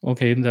that,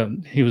 okay,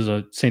 he was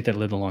a saint that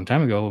lived a long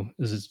time ago.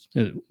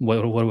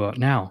 What about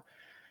now?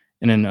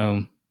 And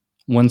then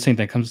one saint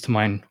that comes to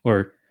mind,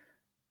 or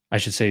I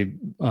should say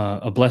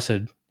a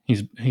blessed,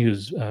 he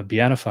was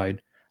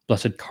beatified,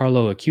 Blessed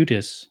Carlo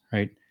Acutis,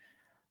 right?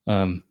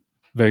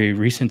 Very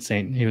recent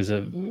saint. He was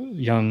a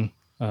young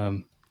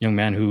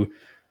man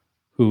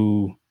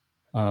who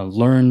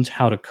learned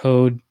how to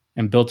code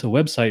and built a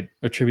website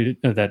attributed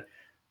that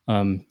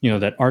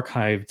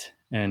archived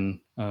and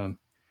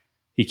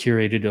he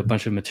curated a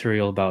bunch of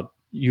material about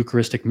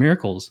Eucharistic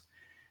miracles,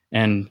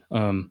 and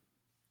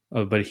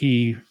but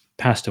he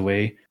passed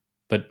away.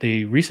 But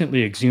they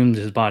recently exhumed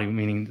his body,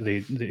 meaning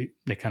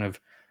they kind of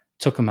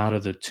took him out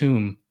of the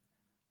tomb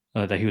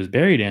that he was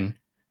buried in,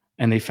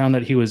 and they found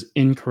that he was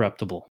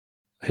incorruptible.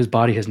 His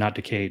body has not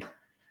decayed,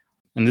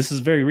 and this is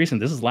very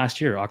recent. This is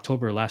last year,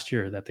 October last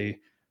year, that they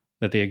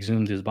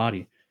exhumed his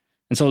body.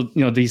 And so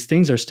these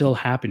things are still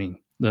happening.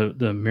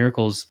 The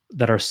miracles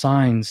that are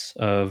signs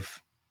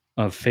of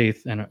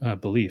faith and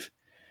belief.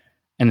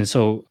 And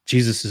so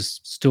Jesus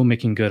is still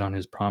making good on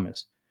his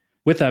promise.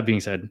 With that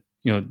being said,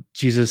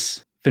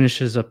 Jesus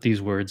finishes up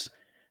these words.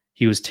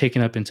 He was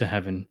taken up into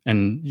heaven.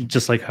 And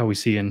just like how we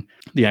see in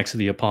the Acts of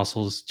the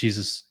Apostles,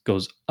 Jesus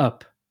goes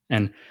up.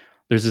 And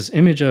there's this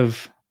image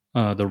of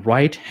the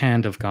right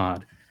hand of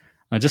God.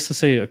 Just to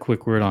say a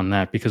quick word on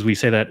that, because we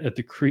say that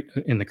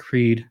in the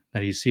creed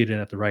that he's seated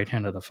at the right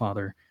hand of the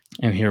Father.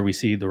 And here we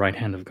see the right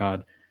hand of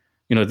God.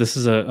 This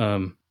is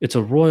it's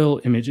a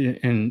royal image,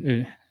 and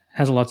it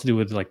has a lot to do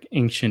with like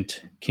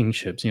ancient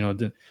kingships.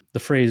 The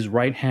phrase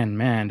right hand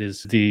man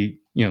is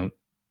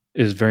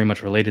very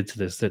much related to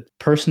this. That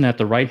person at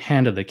the right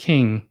hand of the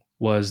king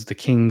was the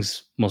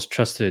king's most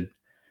trusted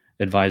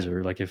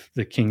advisor. Like if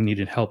the king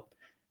needed help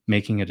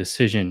making a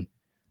decision,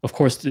 of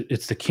course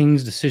it's the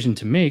king's decision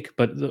to make,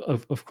 but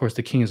of course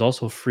the king is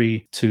also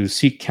free to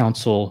seek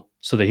counsel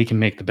so that he can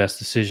make the best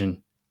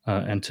decision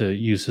and to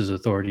use his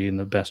authority in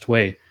the best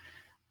way.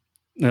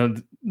 Now,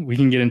 we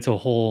can get into a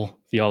whole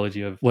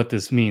theology of what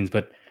this means,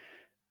 but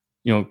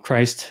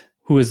Christ,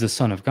 who is the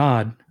Son of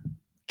God,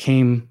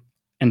 came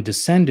and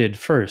descended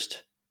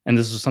first. And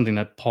this is something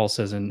that Paul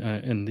says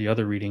in the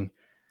other reading,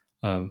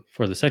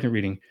 for the second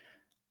reading.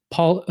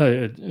 Paul,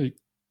 the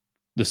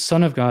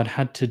Son of God,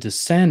 had to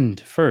descend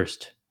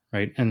first,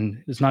 right?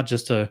 And it's not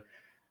just a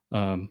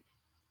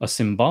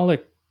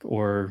symbolic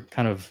or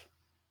kind of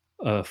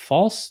a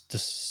false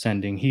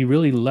descending. He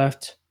really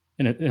left,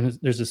 and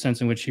there's a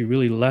sense in which he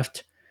really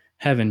left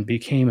heaven,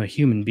 became a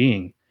human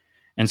being.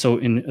 And so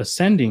in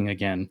ascending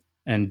again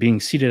and being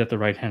seated at the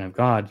right hand of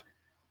God,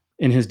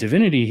 in his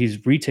divinity,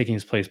 he's retaking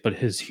his place, but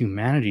his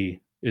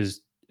humanity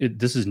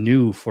this is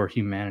new for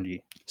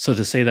humanity. So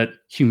to say that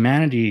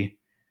humanity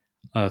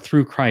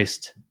through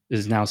Christ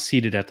is now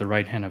seated at the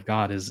right hand of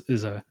God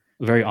is a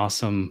very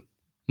awesome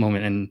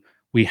moment. And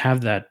we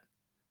have that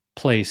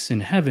place in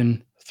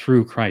heaven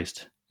through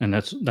Christ. And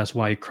that's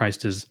why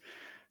Christ is,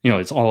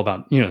 it's all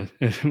about,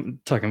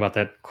 talking about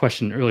that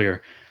question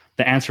earlier,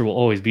 the answer will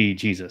always be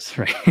Jesus,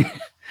 right?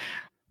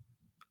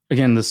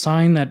 Again, the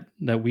sign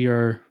that we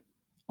are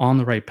on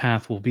the right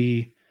path will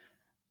be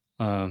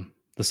the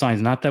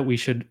signs, not that we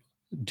should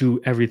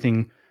do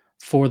everything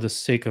for the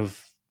sake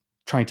of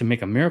trying to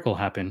make a miracle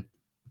happen.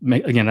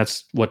 Again,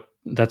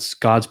 that's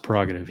God's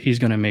prerogative. He's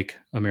going to make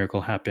a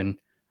miracle happen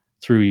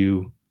through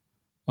you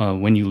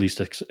when you least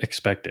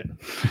expect it.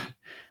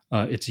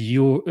 It's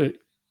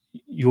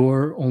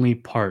your only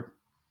part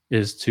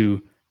is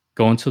to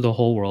go into the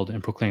whole world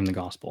and proclaim the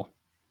gospel.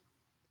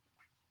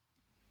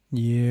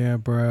 Yeah,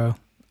 bro.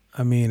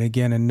 I mean,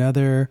 again,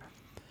 another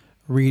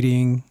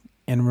reading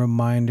and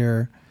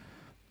reminder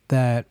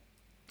that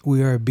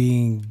we are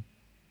being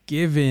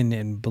given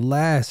and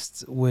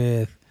blessed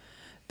with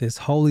this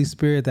Holy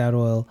Spirit that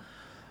will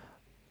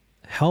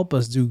help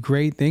us do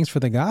great things for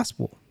the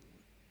gospel.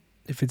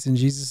 If it's in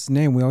Jesus'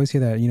 name, we always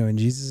hear that, in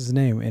Jesus'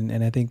 name.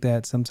 And I think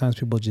that sometimes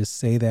people just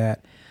say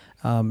that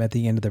at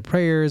the end of the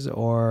prayers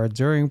or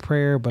during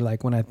prayer. But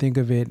like when I think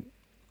of it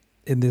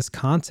in this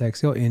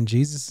context, in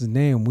Jesus'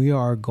 name, we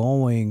are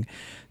going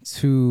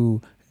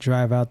to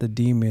drive out the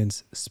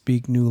demons,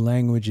 speak new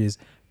languages,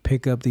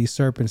 pick up these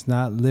serpents,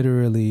 not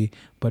literally,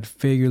 but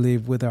figuratively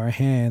with our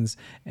hands.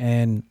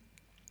 And,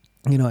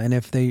 and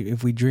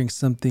if we drink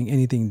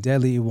anything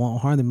deadly, it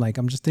won't harm them. Like,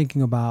 I'm just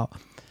thinking about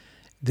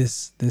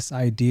this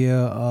idea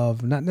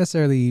of not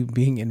necessarily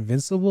being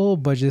invincible,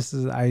 but just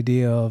this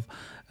idea of,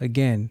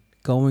 again,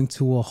 going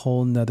to a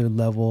whole nother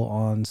level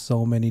on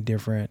so many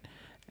different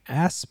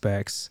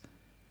aspects.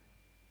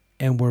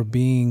 And we're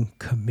being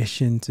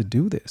commissioned to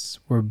do this.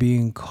 We're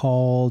being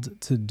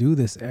called to do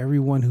this.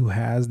 Everyone who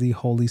has the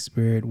Holy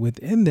Spirit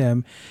within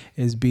them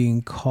is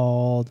being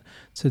called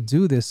to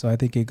do this. So I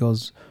think it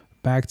goes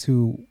back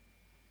to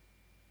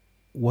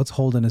what's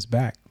holding us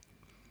back.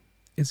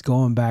 It's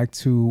going back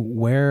to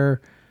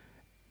where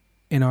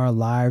in our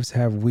lives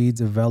have we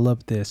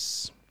developed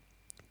this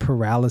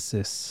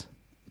paralysis,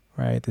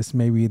 right? This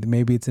maybe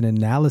it's an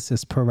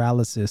analysis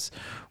paralysis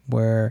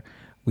where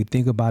we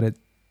think about it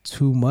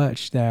too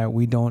much that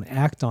we don't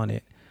act on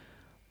it.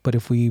 But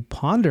if we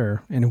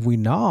ponder and if we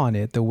gnaw on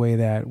it the way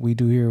that we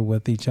do here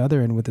with each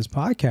other and with this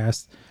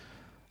podcast,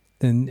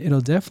 then it'll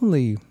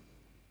definitely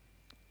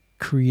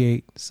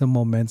create some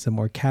momentum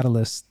or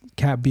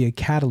be a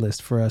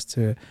catalyst for us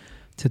to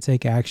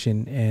take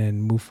action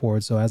and move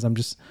forward. So as I'm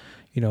just,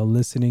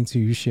 listening to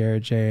you share,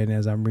 Jay, and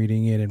as I'm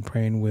reading it and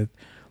praying with,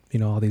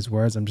 all these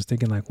words, I'm just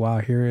thinking like, wow,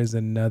 here is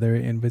another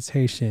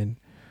invitation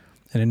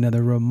and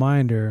another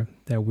reminder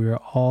that we're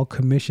all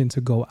commissioned to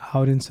go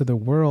out into the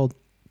world,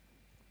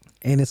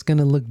 and it's going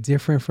to look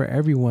different for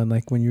everyone.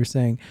 Like when you're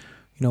saying,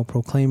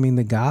 proclaiming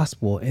the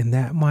gospel, and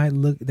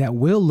that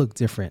will look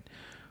different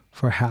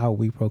for how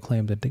we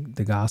proclaim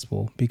the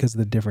gospel because of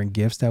the different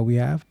gifts that we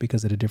have,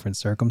 because of the different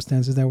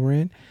circumstances that we're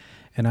in.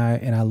 And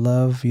I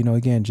love,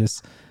 again,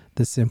 just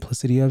the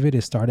simplicity of it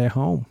is start at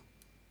home.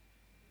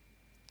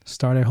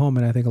 Start at home.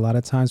 And I think a lot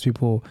of times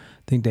people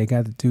think they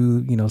got to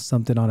do,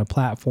 something on a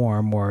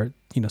platform or,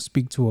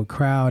 speak to a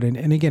crowd.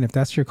 And again, if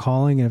that's your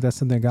calling and if that's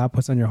something God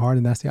puts on your heart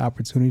and that's the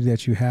opportunity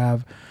that you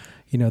have,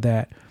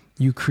 that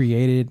you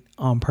created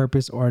on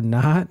purpose or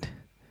not,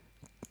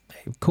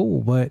 hey, cool.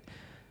 But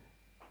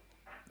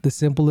the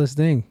simplest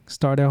thing,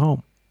 start at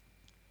home.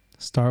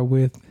 Start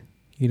with,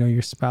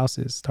 your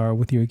spouses, start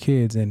with your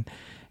kids. And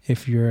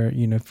if you're,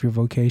 if your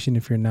vocation,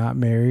 if you're not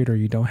married or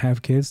you don't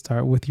have kids,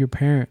 start with your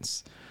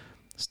parents.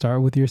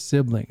 Start with your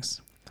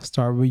siblings,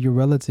 start with your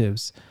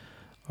relatives,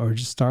 or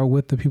just start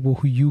with the people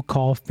who you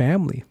call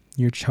family,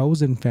 your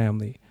chosen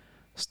family.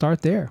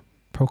 Start there,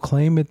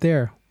 proclaim it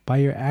there by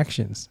your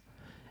actions,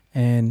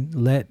 and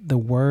let the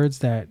words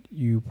that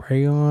you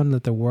pray on,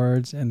 let the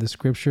words and the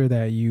scripture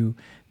that you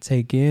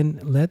take in,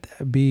 let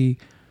that be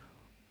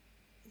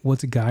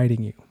what's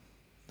guiding you.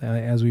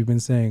 As we've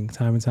been saying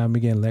time and time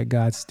again, let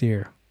God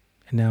steer.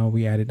 And now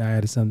I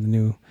added something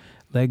new.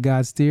 Let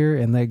God steer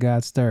and let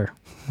God stir.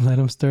 Let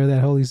him stir that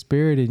Holy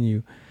Spirit in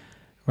you,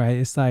 right?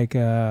 It's like,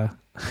 I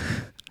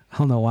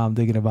don't know why I'm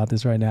thinking about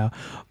this right now,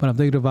 but I'm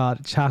thinking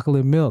about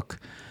chocolate milk.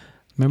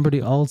 Remember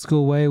the old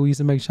school way we used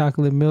to make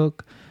chocolate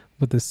milk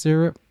with the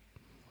syrup,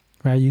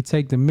 right? You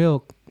take the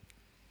milk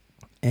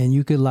and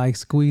you could like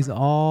squeeze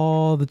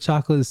all the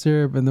chocolate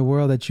syrup in the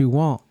world that you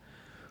want.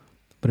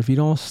 But if you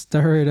don't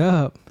stir it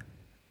up,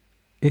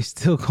 it's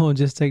still going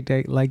to just take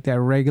that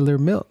regular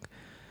milk.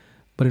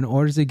 But in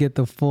order to get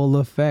the full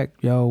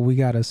effect, we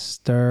got to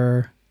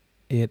stir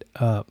it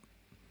up.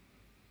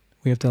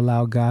 We have to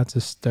allow God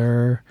to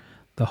stir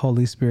the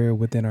Holy Spirit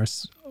within our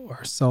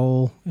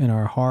soul, in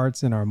our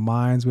hearts, in our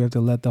minds. We have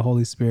to let the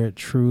Holy Spirit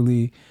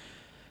truly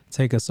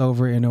take us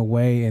over in a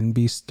way and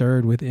be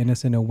stirred within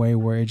us in a way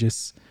where it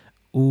just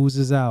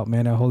oozes out,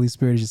 man. The Holy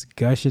Spirit is just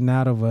gushing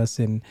out of us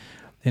and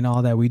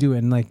all that we do.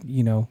 And like,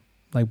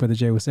 like Brother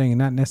Jay was saying,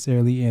 not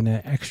necessarily in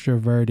an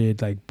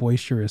extroverted, like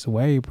boisterous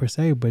way per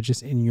se, but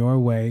just in your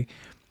way,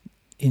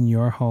 in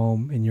your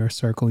home, in your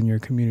circle, in your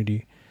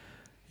community.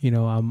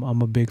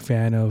 I'm a big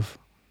fan of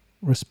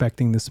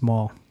respecting the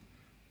small.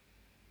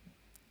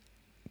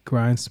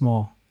 Grind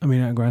small. I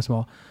mean, not grind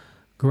small.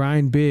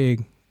 Grind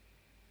big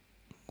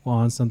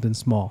on something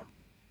small.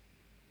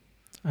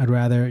 I'd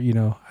rather,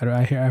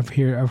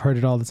 I've heard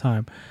it all the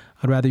time.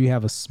 I'd rather you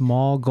have a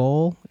small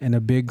goal and a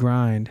big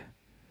grind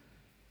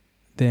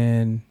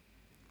than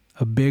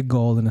a big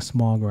goal and a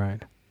small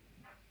grind.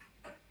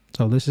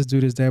 So let's just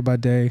do this day by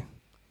day,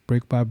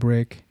 brick by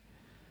brick,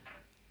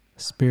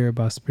 spirit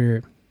by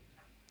spirit.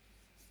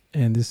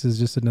 And this is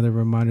just another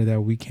reminder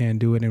that we can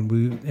do it,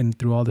 and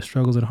through all the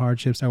struggles and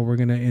hardships that we're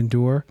going to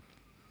endure,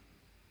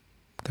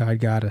 God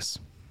got us.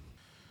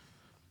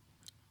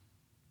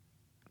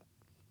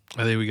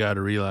 I think we got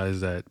to realize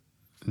that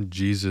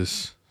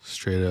Jesus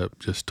straight up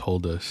just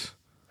told us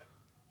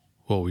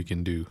what we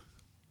can do.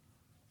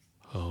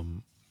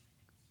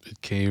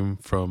 It came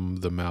from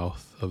the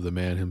mouth of the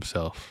man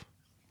himself.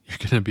 You're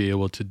going to be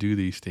able to do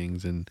these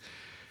things. And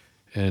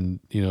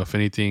if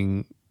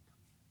anything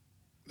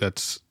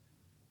that's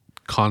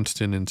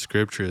constant in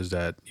scripture is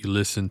that you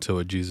listen to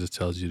what Jesus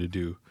tells you to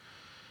do.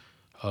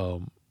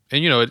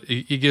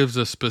 He gives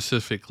a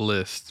specific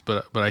list,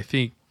 but I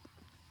think,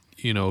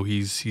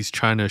 he's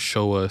trying to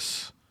show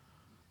us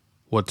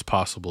what's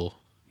possible,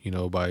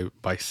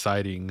 by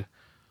citing,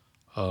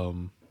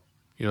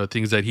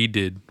 things that he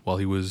did while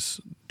he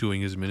was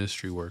doing his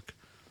ministry work.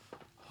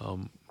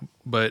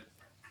 But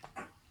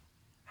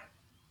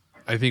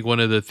I think one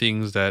of the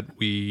things that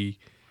we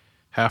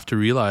have to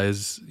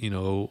realize,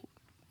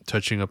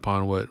 touching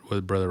upon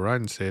what Brother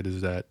Ryan said,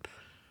 is that,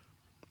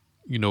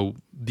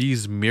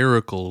 these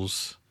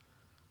miracles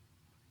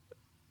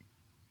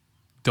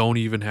don't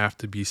even have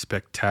to be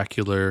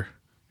spectacular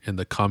in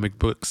the comic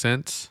book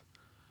sense,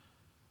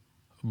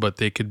 but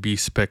they could be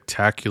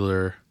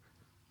spectacular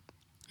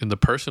in the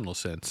personal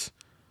sense.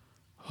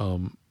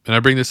 And I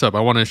bring this up.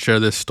 I want to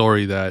share this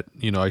story that,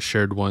 I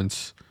shared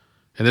once.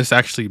 And this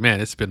actually, man,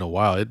 it's been a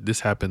while. This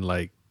happened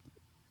like,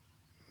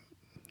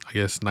 I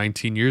guess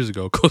 19 years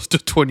ago, close to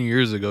 20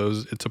 years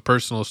ago. It's a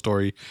personal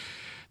story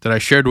that I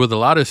shared with a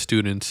lot of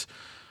students,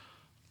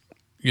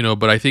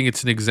 but I think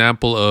it's an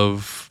example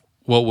of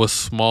what was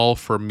small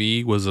for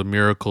me was a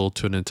miracle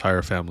to an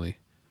entire family,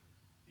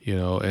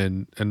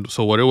 and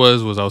so what it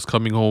was I was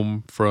coming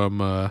home from,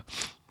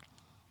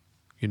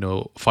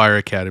 Fire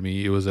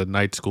Academy. It was a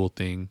night school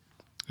thing.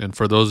 And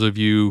for those of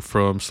you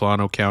from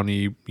Solano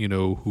County,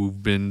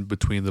 who've been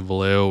between the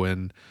Vallejo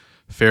and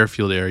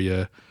Fairfield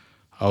area,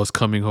 I was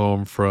coming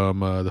home from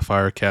the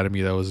Fire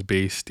Academy that was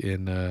based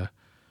in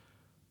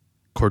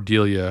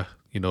Cordelia.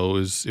 It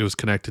was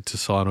connected to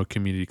Solano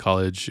Community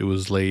College. It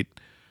was late.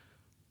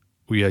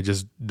 We had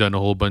just done a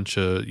whole bunch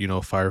of,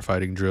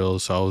 firefighting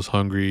drills. So I was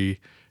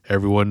hungry.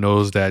 Everyone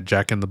knows that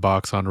Jack in the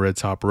Box on Red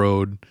Top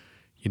Road,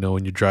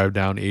 when you drive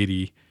down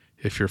 80,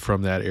 if you're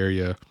from that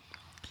area.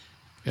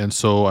 And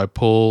so I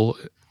pull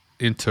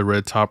into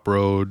Red Top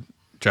Road.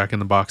 Jack in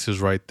the Box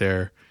is right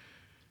there.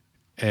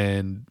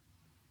 And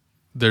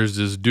there's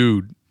this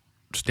dude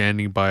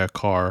standing by a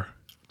car,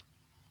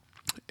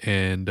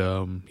 and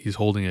he's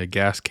holding a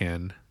gas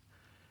can.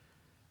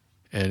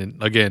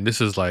 And again, this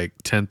is like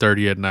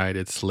 10:30 at night.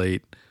 It's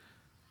late.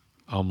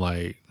 I'm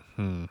like,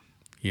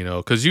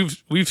 because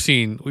we've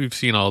seen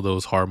all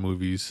those horror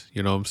movies.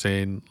 You know what I'm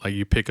saying? Like,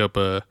 you pick up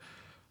a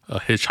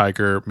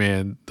hitchhiker,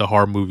 man, the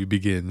horror movie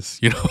begins.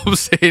 You know what I'm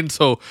saying?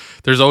 So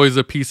there's always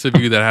a piece of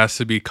you that has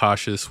to be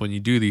cautious when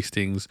you do these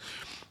things.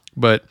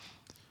 But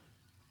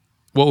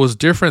what was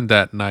different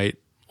that night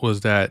was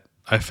that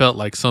I felt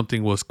like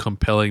something was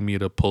compelling me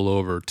to pull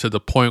over, to the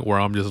point where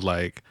I'm just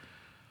like,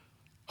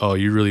 oh,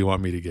 you really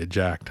want me to get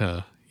jacked,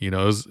 huh? It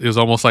was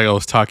almost like I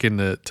was talking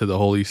to the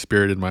Holy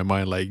Spirit in my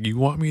mind, like, you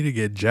want me to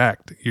get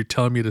jacked? You're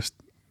telling me to,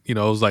 it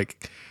was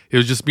like, it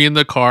was just me in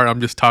the car.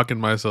 I'm just talking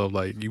to myself,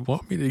 like, you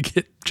want me to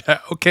get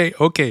jacked?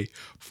 Okay,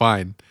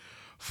 fine.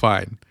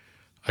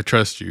 I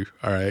trust you.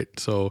 All right.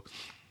 So,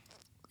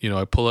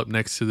 I pull up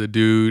next to the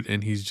dude,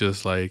 and he's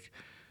just like,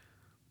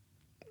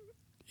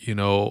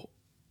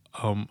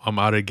 I'm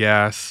out of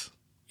gas.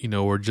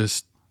 We're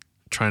just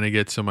trying to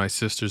get to my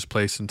sister's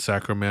place in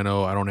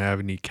Sacramento. I don't have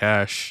any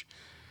cash.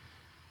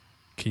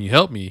 Can you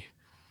help me?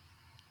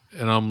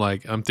 And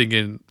I'm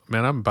thinking,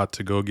 man, I'm about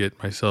to go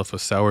get myself a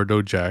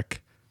sourdough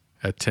jack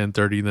at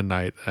 10:30 in the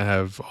night. I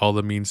have all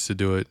the means to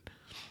do it.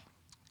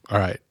 All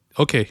right.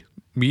 Okay.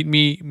 Meet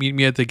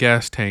me at the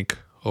gas tank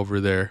over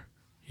there,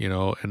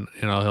 and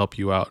I'll help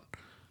you out,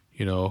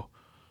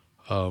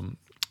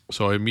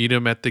 So I meet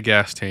him at the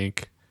gas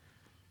tank,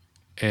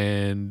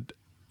 and,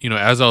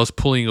 as I was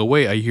pulling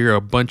away, I hear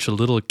a bunch of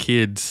little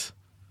kids,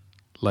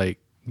 like,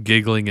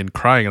 giggling and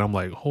crying. And I'm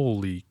like,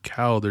 holy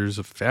cow, there's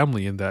a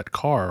family in that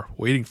car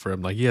waiting for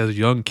him. Like, he has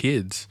young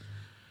kids.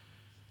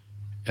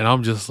 And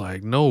I'm just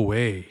like, no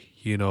way.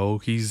 You know,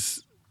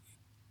 he's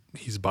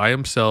by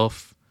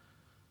himself,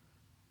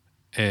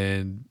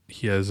 and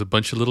he has a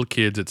bunch of little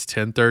kids. It's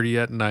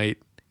 10:30 at night.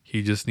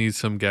 He just needs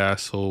some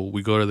gas. So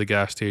we go to the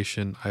gas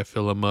station. I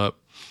fill him up,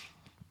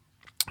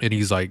 and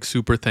he's like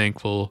super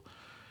thankful.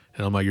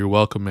 And I'm like, you're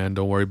welcome, man.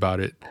 Don't worry about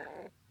it.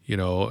 You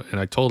know, and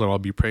I told him I'll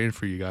be praying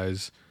for you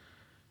guys.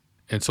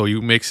 And so he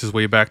makes his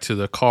way back to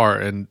the car.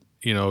 And,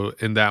 you know,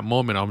 in that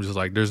moment, I'm just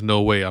like, there's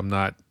no way I'm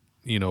not,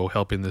 you know,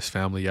 helping this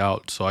family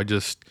out. So I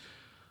just,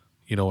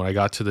 you know, when I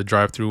got to the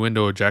drive-through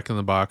window of Jack in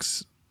the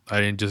Box, I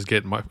didn't just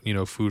get my, you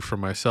know, food for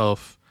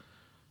myself.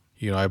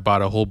 You know, I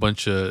bought a whole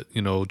bunch of,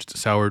 you know,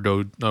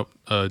 sourdough,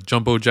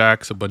 jumbo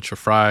jacks, a bunch of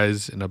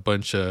fries, and a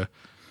bunch of,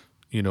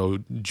 you know,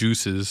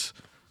 juices,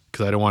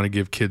 because I don't want to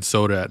give kids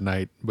soda at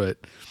night. But,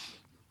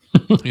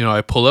 you know,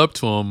 I pull up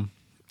to him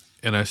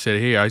and I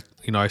said, hey,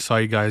 I saw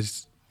you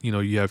guys, you know,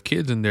 you have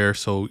kids in there.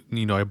 So,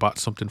 you know, I bought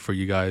something for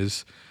you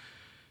guys.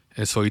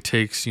 And so he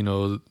takes, you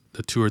know,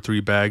 the 2 or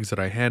 3 bags that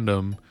I hand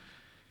him.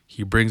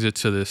 He brings it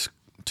to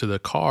the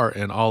car,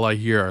 and all I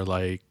hear are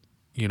like,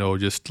 you know,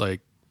 just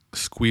like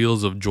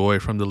squeals of joy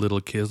from the little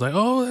kids. Like,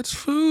 oh, that's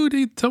food.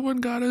 Someone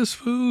got us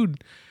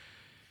food.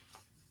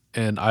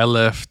 And I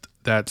left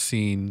that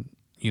scene,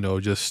 you know,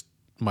 just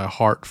my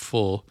heart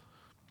full.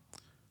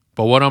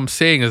 But what I'm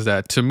saying is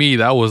that to me,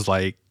 that was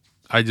like,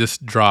 I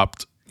just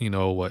dropped, you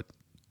know, what,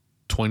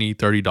 $20,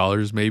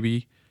 $30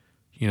 maybe,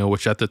 you know,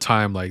 which at the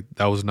time, like,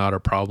 that was not a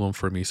problem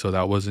for me. So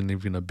that wasn't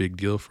even a big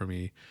deal for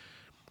me.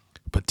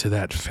 But to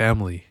that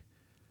family,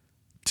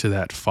 to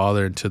that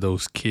father, and to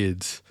those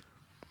kids,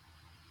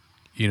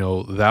 you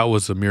know, that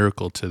was a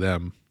miracle to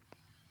them.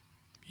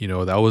 You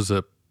know, that was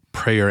a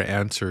prayer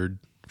answered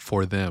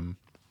for them.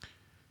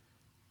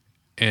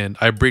 And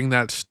I bring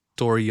that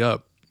story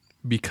up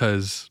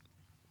because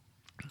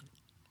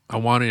I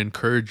want to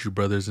encourage you,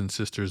 brothers and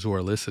sisters who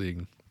are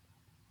listening,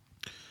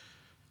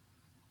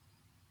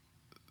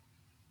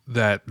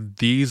 that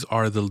these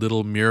are the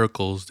little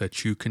miracles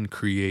that you can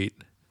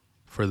create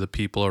for the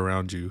people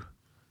around you.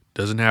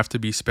 Doesn't have to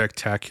be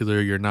spectacular.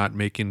 You're not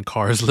making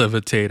cars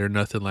levitate or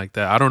nothing like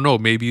that. I don't know.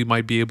 Maybe you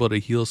might be able to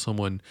heal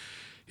someone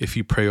if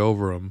you pray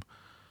over them.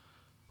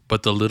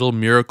 But the little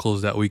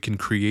miracles that we can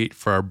create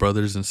for our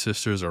brothers and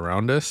sisters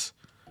around us,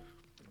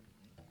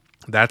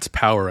 that's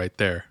power right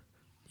there.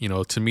 You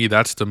know, to me,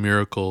 that's the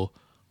miracle,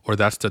 or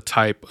that's the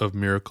type of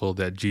miracle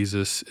that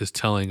Jesus is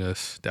telling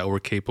us that we're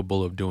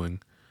capable of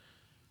doing.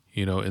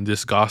 You know, in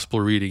this gospel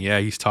reading, yeah,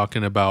 he's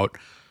talking about,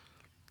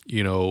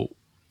 you know,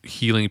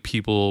 healing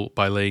people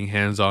by laying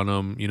hands on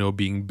them, you know,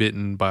 being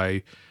bitten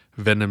by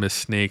venomous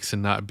snakes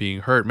and not being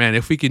hurt. Man,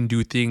 if we can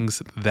do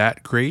things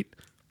that great,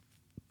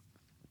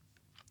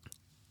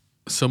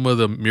 some of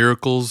the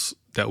miracles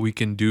that we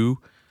can do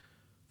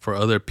for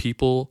other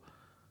people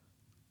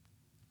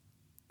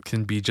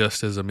can be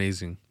just as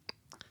amazing.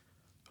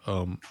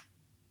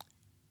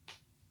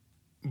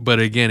 But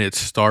again, it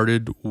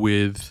started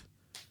with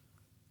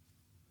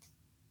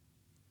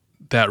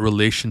that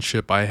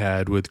relationship I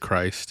had with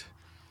Christ.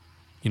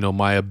 You know,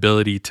 my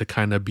ability to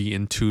kind of be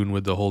in tune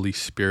with the Holy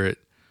Spirit,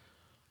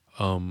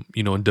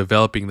 you know, and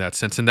developing that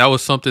sense. And that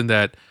was something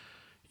that,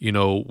 you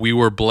know, we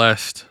were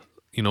blessed,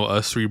 you know,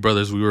 us 3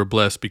 brothers, we were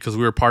blessed because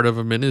we were part of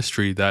a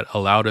ministry that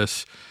allowed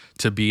us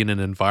to be in an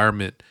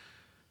environment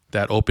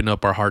that opened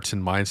up our hearts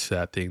and minds to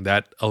that thing,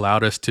 that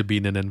allowed us to be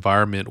in an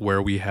environment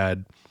where we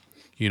had,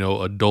 you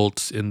know,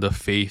 adults in the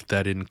faith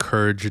that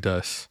encouraged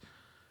us,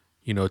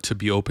 you know, to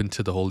be open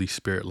to the Holy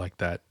Spirit like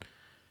that.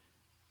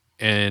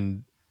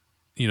 And,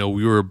 you know,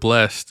 we were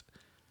blessed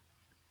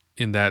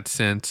in that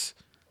sense.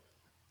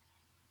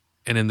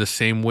 And in the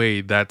same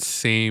way, that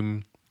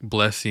same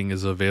blessing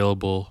is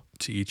available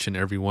to each and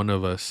every one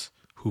of us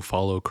who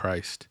follow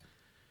Christ.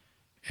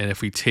 And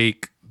if we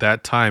take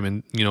that time,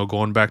 and, you know,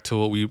 going back to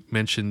what we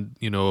mentioned,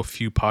 you know, a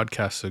few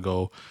podcasts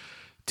ago,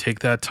 take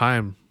that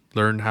time,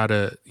 learn how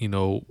to, you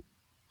know,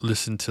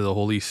 listen to the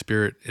Holy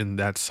Spirit in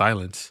that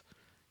silence.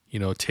 You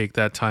know, take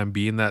that time,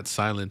 be in that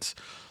silence,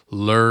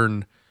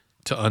 learn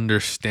to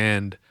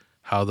understand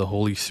how the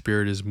Holy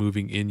Spirit is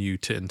moving in you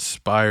to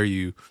inspire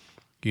you,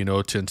 you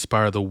know, to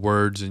inspire the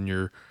words in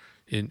your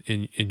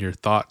in your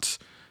thoughts,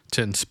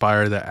 to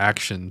inspire the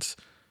actions,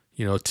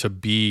 you know, to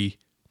be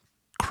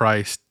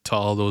Christ to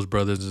all those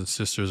brothers and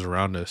sisters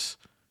around us.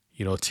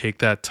 You know, take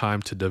that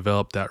time to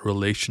develop that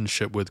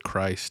relationship with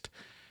Christ.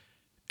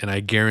 And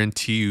I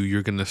guarantee you,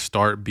 you're going to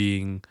start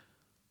being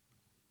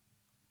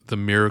the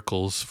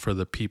miracles for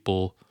the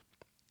people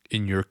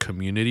in your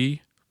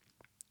community,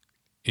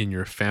 in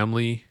your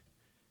family,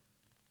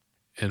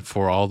 and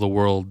for all the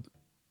world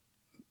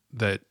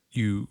that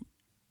you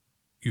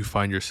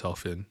find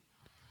yourself in.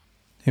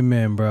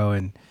 Amen, bro.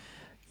 And,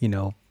 you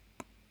know,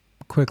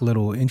 quick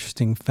little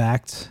interesting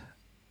fact,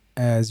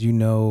 as you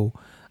know,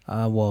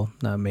 well,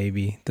 not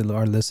maybe,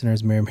 our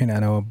listeners may or may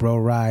not know, Bro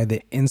Rye,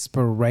 the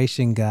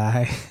inspiration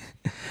guy,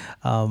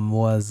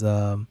 was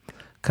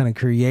kind of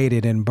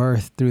created and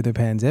birthed through the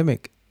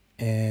pandemic.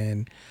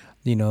 And,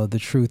 the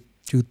truth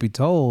be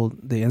told,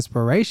 the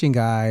inspiration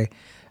guy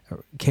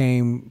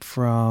came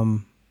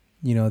from,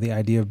 the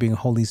idea of being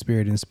Holy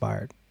Spirit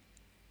inspired.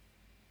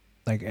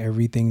 Like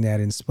everything that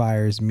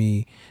inspires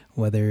me,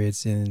 whether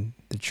it's in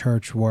the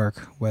church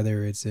work,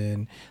 whether it's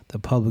in the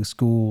public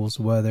schools,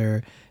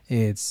 whether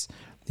it's,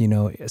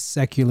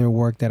 secular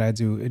work that I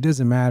do, it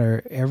doesn't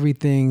matter.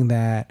 Everything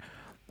that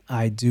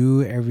I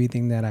do,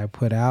 everything that I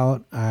put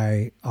out,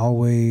 I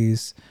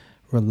always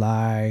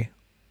rely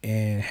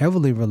and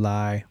heavily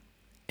rely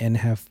and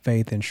have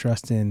faith and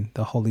trust in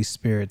the Holy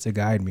Spirit to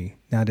guide me.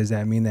 Now, does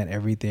that mean that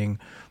everything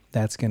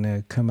that's going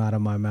to come out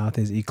of my mouth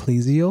is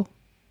ecclesial?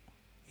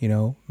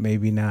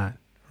 Maybe not,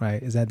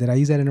 right? Did I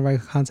use that in the right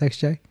context,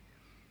 Jay?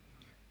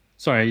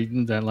 Sorry,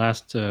 that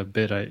last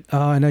bit,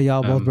 I know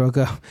y'all both broke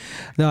up.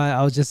 No,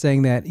 I was just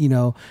saying that,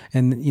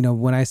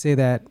 when I say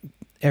that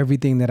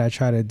everything that I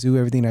try to do,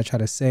 everything I try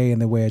to say,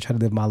 and the way I try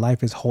to live my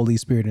life is Holy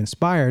Spirit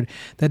inspired,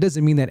 that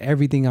doesn't mean that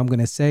everything I'm going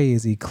to say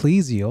is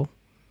ecclesial.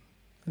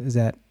 Is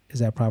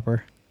that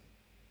proper?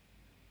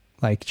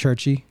 Like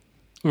churchy?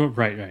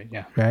 Right,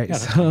 yeah. Right. Yeah,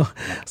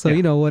 So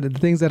yeah. What the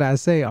things that I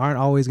say aren't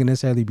always going to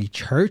necessarily be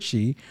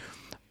churchy,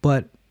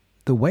 but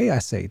the way I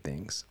say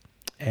things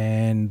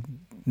and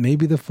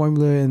maybe the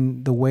formula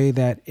and the way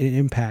that it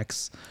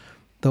impacts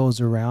those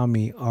around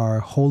me are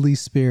Holy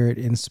Spirit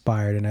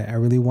inspired. And I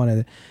really want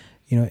to,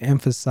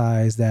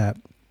 emphasize that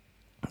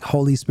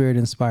Holy Spirit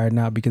inspired,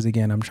 not because,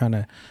 again, I'm trying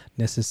to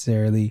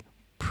necessarily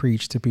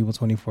preach to people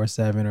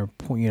 24/7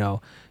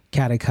 or,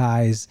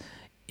 catechize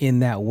in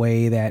that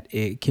way that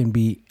it can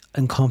be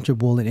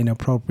uncomfortable and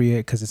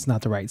inappropriate because it's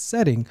not the right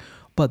setting.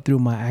 But through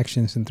my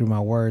actions and through my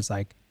words,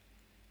 like,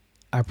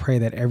 I pray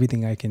that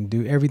everything I can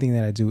do, everything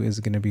that I do is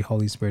going to be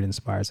Holy Spirit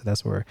inspired. So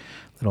that's where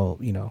little,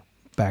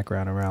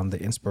 background around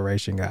the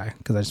inspiration guy,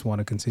 because I just want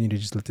to continue to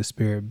just let the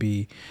Spirit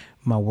be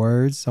my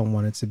words. I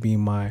want it to be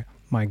my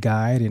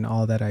guide in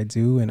all that I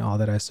do and all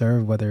that I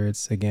serve, whether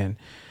it's, again,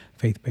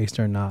 faith-based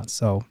or not.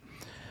 So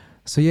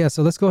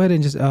let's go ahead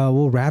and just,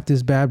 we'll wrap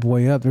this bad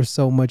boy up. There's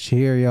so much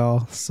here,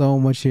 y'all. So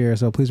much here.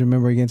 So please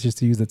remember, again, just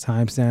to use the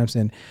timestamps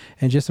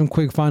and just some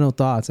quick final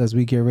thoughts as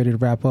we get ready to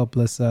wrap up.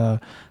 Let's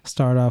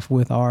start off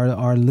with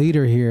our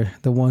leader here,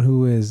 the one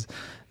who is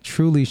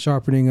truly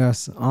sharpening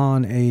us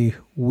on a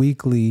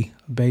weekly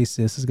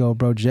basis. Let's go,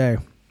 bro, Jay.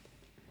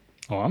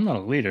 Oh, I'm not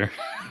a leader.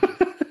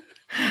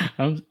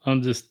 I'm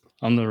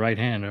the right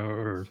hand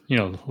or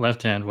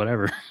left hand,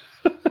 whatever.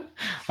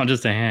 I'm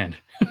just a hand.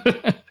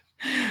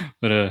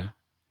 But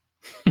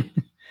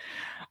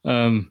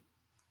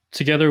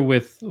together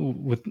with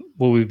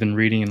what we've been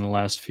reading in the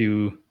last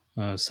few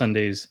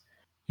Sundays,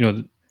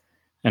 and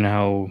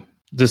how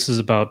this is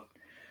about,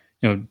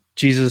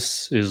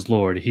 Jesus is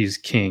Lord, he's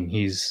King,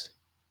 he's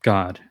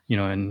God,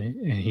 and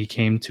he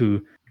came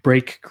to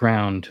break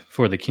ground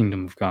for the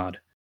kingdom of God.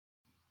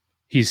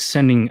 He's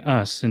sending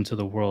us into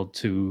the world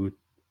to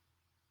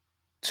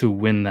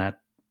win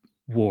that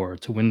war,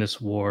 to win this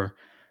war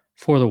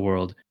for the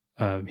world.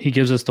 He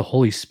gives us the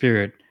Holy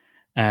Spirit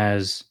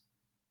as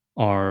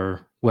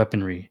our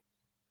weaponry.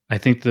 I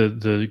think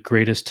the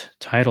greatest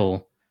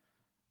title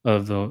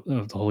of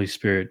the Holy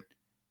Spirit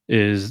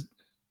is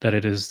that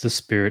it is the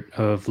spirit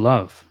of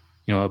love,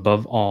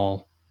 above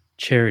all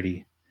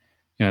charity.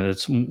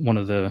 That's one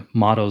of the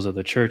mottos of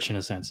the church, in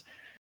a sense.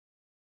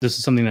 This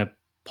is something that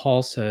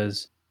Paul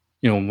says,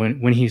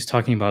 when he's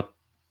talking about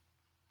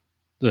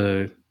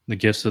the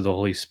gifts of the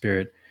Holy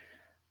Spirit.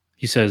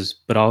 He says,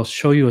 but I'll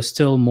show you a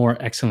still more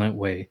excellent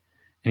way.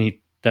 And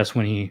that's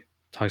when he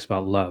talks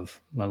about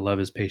love. Love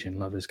is patient.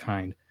 Love is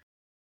kind.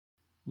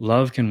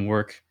 Love can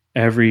work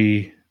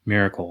every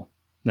miracle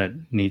that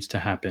needs to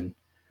happen.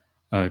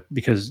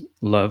 Because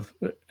love,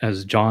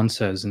 as John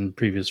says in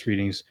previous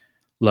readings,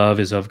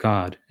 love is of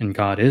God and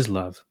God is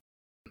love.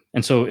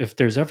 And so if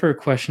there's ever a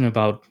question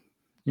about,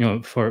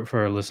 for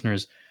our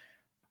listeners,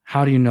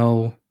 how do you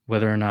know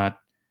whether or not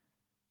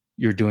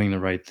you're doing the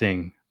right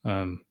thing?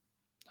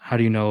 How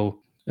do you know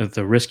if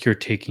the risk you're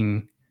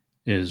taking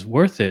is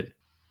worth it?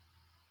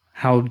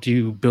 How do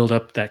you build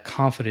up that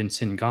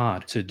confidence in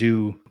God to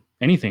do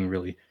anything,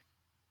 really?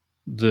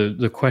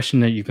 The question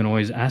that you can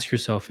always ask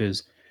yourself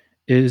is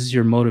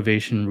your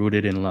motivation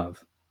rooted in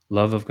love?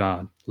 Love of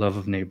God, love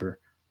of neighbor,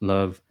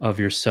 love of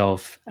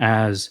yourself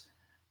as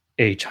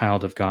a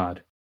child of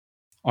God?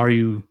 Are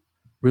you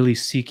really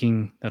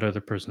seeking that other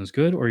person's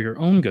good or your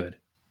own good?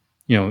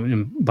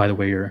 And by the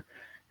way, you're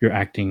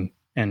acting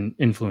and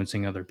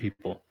influencing other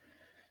people.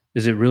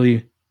 Is it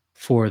really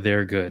for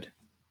their good?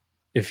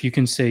 If you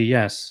can say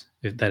yes,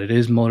 that it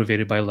is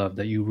motivated by love,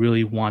 that you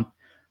really want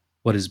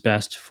what is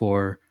best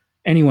for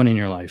anyone in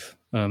your life,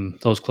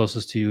 those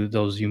closest to you,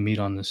 those you meet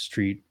on the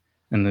street,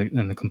 and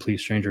the complete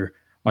stranger,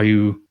 are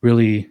you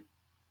really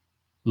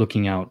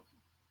looking out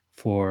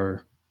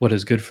for what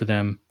is good for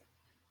them?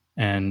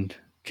 And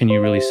can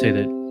you really say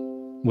that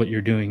what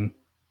you're doing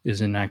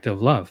is an act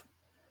of love?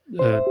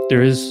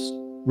 There is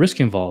risk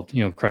involved.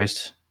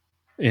 Christ,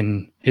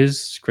 in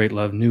his great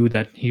love, knew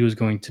that he was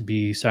going to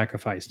be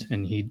sacrificed,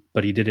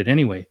 but he did it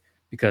anyway.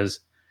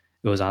 because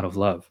it was out of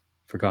love.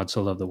 For God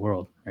so loved the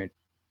world, right?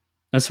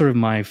 That's sort of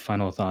my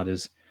final thought,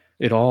 is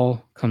it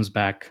all comes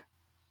back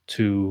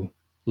to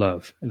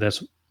love.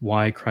 That's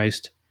why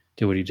Christ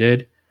did what he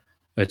did.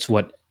 It's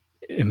what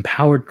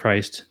empowered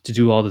Christ to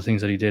do all the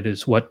things that he did.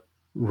 It's what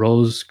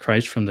rose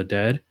Christ from the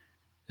dead.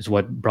 It's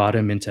what brought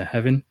him into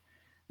heaven.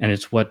 And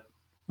it's what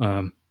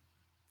it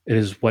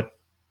is what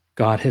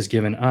God has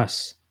given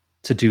us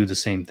to do the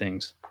same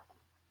things.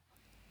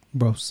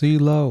 Bro,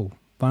 CeeLo,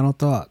 final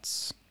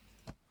thoughts.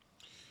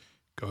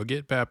 Go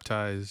get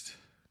baptized.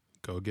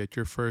 Go get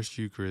your first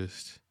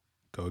Eucharist.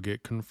 Go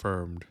get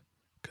confirmed,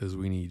 because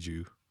we need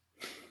you.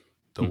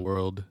 The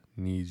world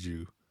needs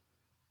you.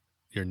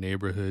 Your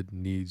neighborhood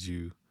needs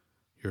you.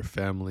 Your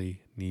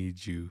family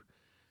needs you.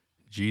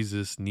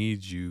 Jesus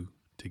needs you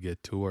to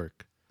get to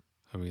work.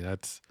 I mean,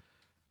 that's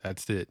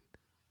it.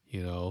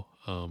 You know,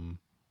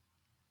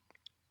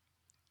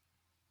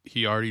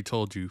 he already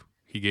told you.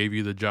 He gave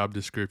you the job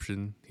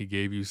description. He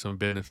gave you some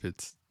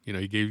benefits. You know,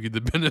 he gave you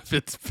the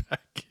benefits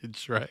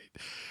package, right?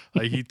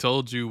 Like, he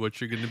told you what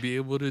you're going to be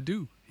able to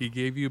do. He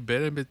gave you a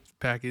benefits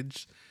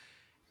package,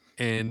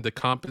 and the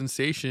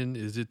compensation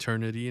is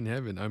eternity in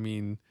heaven. I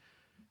mean,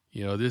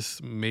 you know,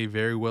 this may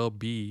very well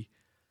be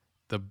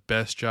the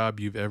best job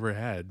you've ever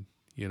had,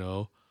 you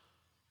know.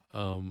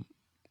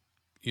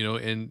 You know,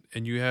 and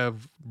you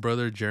have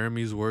Brother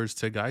Jeremy's words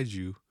to guide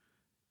you,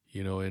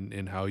 you know,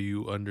 and how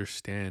you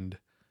understand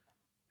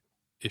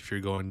if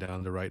you're going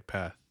down the right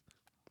path.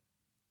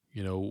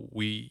 You know,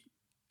 we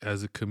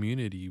as a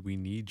community, we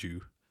need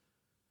you.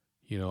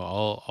 You know,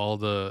 all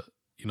the,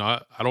 you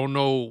know, I don't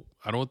know,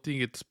 I don't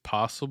think it's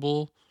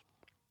possible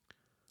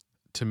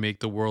to make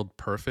the world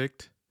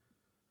perfect,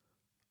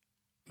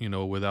 you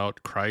know,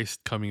 without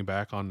Christ coming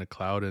back on the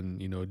cloud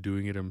and, you know,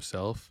 doing it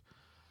himself.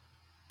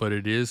 But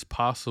it is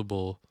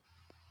possible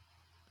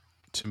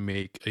to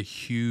make a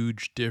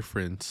huge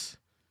difference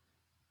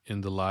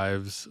in the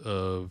lives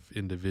of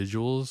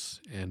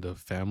individuals and of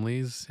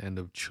families and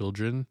of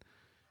children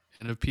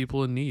and of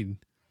people in need.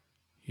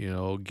 You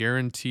know,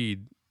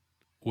 guaranteed,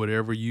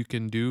 whatever you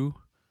can do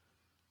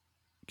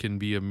can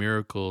be a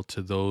miracle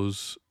to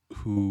those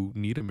who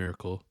need a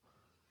miracle,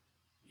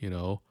 you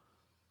know.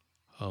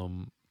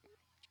 And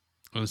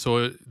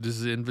so this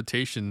is an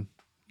invitation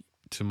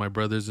to my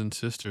brothers and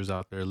sisters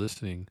out there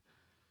listening.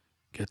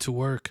 Get to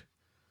work.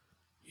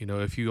 You know,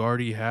 if you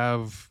already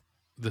have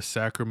the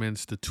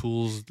sacraments, the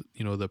tools,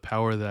 you know, the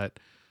power that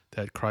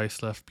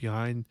Christ left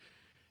behind,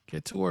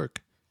 get to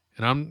work.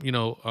 And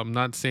I'm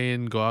not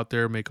saying go out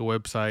there, make a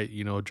website,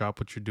 you know, drop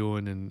what you're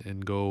doing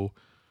and go,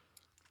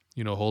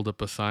 you know, hold up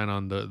a sign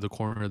on the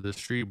corner of the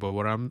street. But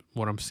what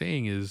I'm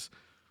saying is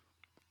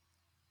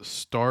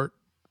start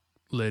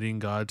letting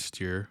God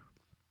steer.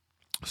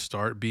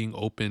 Start being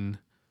open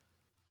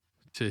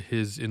to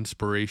his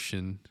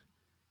inspiration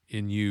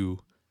in you,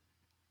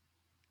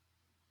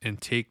 and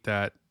take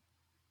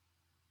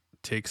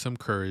some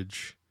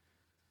courage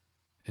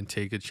and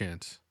take a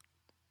chance.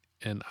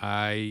 And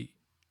I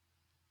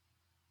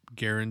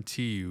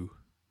guarantee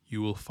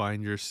you will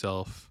find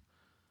yourself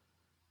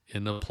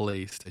in a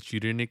place that you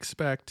didn't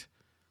expect,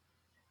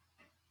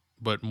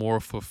 but more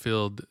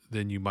fulfilled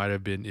than you might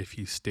have been if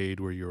you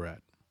stayed where you're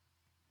at.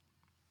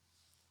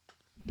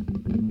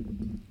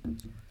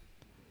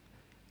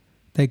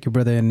 Thank you,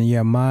 brother. And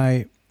yeah,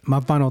 my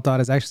final thought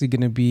is actually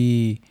going to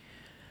be,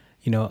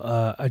 you know,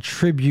 a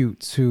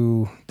tribute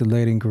to the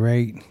late and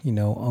great, you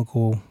know,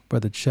 Uncle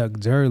Brother Chuck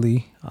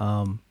Durley.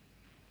 One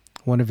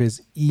of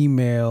his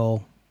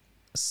email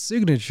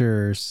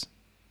signatures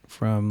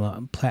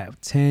from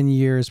 10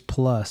 years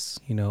plus,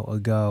 you know,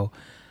 ago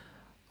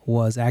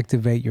was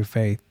 "Activate your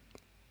faith."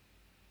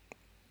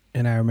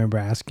 And I remember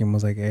asking him,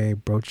 was like, "Hey,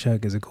 bro,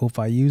 Chuck, is it cool if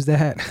I use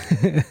that?"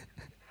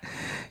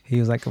 He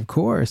was like, "Of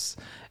course."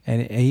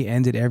 And he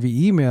ended every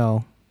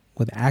email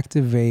with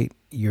 "Activate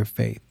your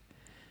faith."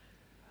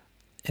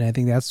 And I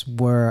think that's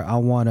where I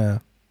want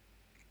to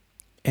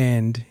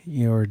end,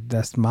 you know,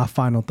 that's my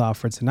final thought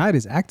for tonight,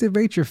 is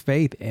activate your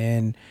faith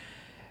and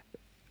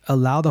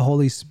allow the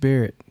Holy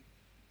Spirit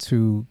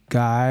to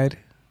guide,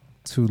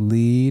 to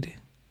lead.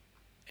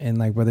 And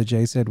like Brother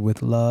Jay said,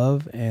 with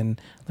love. And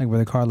like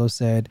Brother Carlos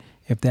said,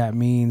 if that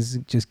means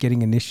just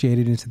getting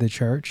initiated into the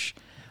church,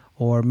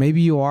 or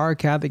maybe you are a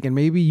Catholic and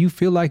maybe you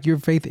feel like your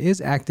faith is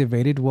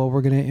activated, well,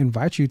 we're going to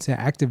invite you to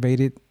activate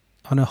it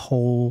on a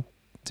whole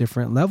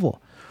different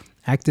level.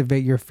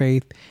 Activate your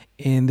faith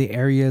in the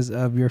areas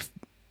of your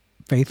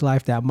faith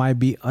life that might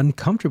be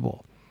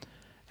uncomfortable.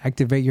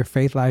 Activate your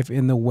faith life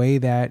in the way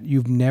that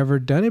you've never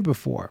done it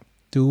before.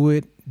 Do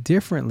it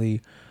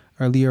differently.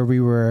 Earlier, we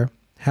were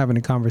having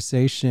a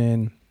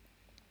conversation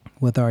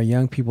with our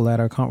young people at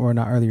our or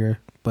not earlier,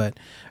 but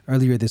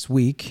earlier this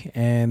week,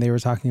 and they were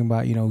talking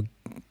about, you know,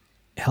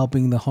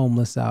 helping the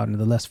homeless out and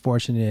the less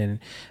fortunate, and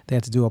they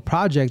had to do a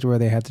project where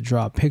they had to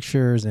draw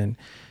pictures and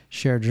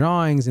share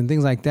drawings and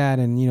things like that.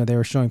 And, you know, they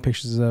were showing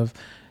pictures of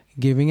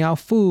giving out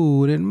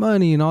food and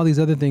money and all these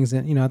other things.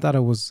 And, you know, I thought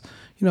it was,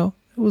 you know,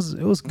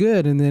 was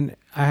good. And then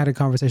I had a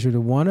conversation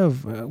with one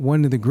of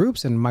the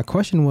groups, and my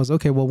question was,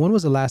 okay, well, when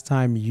was the last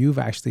time you've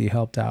actually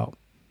helped out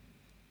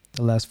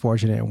the less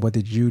fortunate, and what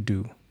did you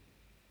do?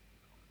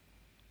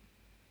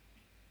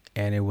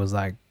 And it was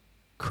like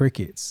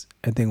crickets.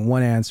 I think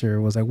one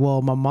answer was like,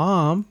 well, my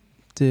mom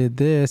did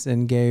this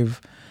and gave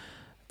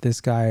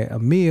this guy a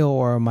meal,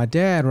 or my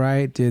dad,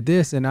 right, did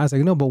this. And I was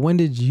like, no, but when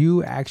did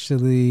you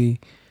actually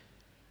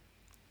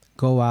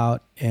go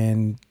out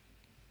and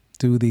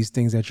do these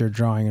things that you're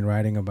drawing and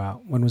writing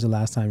about? When was the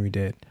last time you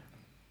did?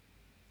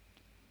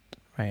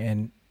 Right.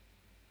 And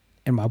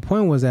my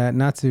point was that,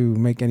 not to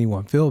make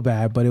anyone feel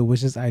bad, but it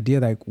was just the idea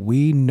like,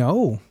 we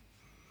know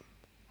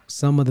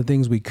some of the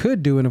things we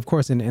could do. And of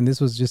course, and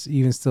this was just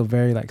even still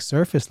very like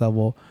surface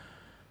level,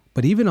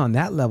 but even on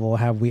that level,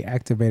 have we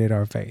activated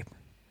our faith?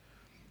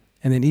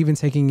 And then even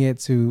taking it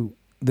to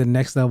the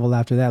next level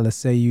after that, let's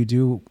say you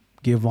do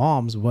give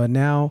alms, but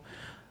now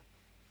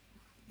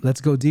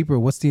let's go deeper.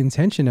 What's the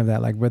intention of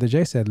that? Like Brother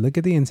Jay said, look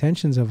at the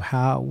intentions of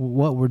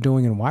what we're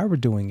doing and why we're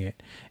doing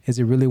it. Is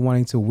it really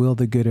wanting to will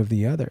the good of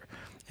the other?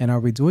 And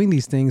are we doing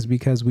these things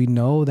because we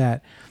know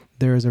that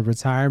there is a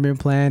retirement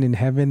plan in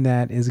heaven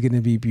that is going to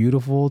be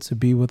beautiful, to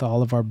be with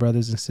all of our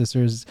brothers and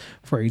sisters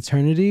for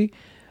eternity,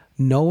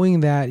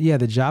 knowing that, yeah,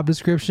 the job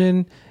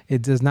description,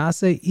 it does not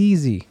say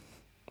easy.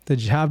 The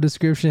job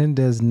description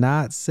does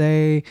not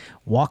say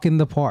walk in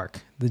the park.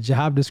 The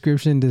job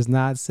description does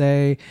not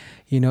say,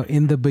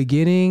 in the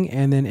beginning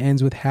and then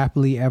ends with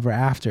happily ever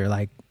after.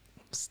 Like,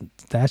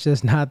 that's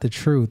just not the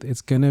truth.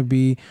 It's going to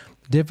be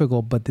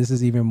difficult, but this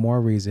is even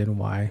more reason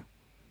why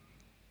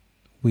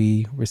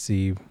we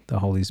receive the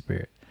Holy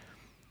Spirit.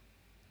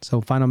 So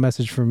final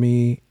message for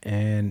me,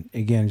 and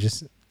again,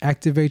 just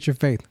activate your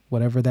faith,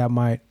 whatever that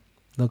might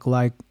look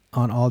like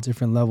on all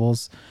different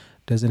levels.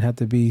 Doesn't have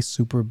to be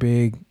super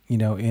big,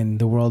 in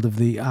the world of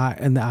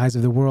in the eyes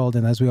of the world.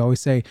 And as we always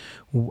say,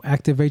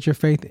 activate your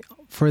faith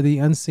for the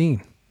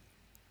unseen,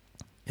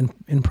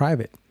 in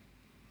private.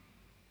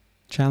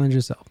 Challenge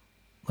yourself.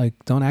 Like,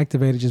 don't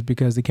activate it just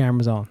because the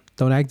camera's on.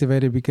 Don't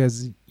activate it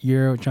because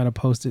you're trying to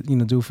post it,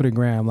 do it for the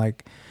gram.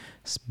 Like,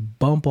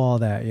 bump all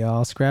that,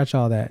 y'all. Scratch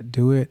all that.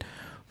 Do it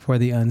for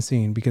the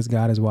unseen, because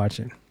God is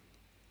watching.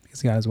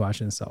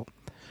 So,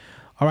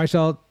 all right,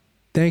 y'all.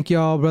 Thank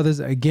y'all, brothers,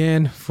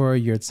 again for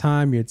your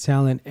time, your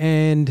talent,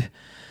 and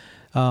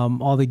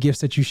all the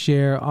gifts that you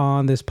share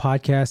on this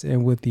podcast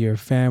and with your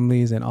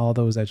families and all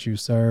those that you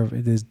serve.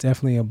 It is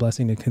definitely a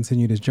blessing to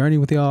continue this journey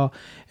with y'all.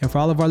 And for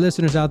all of our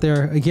listeners out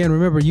there, again,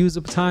 remember, use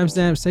the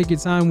timestamps, take your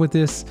time with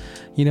this,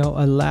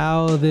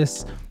 allow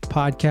this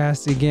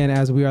podcast, again,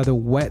 as we are the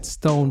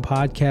Whetstone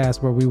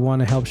Podcast, where we want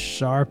to help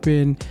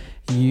sharpen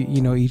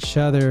each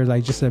other.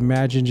 Like, just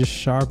imagine just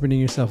sharpening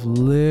yourself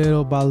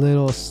little by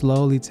little,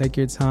 slowly. Take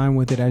your time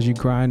with it as you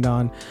grind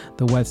on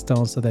the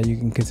whetstone, so that you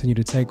can continue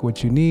to take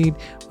what you need,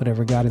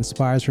 whatever God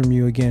inspires from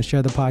you. Again,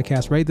 share the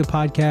podcast, rate the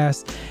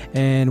podcast,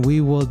 and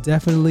we will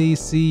definitely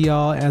see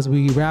y'all as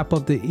we wrap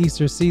up the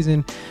Easter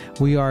season.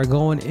 We are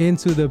going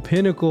into the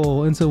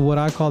pinnacle, into what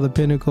I call the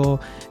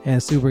pinnacle,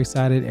 and super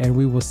excited. And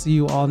we will see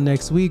you all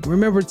next week.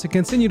 Remember to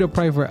continue to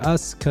pray for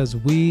us, because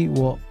we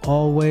will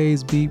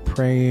always be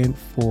praying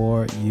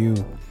for you.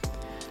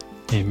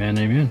 Amen.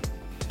 Amen.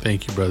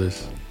 Thank you,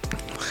 brothers.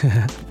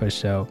 For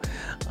sure.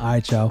 All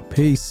right, y'all.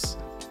 Peace.